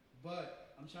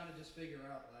 But I'm trying to just figure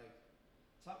out, like,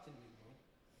 talk to me, bro.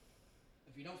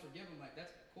 If you don't forgive him, like,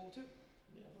 that's cool, too.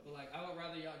 Yeah. But, like, I would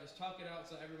rather y'all just talk it out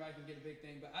so everybody can get a big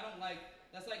thing. But I don't like,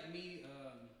 that's like me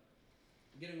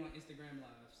getting on Instagram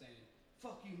Live saying,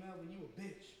 fuck you, Melvin, you a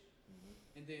bitch.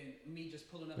 And then me just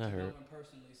pulling up to Melvin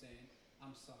personally saying,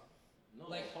 I'm sorry.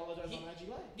 No, like, apologize on IG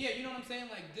Live. Yeah, you know what I'm saying?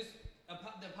 Like, this,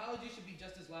 the apology should be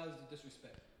just as loud as the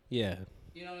disrespect. Yeah.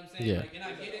 You know what I'm saying? Yeah. Like, and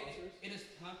I get it. It is,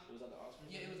 huh? It was at the Oscars?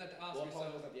 Yeah, it was at the Oscars.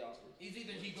 Well, was at the Oscars. It's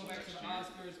either he go back to the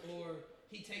Oscars or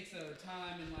he takes a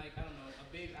time and, like, I don't know, a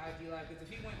big IG Live. Because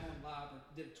if he went on live or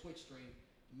did a Twitch stream,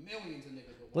 millions of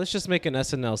niggas would watch. Let's just make an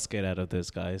SNL skit out of this,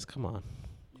 guys. Come on.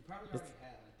 You probably already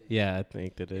have, I think. Yeah, I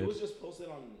think they did. It was just posted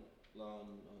on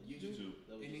YouTube.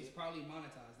 And he's probably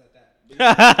monetized at that.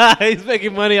 He's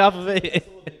making money off of it. That's a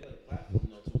little big like platform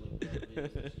though too, like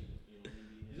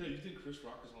Yeah, you think Chris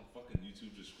Rock is on fucking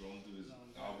YouTube just scrolling through his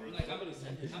algorithm?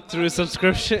 Like, Through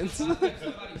subscriptions.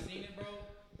 Somebody's seen it, bro,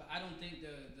 but I don't think the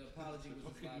apology was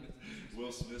as loud as it is.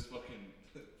 Will Smith's fucking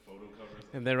photo cover.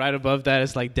 And then right above that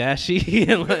is like Dashy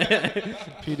and like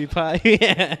PewDiePie.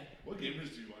 Yeah. What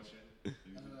gamers do you watch? Do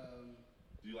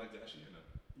you like Dashy or no?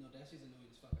 No, Dashy's annoying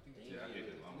as fuck. I think that's Yeah, I hate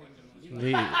him. I don't like him.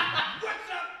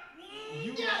 What's up?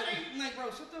 You like,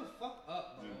 bro, shut the fuck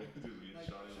up, bro. Dude, me and Like,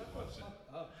 Shawty shut was the watching. fuck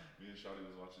up. Me and Shawty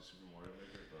was watching Super Mario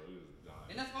Maker, bro. It was dying.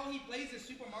 And that's all he plays is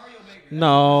Super Mario Maker.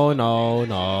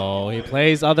 No. He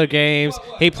plays other games.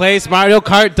 He plays Mario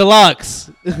Kart Deluxe.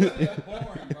 That's boring,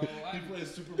 bro. He plays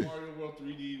Super Mario World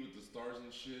 3D with the stars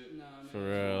and shit. Nah, man. For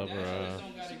real, Dash bro. just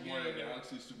don't gotta Super Mario get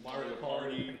Galaxy, Super Mario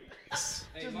Party.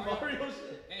 Hey, Just Mario. Mario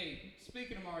shit. Hey,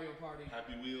 speaking of Mario Party,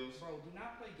 Happy Wheels. bro, do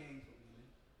not play games with women.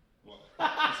 What?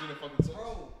 You seen the fucking songs?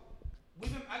 Bro,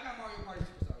 I got Mario Party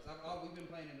Superstars. We've been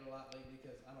playing it a lot lately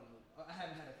because I don't know. I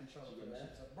haven't had a controller for this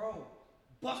shit. So, bro,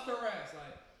 bust her ass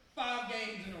like 5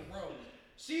 games in a row.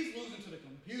 She's losing to the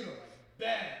computer like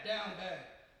bad, down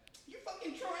bad. You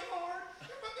fucking try hard.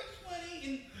 You're fucking sweaty.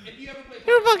 And if you ever play,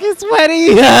 You're fucking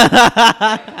sweaty.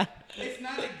 it's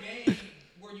not a game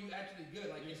where you actually good.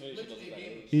 Like it's literally a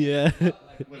game. Yeah.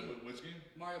 Like, Wait, which game?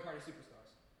 Mario Party Superstars.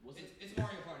 What's it? It's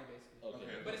Mario Party basically.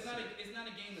 Okay. But it's not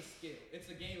a game of skill. It's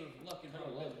a game of luck and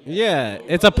probability. Yeah,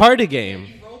 it's a party game.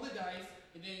 You roll the dice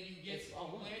and then you get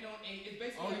land on 8. It's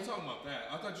basically. Oh, you're talking about that.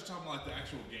 I thought you were talking about like the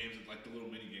actual games, like the little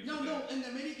mini games. No, like no, that. and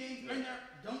the mini games in there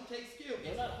don't take skill.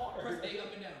 They're not hard. Press A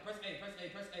up and down. Press A, press A,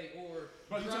 press A, or.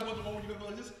 Bro, you talking about the one where you go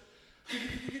like this?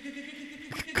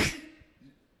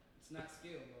 It's not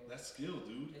skill, bro. That's skill,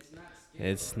 dude. It's not skill.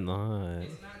 It's bro. not.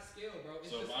 It's not skill, bro. It's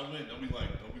So just, if I win, don't be like,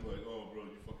 oh, bro,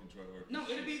 you fucking try hard. no,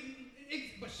 it'll be.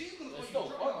 But she's gonna It's call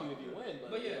still you fuck draw. you if you win,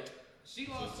 but But you yeah, know. she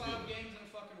lost So 5 games in a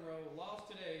fucking row.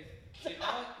 Lost today.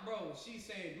 Bro, she's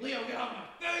saying, Leo, get out of my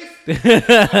face.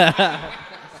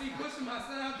 She pushing my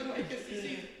son out the way because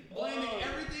she's blaming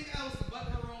everything else but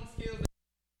her own skills.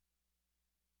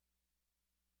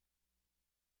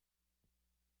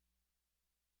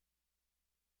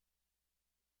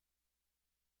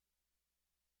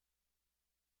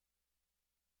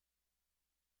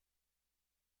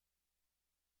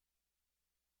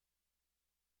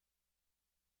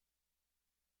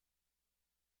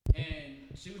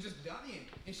 And she was just dying,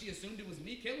 and she assumed it was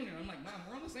me killing her. I'm like, Mom,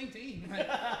 we're on the same team. Like,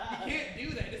 you can't do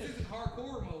that. This isn't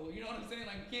hardcore mode. You know what I'm saying?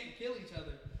 Like, we can't kill each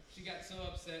other. She got so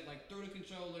upset, like, threw the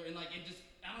controller, and like, it just,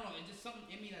 I don't know, it's just something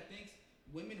in me that thinks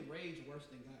women rage worse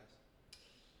than guys.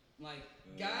 Like,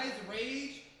 guys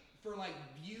rage for like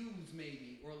views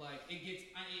maybe, or like it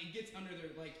gets under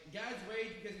their, like, guys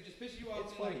rage because it just pisses you off.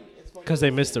 It's and, funny. like, It's funny. Because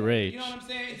they missed the rage. you know what I'm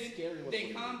saying? It's Then scary what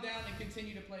they women calm do. down and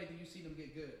continue to play, then you see them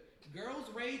get good. Girls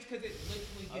rage because it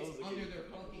literally I gets was a under kid their for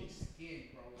a couple fucking weeks. skin,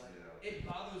 bro. Like, it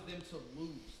bothers them to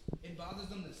lose. It bothers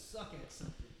them to suck at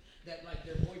something that like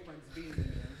their boyfriend's beating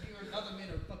them in. Or other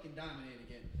men are fucking dominating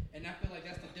it. And I feel like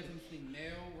that's the difference between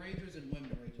male ragers and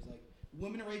women ragers. Like,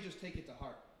 women ragers take it to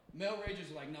heart. Male ragers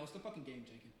are like, no, it's the fucking game,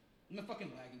 Jenkins. I'm the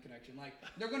fucking lagging connection. Like,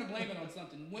 they're gonna blame it on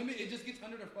something. Women, it just gets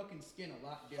under their fucking skin a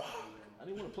lot differently, bro. I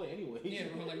didn't want to play anyway.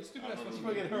 Yeah, bro, like, stupid ass I fucking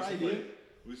Fucking game. her idea.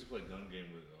 We used to play gun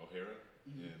game with O'Hara,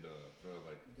 Mm-hmm. and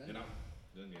like, Gun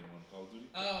gun game on Call of Duty.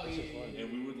 Oh, That's yeah, just fun. yeah, And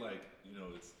we would like,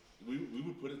 we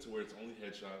would put it to where it's only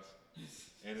headshots,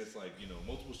 and it's like,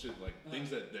 multiple shit, like things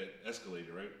that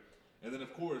escalated, right? And then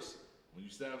of course, when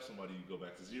you stab somebody, you go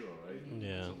back to 0, right?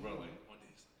 Yeah. So bro, like one day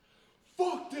he's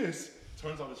like, fuck this!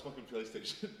 Turns off his fucking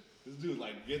PlayStation. This dude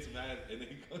like gets mad, and then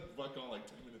he comes back on like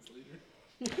 10 minutes later.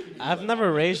 I've never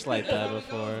raged like That's that how it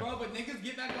goes, before. bro, but niggas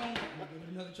get back on. We'll give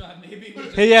it another try, maybe. It was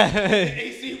just- Yeah. The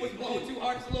AC was blowing too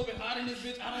hard. It's a little bit hot in this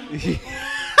bitch. I don't know what's going on.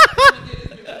 I'm gonna get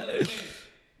this bitch out of the fan.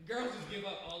 Girls just give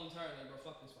up all entirely. Like, bro,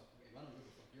 fuck this fucking game. I don't give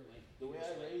a fuck. You're lame. The way I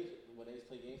rage when I used to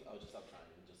play games, I would just stop trying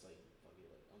and just like, fuck it,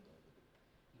 like, I'm done with it.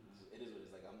 It is what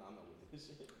it's like. I'm not with this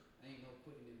shit. Ain't no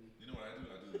quitting in me. You know what I do?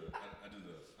 I do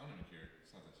the I don't even care.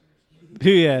 It's not that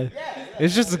serious. Yeah. Yeah.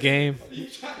 It's just a game. You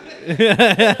reduce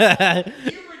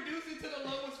it to the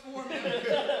lowest form ever.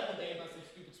 Game about some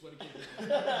stupid sweaty kid.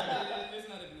 It's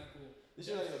not even that cool. This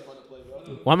shit not even fun to play, bro.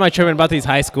 Why am I tripping about these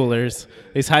high schoolers?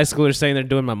 These high schoolers saying they're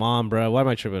doing my mom, bro. Why am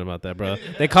I tripping about that, bro?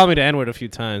 They called me the N-word a few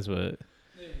times, but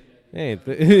hey. You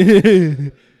listen to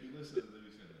them,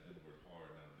 you saying the N-word hard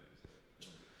nowadays.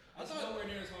 I thought nowhere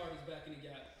near as hard as back in the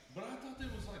gap. But I thought they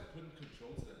was like putting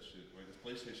control to that shit. Like this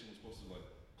PlayStation was supposed to like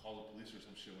call the police or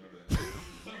some shit whenever that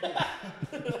happened.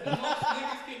 The most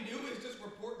niggas can do is just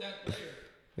report that player.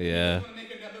 Yeah. You want to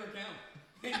make another account.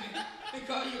 They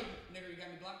call you, nigga, you got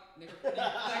me blocked, nigga. Like,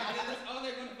 that's all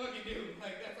they're gonna fucking do.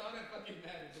 Like, that's all that fucking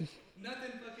matters.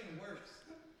 Nothing fucking works.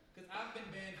 Cause I've been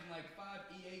banned from like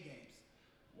 5 EA games.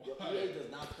 Yo, EA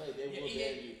does not play. They will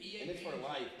ban you. And it's for bans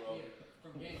life, bro. Yeah,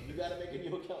 from games. You gotta make a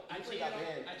new account. I You cheated got on,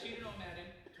 banned. I cheated on Madden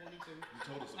 22. You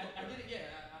told us about I that. did it,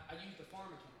 yeah. I used the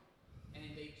farm account, and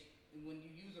when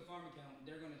you use a farm account,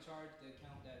 they're gonna charge the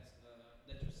account that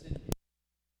you're sending.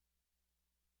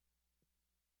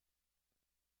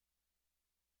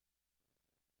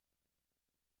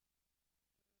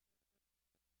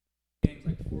 Games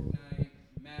like Fortnite,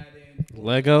 Madden,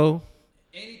 Lego.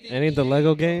 anything. Any of the EA,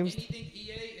 Lego games? Anything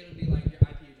EA, it'll be like your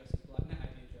IP address is blocked. Not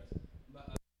IP address,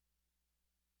 but.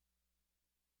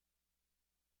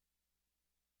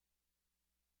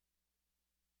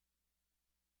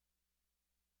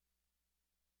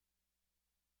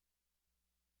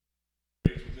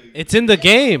 It's in the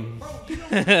game. Bro, you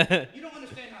don't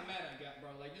understand how mad I got, bro.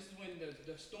 Like, this is when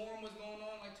the storm was going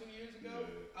on like 2 years ago.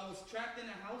 Yeah. I was trapped in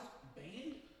a house,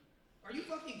 banned. Are you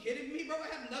fucking kidding me, bro? I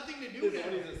have nothing to do now.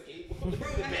 Bro,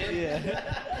 I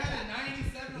had a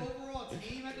 97 overall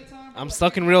team at the time. I'm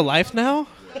stuck in real life now?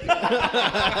 I'm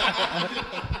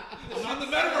not the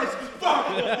metaverse. Fuck.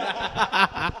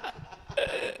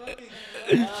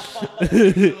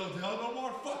 Hell no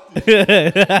more. Fuck this.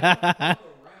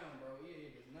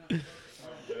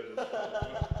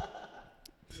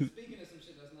 Speaking of some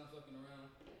shit that's not fucking around,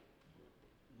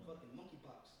 fucking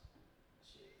monkeypox.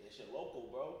 Shit, that shit local,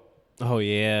 bro. Oh,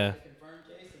 yeah. Confirmed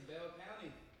case in Bell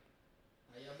County.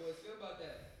 How y'all boys feel about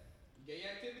that? Gay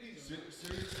activities?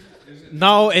 Seriously?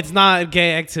 No, it's not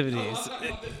gay activities. I'm talking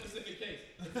about this specific case.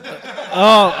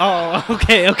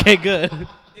 Okay, good.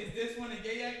 Is this one a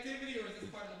gay activity or is this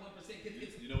part of the 1%?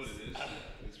 You know what it is?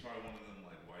 It's probably one of them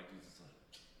like white dudes. It's like,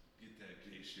 get that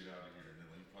gay shit out of here, and then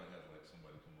like, you probably have like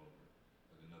somebody come over,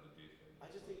 like another gay thing.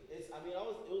 I just think it's. I mean,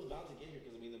 it was bound to get here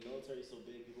because I mean the military's so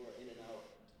big, people are in and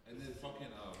out. And then fucking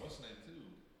what's the name too?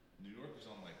 New York is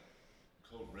on like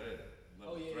code red.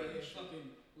 Level threat and shit.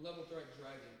 Fucking level threat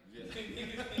dragon. Yeah.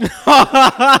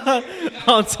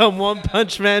 On some One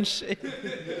Punch Man shit.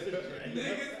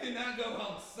 Niggas cannot go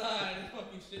outside and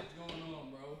fucking shit's going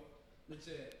on, bro.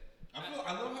 Legit. I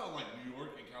love how like New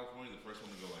York and California the first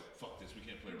one to go like fuck this, we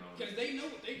can't play around with Because this. they know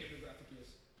what their demographic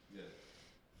is. Yeah.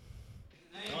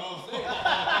 I ain't gonna say it.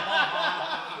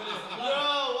 But it's a lot.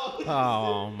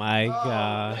 Oh, my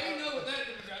God. They know what that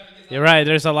demographic is. You're right.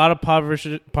 There's a lot of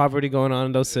poverty going on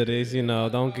in those cities. You know,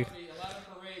 don't get. A lot of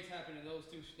parades happen in those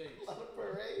 2 states. A lot of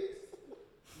parades.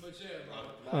 But yeah, bro.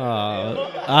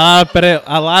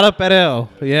 A lot of pereo.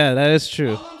 Yeah, that is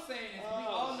true. All I'm saying is we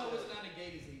all know it's not a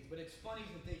gay disease, but it's funny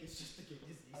to think it's just a gay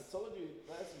disease. I told you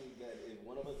last week that if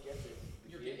one of us gets it,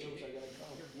 the gay jokes are gonna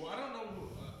come. Well, I don't know.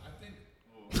 I think.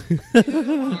 The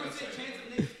chance of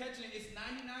niggas catching it is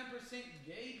 99%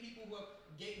 gay people who are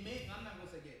gay men. I'm not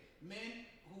gonna say gay men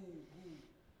who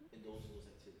Indulge in those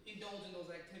activities. indulge in those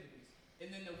activities.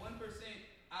 And then the 1%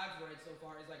 I've read so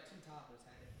far is like 2 toddlers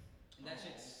had it, and that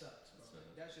shit sucks, bro.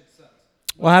 That shit sucks.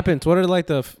 What happens? What are like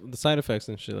the side effects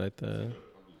and shit like that?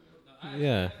 I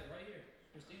Yeah. have it right here.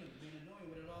 Christina was being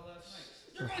annoying with it all last night.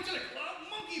 You're going to the club,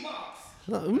 monkeypox.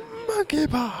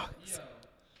 Monkeypox. Yo.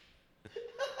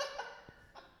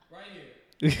 Right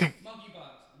here.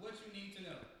 Monkeypox. What you need to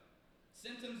know.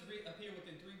 Symptoms appear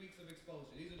within 3 weeks of exposure.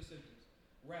 These are the symptoms: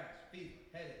 rash, fever,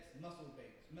 headaches, muscle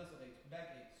aches,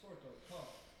 backache, sore throat,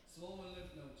 cough, swollen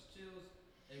lymph nodes, chills,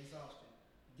 exhaustion.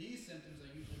 These symptoms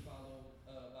are usually followed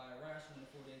by a rash 1 to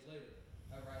 4 days later.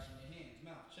 A rash in your hands,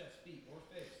 mouth, chest, feet, or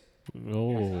face.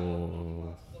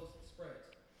 Oh. Close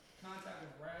spreads. Contact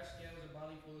with rash, scales, or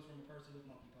body fluids from a person with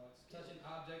monkeypox. Touching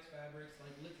objects, fabrics,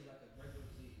 like literally like a regular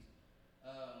disease.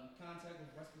 Contact with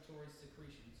respiratory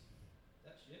secretions.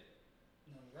 That shit?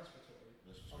 No, respiratory.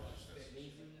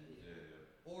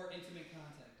 Or intimate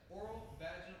contact. Oral,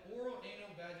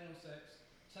 anal, vaginal sex.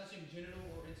 Touching genital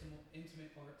or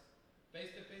intimate parts.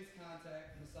 Face-to-face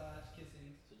contact, massage,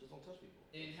 kissing. So just don't touch people.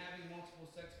 And having multiple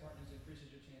sex partners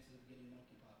increases your chances of getting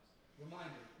monkeypox.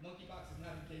 Reminder, monkeypox is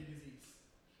not a gay disease.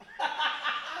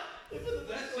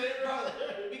 That's it, bro.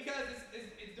 Because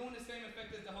it's doing the same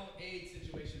effect as the whole AIDS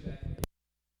situation back then.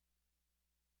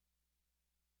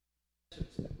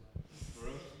 For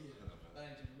real?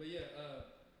 Yeah. But yeah,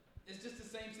 it's just the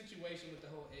same situation with the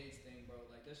whole AIDS thing, bro.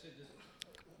 Like that shit just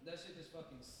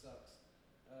fucking sucks.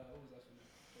 What was that for me?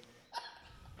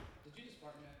 Did you just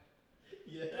fart, man?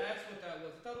 Yeah. That's what that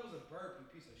was. I thought it was a burp, you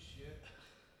piece of shit.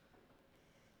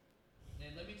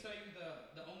 And let me tell you,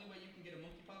 the only way you can get a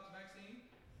monkeypox vaccine,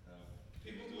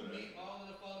 people who meet all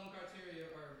of the following criteria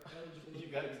are eligible.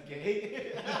 You gotta be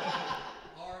gay.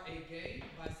 Are a gay,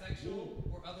 bisexual,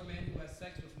 or other man who has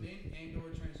sex with men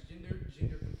and/or transgender,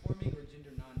 gender conforming, or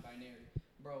gender non-binary.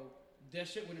 Bro, that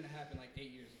shit wouldn't have happened like 8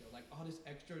 years ago. Like all this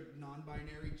extra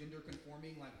non-binary, gender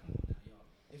conforming. Like, come on now, y'all.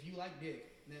 If you like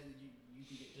dick, then you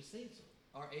can get. Just say so.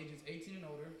 Are ages 18 and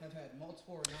older, have had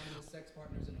multiple or anonymous sex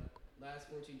partners in the last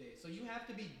 14 days. So you have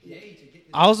to be gay to get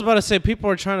this. I was about to say people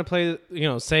are trying to play,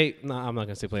 I'm not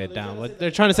gonna say play it down, but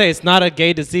they're trying to say it's not a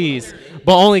gay disease,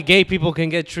 but only gay people can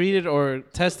get treated or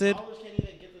tested. Toddlers can't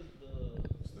even get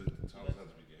The toddlers have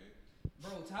to be gay.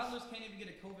 Bro, toddlers can't even get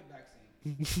a COVID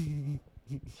vaccine.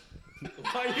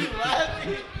 Why are you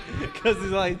laughing? Because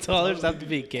he's like, toddlers have to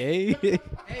be gay.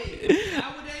 Hey,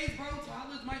 nowadays, bro,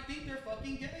 toddlers might think they're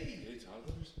fucking gay. Gay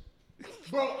toddlers?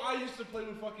 Bro, I used to play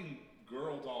with fucking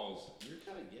girl dolls. You're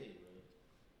kind of gay, bro.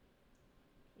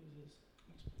 What is this?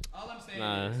 All I'm saying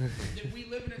Nah. is that we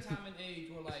live in a time and age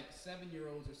where like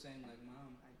 7-year-olds are saying like,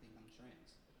 Mom, I trans,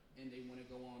 and they want to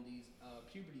go on these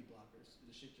puberty blockers,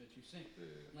 the shit that you sing. Yeah.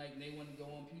 Like they want to go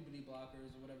on puberty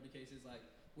blockers or whatever the case is. Like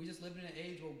we just live in an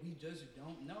age where we just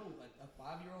don't know. Like a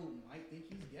 5-year-old might think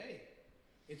he's gay.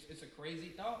 It's a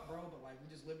crazy thought, bro. But like we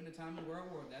just live in a time and world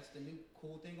where that's the new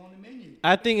cool thing on the menu.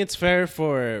 I think it's fair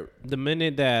for the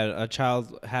minute that a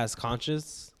child has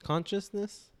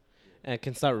consciousness and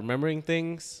can start remembering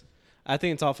things. I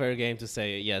think it's all fair game to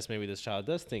say yes. Maybe this child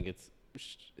does think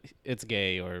it's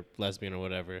gay or lesbian or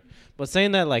whatever. But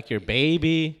saying that like your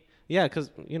baby, yeah,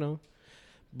 because you know,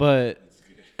 but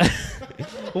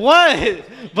what?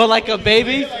 But like a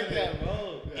baby. Like that,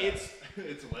 bro. Yeah. It's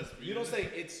lesbian. You don't say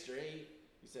it's straight.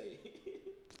 You say.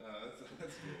 That's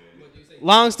good. What do you say?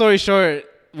 Long story short,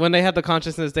 when they have the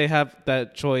consciousness, they have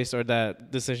that choice or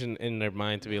that decision in their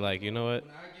mind to be like, you know what?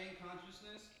 When I gained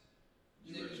consciousness,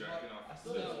 You were niggas jacking brought- off. I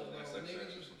still No, don't. bro, XXX niggas or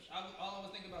was- some shit. all I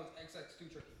was thinking about was XX too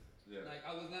tricky. Yeah. Like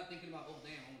I was not thinking about, oh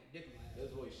damn, I'm gonna dip in my ass.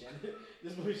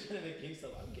 This boy Shannon and King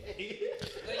stuff. I'm gay.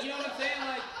 Like, you know what I'm saying?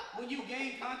 Like when you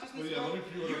gain consciousness, Well, yeah, bro, let me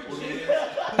pre-order you're Puerto genuine-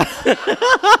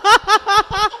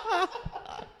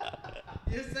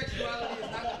 Your sexuality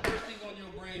is not the first thing on your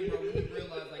brain, bro. When you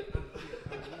realize, like, I'm here,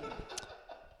 I'm a woman.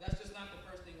 That's just not the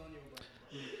first thing on your brain,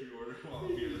 bro. Pre-order while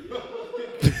I'm here.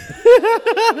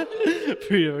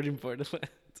 Pre-ordering Borderlands.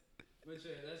 But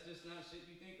yeah, that's just not shit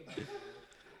you think about. Bro.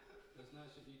 That's not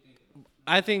shit you think about.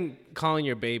 I think calling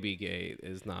your baby gay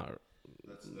is not.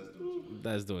 That's doing too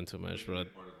That's doing too much, much. bro.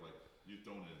 Part of like you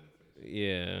throwing it in the face.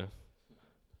 Yeah.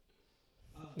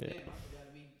 Oh, Yeah. damn, I forgot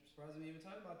to be surprised we even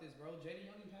talked about this, bro. JD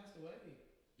Young passed away.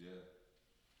 Yeah.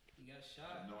 He got I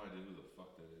shot. have no idea who the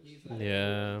fuck that is. He's like,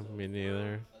 Yeah, me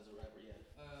neither. As a rapper, yeah.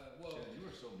 well, Chad, you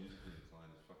are so musically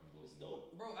inclined. It fucking blows It's me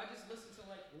dope. bro, I just listen to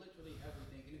like literally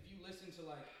everything. And if you listen to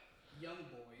like Young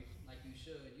Boy, like you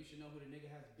should know who the nigga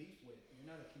has beef with. You're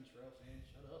not a Kentrell fan.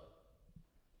 Shut up.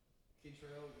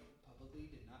 Kentrell publicly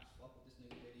did not fuck with this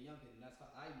nigga JD Youngin, and that's how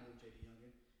I knew JD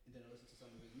Youngin. And then I listened to some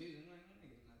of his music, and I'm like, that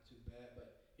nigga's not too bad, but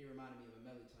he reminded me of a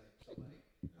Melly type. So like,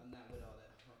 I'm not with all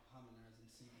that harmonizing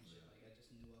singing shit. Like I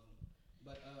just knew of him.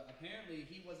 But apparently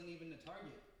he wasn't even the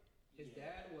target. His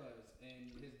dad was,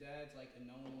 and his dad's like a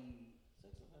known.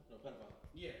 Sex offender? No, pedophile.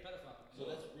 Yeah, pedophile. So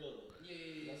that's real though.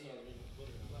 Yeah. That's what I was reading on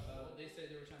Twitter. But they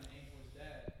said they were trying to aim for his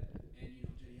dad, and you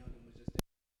know, JD Youngin was just.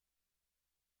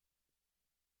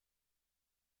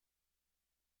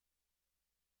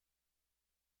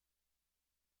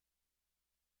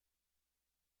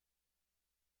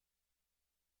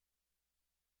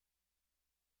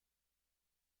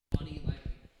 Money, like,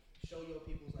 show your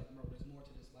people's like, bro, there's more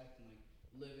to this life than like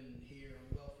living here on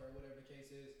welfare, whatever the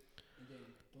case is, and then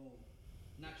boom,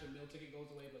 not your meal ticket goes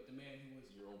away, but the man who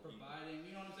was Your own providing,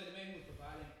 you know what I'm saying, the man who was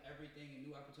providing everything and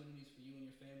new opportunities for you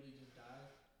and your family just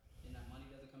dies, and that money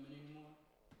doesn't come in anymore.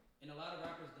 And a lot of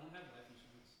rappers don't have life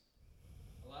insurance.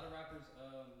 A lot of rappers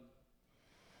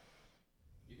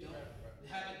You think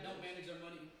don't manage their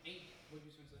money. What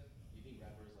you say? You think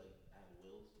rappers like have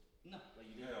wills? No. Like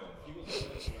you think Hell no. he was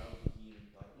around when he even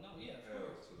thought No, about it? yeah, of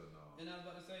Hell course. to the no. And I was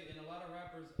about to say, and a lot of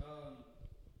rappers,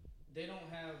 they don't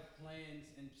have plans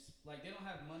and like they don't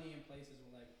have money in places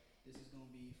where like this is gonna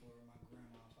be for my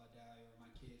grandma if I die or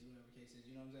my kids, whatever the case is.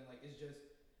 You know what I'm saying? Like it's just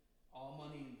all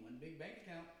money in one big bank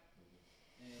account.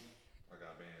 And I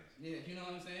got bands. yeah, you know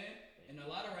what I'm saying? And a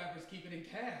lot of rappers keep it in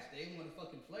cash. They want to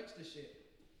fucking flex the shit.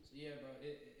 So yeah, bro,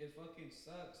 it fucking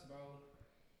sucks, bro.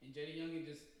 And JD Youngin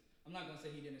just, I'm not gonna say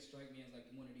he didn't strike me as like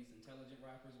one of these intelligent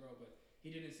rappers, bro, but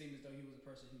he didn't seem as though he was a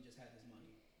person who just had his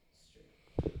money straight.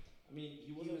 I mean,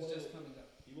 he He wasn't was one just of coming up.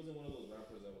 he wasn't one of those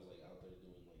rappers that was like out there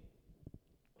doing like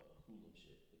hooligan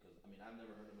shit. Because I mean, I've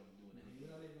never heard of him doing He anything. was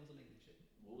out here doing some nigga shit.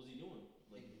 What was he doing?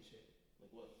 Like Nigga shit.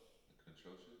 what? The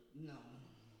control shit. No.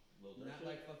 Lil Durk Not shit?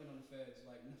 like fucking on the feds,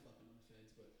 like not fucking on the feds,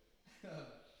 but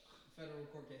federal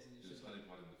court cases and shit. Just Like,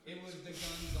 honeypot in the it face. was the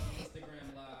guns on Instagram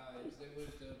lives. It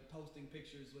was the posting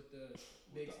pictures with the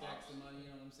big the stacks ops. of money. You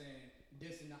know what I'm saying?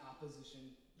 Dissing the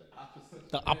opposition. The opposite.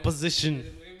 The opposition.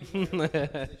 It was like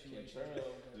a situation.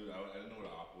 Dude, I didn't know what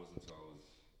an op was until I was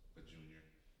a junior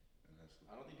in high school.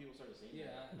 I don't think people started saying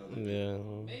Yeah. that. No, they did. Yeah.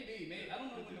 Maybe. I don't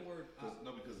know when the word.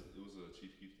 No, because it was a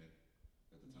Chief Keef thing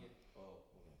at the time. Yeah. Oh,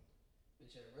 okay. But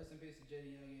yeah, rest in peace to JD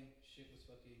Youngin. Shit was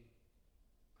fucking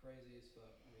crazy as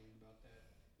fuck. Reading about that.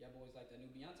 Y'all boys like that new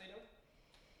Beyonce though?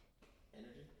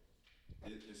 Energy.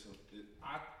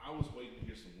 I was waiting to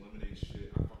hear some Lemonade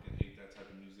shit. I fucking hate that type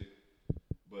of music,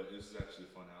 but this is actually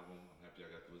a fun album. I'm happy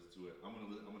I got to listen to it. I'm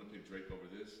gonna pick Drake over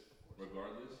this,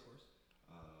 regardless. Of course.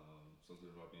 Something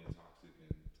about being toxic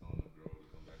and telling a girl to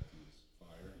come back to his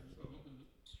fire. So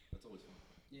that's always fun.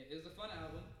 Yeah, it was a fun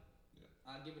album. Yeah.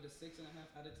 I'd give it a 6.5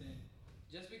 out of 10,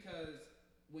 just because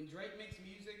when Drake makes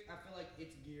music, I feel like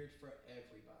it's geared for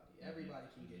everybody. Everybody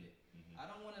can get it. I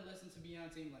don't want to listen to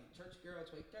Beyonce like church girl,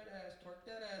 twerk that ass,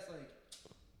 like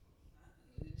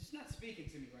it's not speaking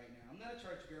to me right now. I'm not a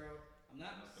church girl. I'm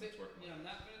not I'm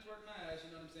not gonna twerk my ass.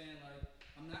 You know what I'm saying? Like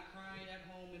I'm not crying at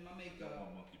home in my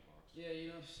makeup. Yeah, you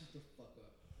know, shut the fuck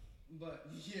up. But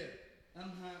yeah,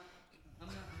 I'm not.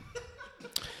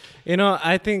 You know,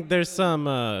 I think there's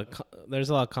there's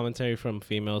a lot of commentary from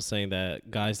females saying that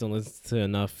guys don't listen to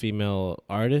enough female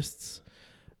artists.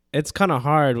 It's kind of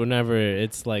hard whenever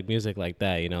it's like music like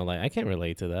that, you know. Like I can't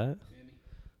relate to that,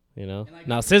 you know. Like,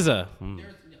 now SZA, something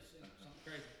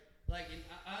crazy. Like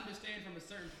I understand from a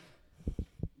certain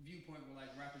viewpoint where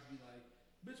like rappers be like,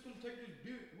 "Bitch, gonna take this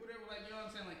dick," whatever. Like you know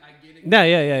what I'm saying? Like I get it.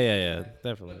 Yeah,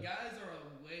 definitely. But guys are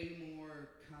way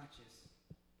more conscious.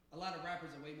 A lot of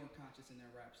rappers are way more conscious in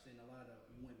their raps than a lot of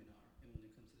women are, and when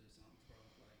it comes to their songs, bro.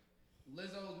 Like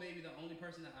Lizzo's maybe the only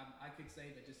person that I could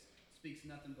say that just speaks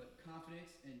nothing but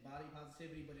confidence and body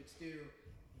positivity, but it's still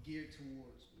geared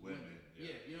towards women.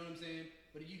 Yeah, you know what I'm saying?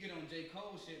 But if you get on J.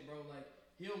 Cole shit, bro, like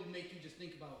he'll make you just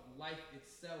think about life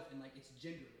itself and like it's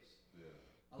genderless. Yeah.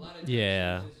 A lot of times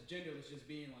it's just genderless, just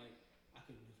being like, I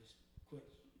could just quit.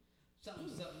 Something.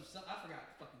 I forgot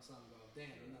the fucking song, bro.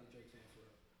 Damn, I'm not a Drake fan for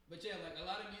real. But yeah, like a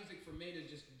lot of music for men is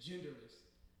just genderless.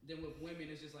 Then with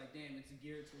women, it's just like, damn, it's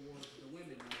geared towards the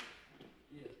women. Like,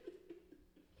 yeah.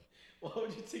 Why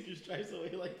would you take your stripes away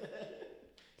like that?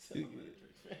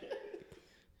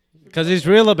 Because he's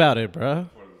real about it, bro.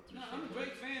 No, I'm a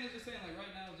Drake fan. It's just saying, like,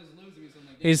 right now, it's just losing me. So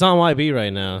like, he's on YB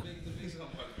right now. Yo, we listen to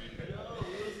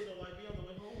YB on the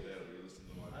way home. Yeah, we listen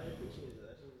to YB. I appreciate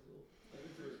that. That shit was cool. I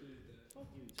appreciate that. Fuck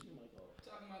you. Turn your mic off.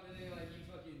 Talking about the nigga like you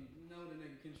fucking know the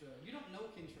nigga Kentrell. You don't know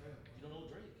Kentrell. You don't know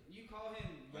Drake. You call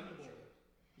him Wnba.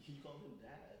 You call him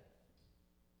dad.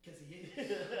 Because he is.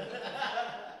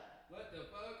 What the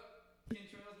fuck?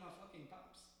 Kentrell's my fucking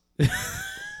pops.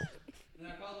 And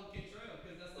I call him Kentrell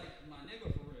because that's like my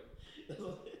nigga for real.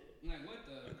 I'm like, what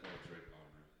the? I call Drake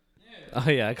Aubrey. Yeah. Oh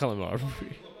yeah, I call him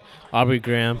Aubrey. Aubrey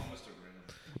Graham.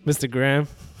 Mr. Graham.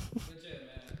 But yeah,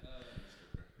 man.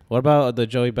 What about the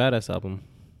Joey Badass album?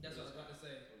 That's what I was about to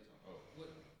say.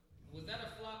 Was that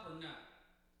a flop or not?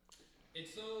 It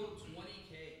sold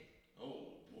 20K.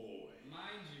 Oh boy.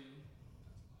 Mind you,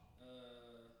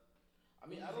 I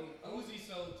mean, I don't. Uzi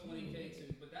sold 20K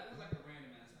too, but that was like a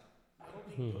random ass album. I don't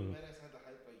think Joey Badass had the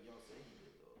hype like y'all say he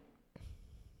did though.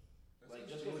 Like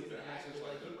just because he's an actor,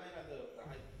 like he might have the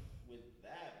hype with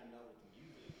that, but not with the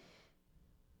music.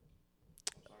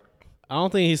 I'm sorry. I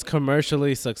don't think he's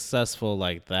commercially successful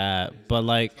like that. But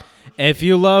like, if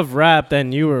you love rap,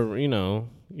 then you were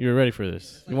ready for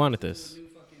this. You wanted this. New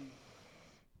fucking,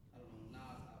 I don't know, Nas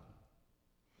album.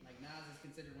 Like Nas is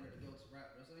considered one of the goats of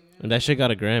rap. And that shit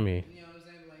got a Grammy. You know what I'm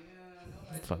saying? Like,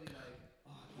 nobody's Fuck. really like,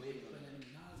 oh, I can't wait to put that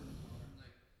new Nas in the car.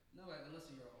 Like, nobody, unless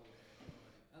you're an old head.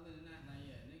 Nobody. Other than that,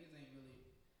 niggas ain't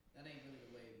really, that ain't really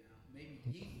the wave now. Maybe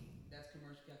Yeezy, that could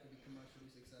be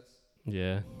commercially success.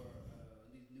 Yeah. Or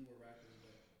these newer rappers,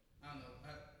 but I don't know.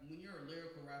 When you're a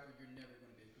lyrical rapper, you're never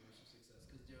going to be a commercial success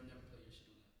because they'll never play your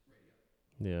shit on the radio.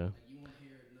 Yeah. Like, you won't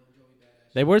hear no Joey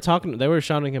Badass. They were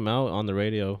shouting him out on the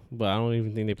radio, but I don't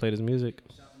even think they played his music.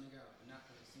 Shout the nigga out and not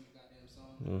play a single goddamn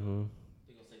song. Mm-hmm.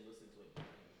 They gonna say listen to it.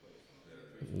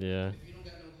 Yeah. If you don't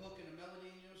got no hook and a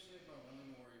melody in your shit, bro, don't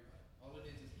even worry about it. All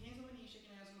it is hands on my knees,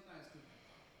 shaking ass on the thighs.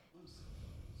 I'm so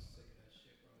fucking sick of that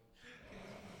shit, bro.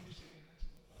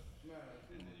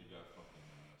 And then you got fucking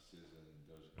SZA and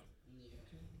Doja Cat. Yeah.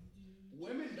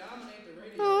 Women dominate the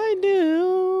radio. I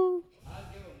do. I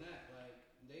give them that. Like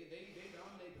they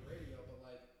dominate the radio, but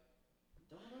like,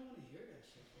 don't I want to hear that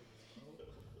shit for real, bro?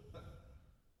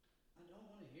 I don't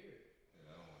want to hear it.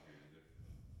 Yeah, I don't want to hear it either.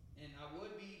 And I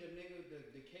would be the nigga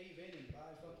the cave in and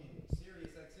buy fucking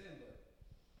Sirius XM, but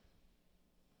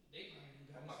they probably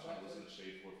got I'm not trying to listen to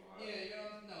Shade 45. Yeah, you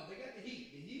know, no, they got the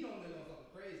heat. The heat on them motherfuckers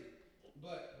crazy.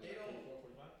 But they don't.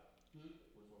 44, 45?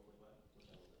 44, 45? What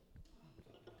channel is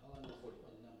that? All I know is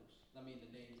the numbers. I mean the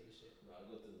names of the shit. No, I'll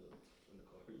go to in the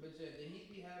car. But yeah, the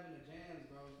heat be having the jams,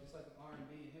 bro. It's like the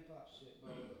R&B and hip hop shit,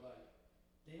 bro. But like,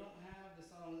 they don't have the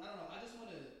songs. I don't know. I just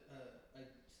want a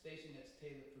station that's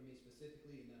tailored for me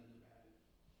specifically, and that'll never happen.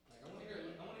 Like I want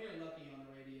to hear Lucky on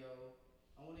the radio.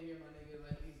 I want to hear my nigga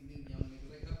like these new young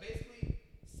niggas. Like basically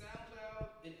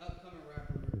SoundCloud and upcoming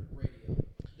rapper radio.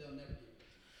 They'll never get it.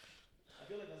 I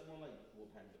feel like that's more like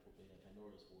what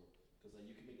Pandora's for, because like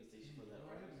you can make a station for that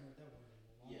I haven't artist. heard that word in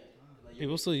a long Yeah, time. like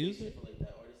People still use it? for like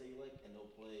that artist that you like, and they'll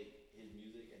play his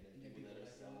music, and then And then people people that are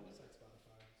like, selling it's it. like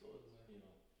Spotify. So it's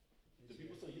do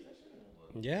people still use that shit? Or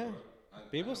no? Yeah.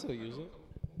 People still use it.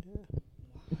 Why?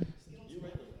 You're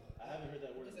right though. I haven't heard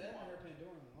that word. I haven't heard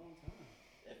Pandora.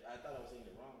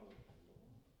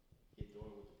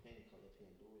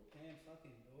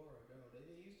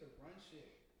 used to run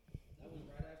shit. That was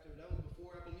right after. That was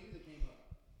before Apple Music came up.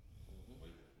 Way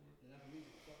before. Then Apple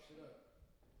Music fucked shit up.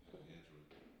 Android.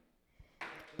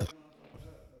 Fucked that motherfucker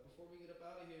up. But before we get up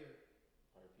out of here,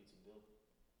 RP to Bill.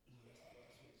 no, that's the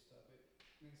last way to stop it.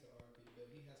 Nigga said RP, but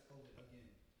he has COVID again.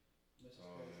 Which is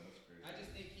Oh, crazy. man, that's crazy. I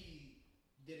just think he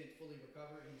didn't fully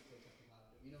recover and he's still testing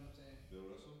positive. You know what I'm saying? Bill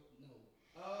Russell? No.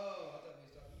 Oh, I thought we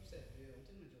was talking. You said Bill. I'm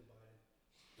talking Joe Biden.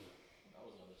 I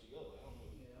was gonna let you go. I don't know.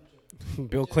 Yeah, I'm sure.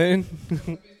 Bill Clinton. Mr.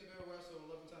 Bill Russell,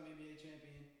 11-time NBA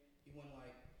champion. He won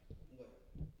like what?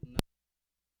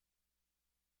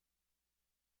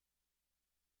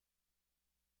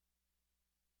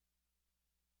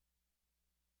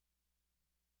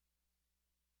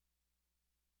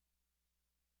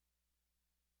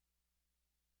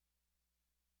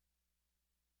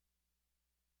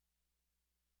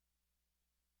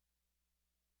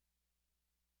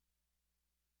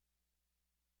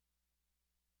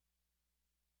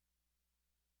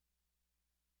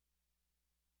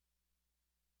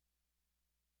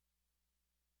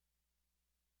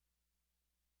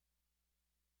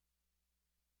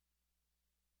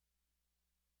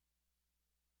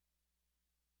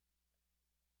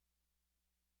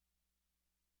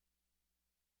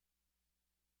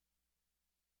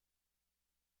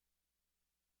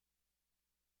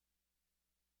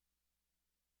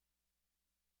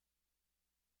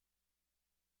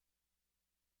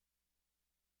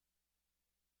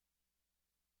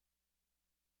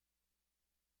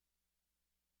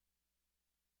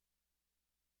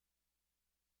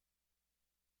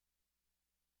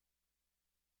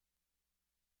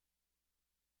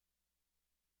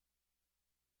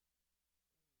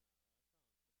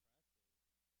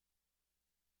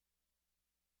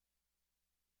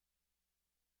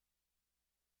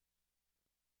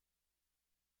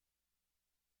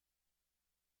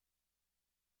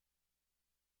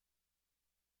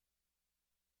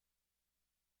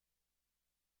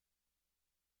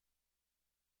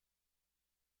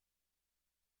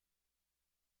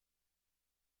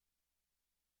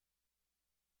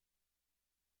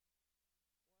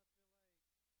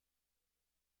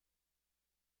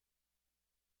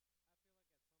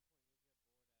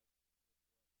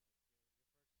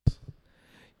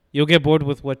 You'll get bored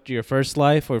with what your first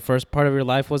life or first part of your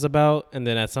life was about, and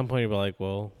then at some point you'll be like,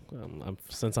 well,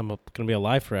 since I'm gonna be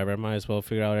alive forever, I might as well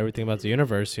figure out everything about the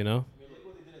universe, you know? I mean, look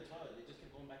what they did in Charlotte. They just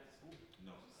kept going back to school.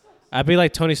 No. I'd be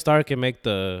like Tony Stark and make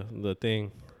the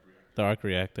thing, the arc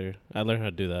reactor. I learned how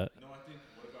to do that. No, I think,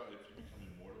 what about if you become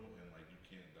immortal and, like, you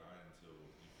can't die until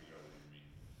you figure out what you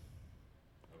mean?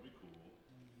 That'd be cool.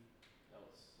 That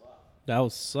would suck. That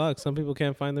would suck. Some people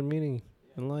can't find their meaning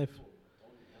in life.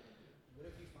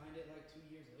 What if you find it like 2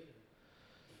 years later?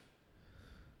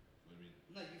 What do you mean?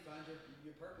 Like you find your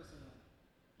purpose in life.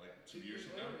 Like 2 years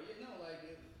from now? Yeah, no, like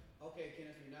okay,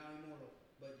 Kenneth, you're now immortal,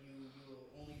 but you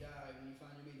will only die when you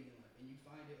find your meaning in life, and you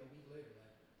find it a week later.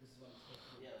 Like this is what I'm supposed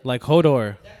to do. Yeah, Like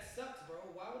Hodor. That sucks, bro.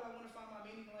 Why would I want to find my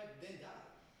meaning in life then die?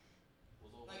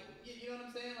 Like you know what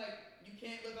I'm saying? Like you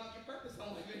can't live out your purpose in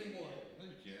life anymore. No,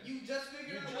 you can't. You just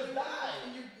figured You out just what it was, died.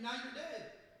 and now you're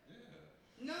dead.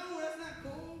 Yeah. No, that's not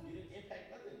cool. You didn't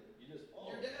impact nothing. You just,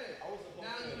 You're dead. I was supposed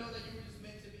Now to. you know that you were just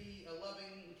meant to be a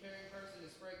loving and caring person and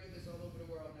spread goodness all over the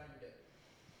world. Now you're dead.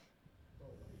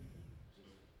 Bro,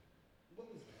 what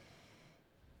was that?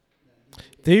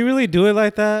 Nah, Do you really do it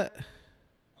like that?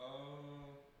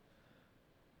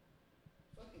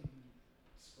 fucking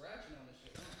scratching on this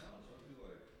shit. I feel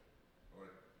like,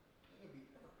 It'll be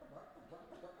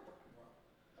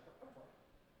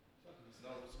no,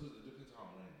 it depends how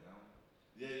I'm laying down.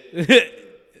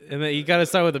 Yeah. And then you gotta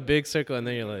start with a big circle, and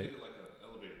then you're like, Like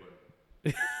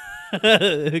an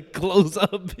elevator button. close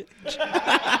up, bitch.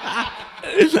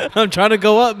 I'm trying to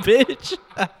go up, bitch.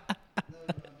 That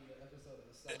was gonna be the episode of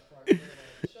the South Park. Where like,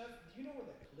 Chef, do you know where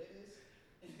the clit is?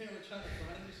 And they were trying to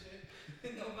find this shit,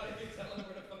 and nobody could tell them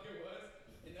where the fuck it was,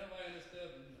 and nobody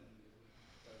understood.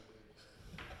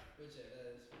 But yeah, that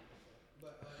is funny.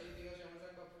 But anything else y'all want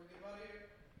to talk about before we get out of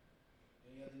here?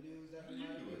 Any other news that How do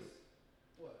you remind do us? it?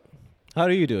 What? How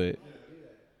do you do it? I don't do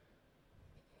that.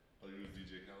 Oh, you was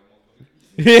DJ Khaled, motherfucker?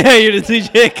 Yeah, you're the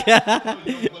DJ guy.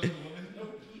 You don't blush the woman?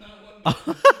 Nope, not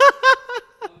one.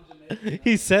 I'm Jamaican.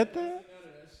 He said that? None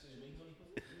of that shit.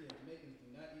 Yeah, Jamaicans do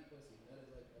not eat pussy. That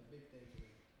is like a big thing for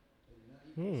them. They do not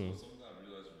eat pussy. So something I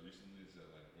realized recently is that,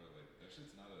 like, bro, like, that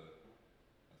shit's not a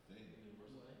thing.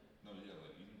 No, yeah,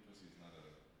 like, eating pussy is not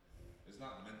it's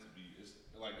not meant to be. It's,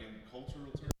 like, in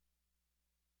cultural terms.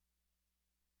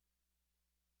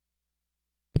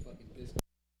 Fucking biscuit.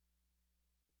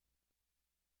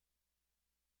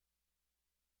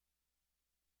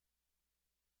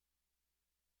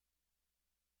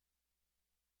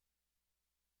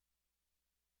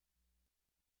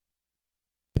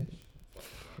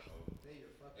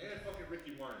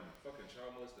 Ricky Martin, fucking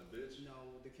child molested bitch.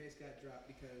 No, the case got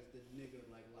dropped because the nigga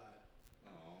like lied.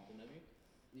 Oh. The nephew?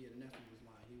 Yeah, the nephew was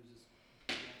lying. He was just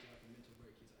acting like a mental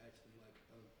break. He's actually like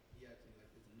he acting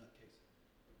like it's a nutcase.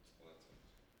 Well,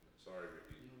 sorry,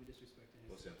 Ricky. You don't be disrespecting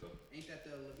him. Lo siento. Ain't that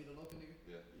the La Vida Loca nigga?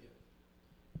 Yeah. Yeah.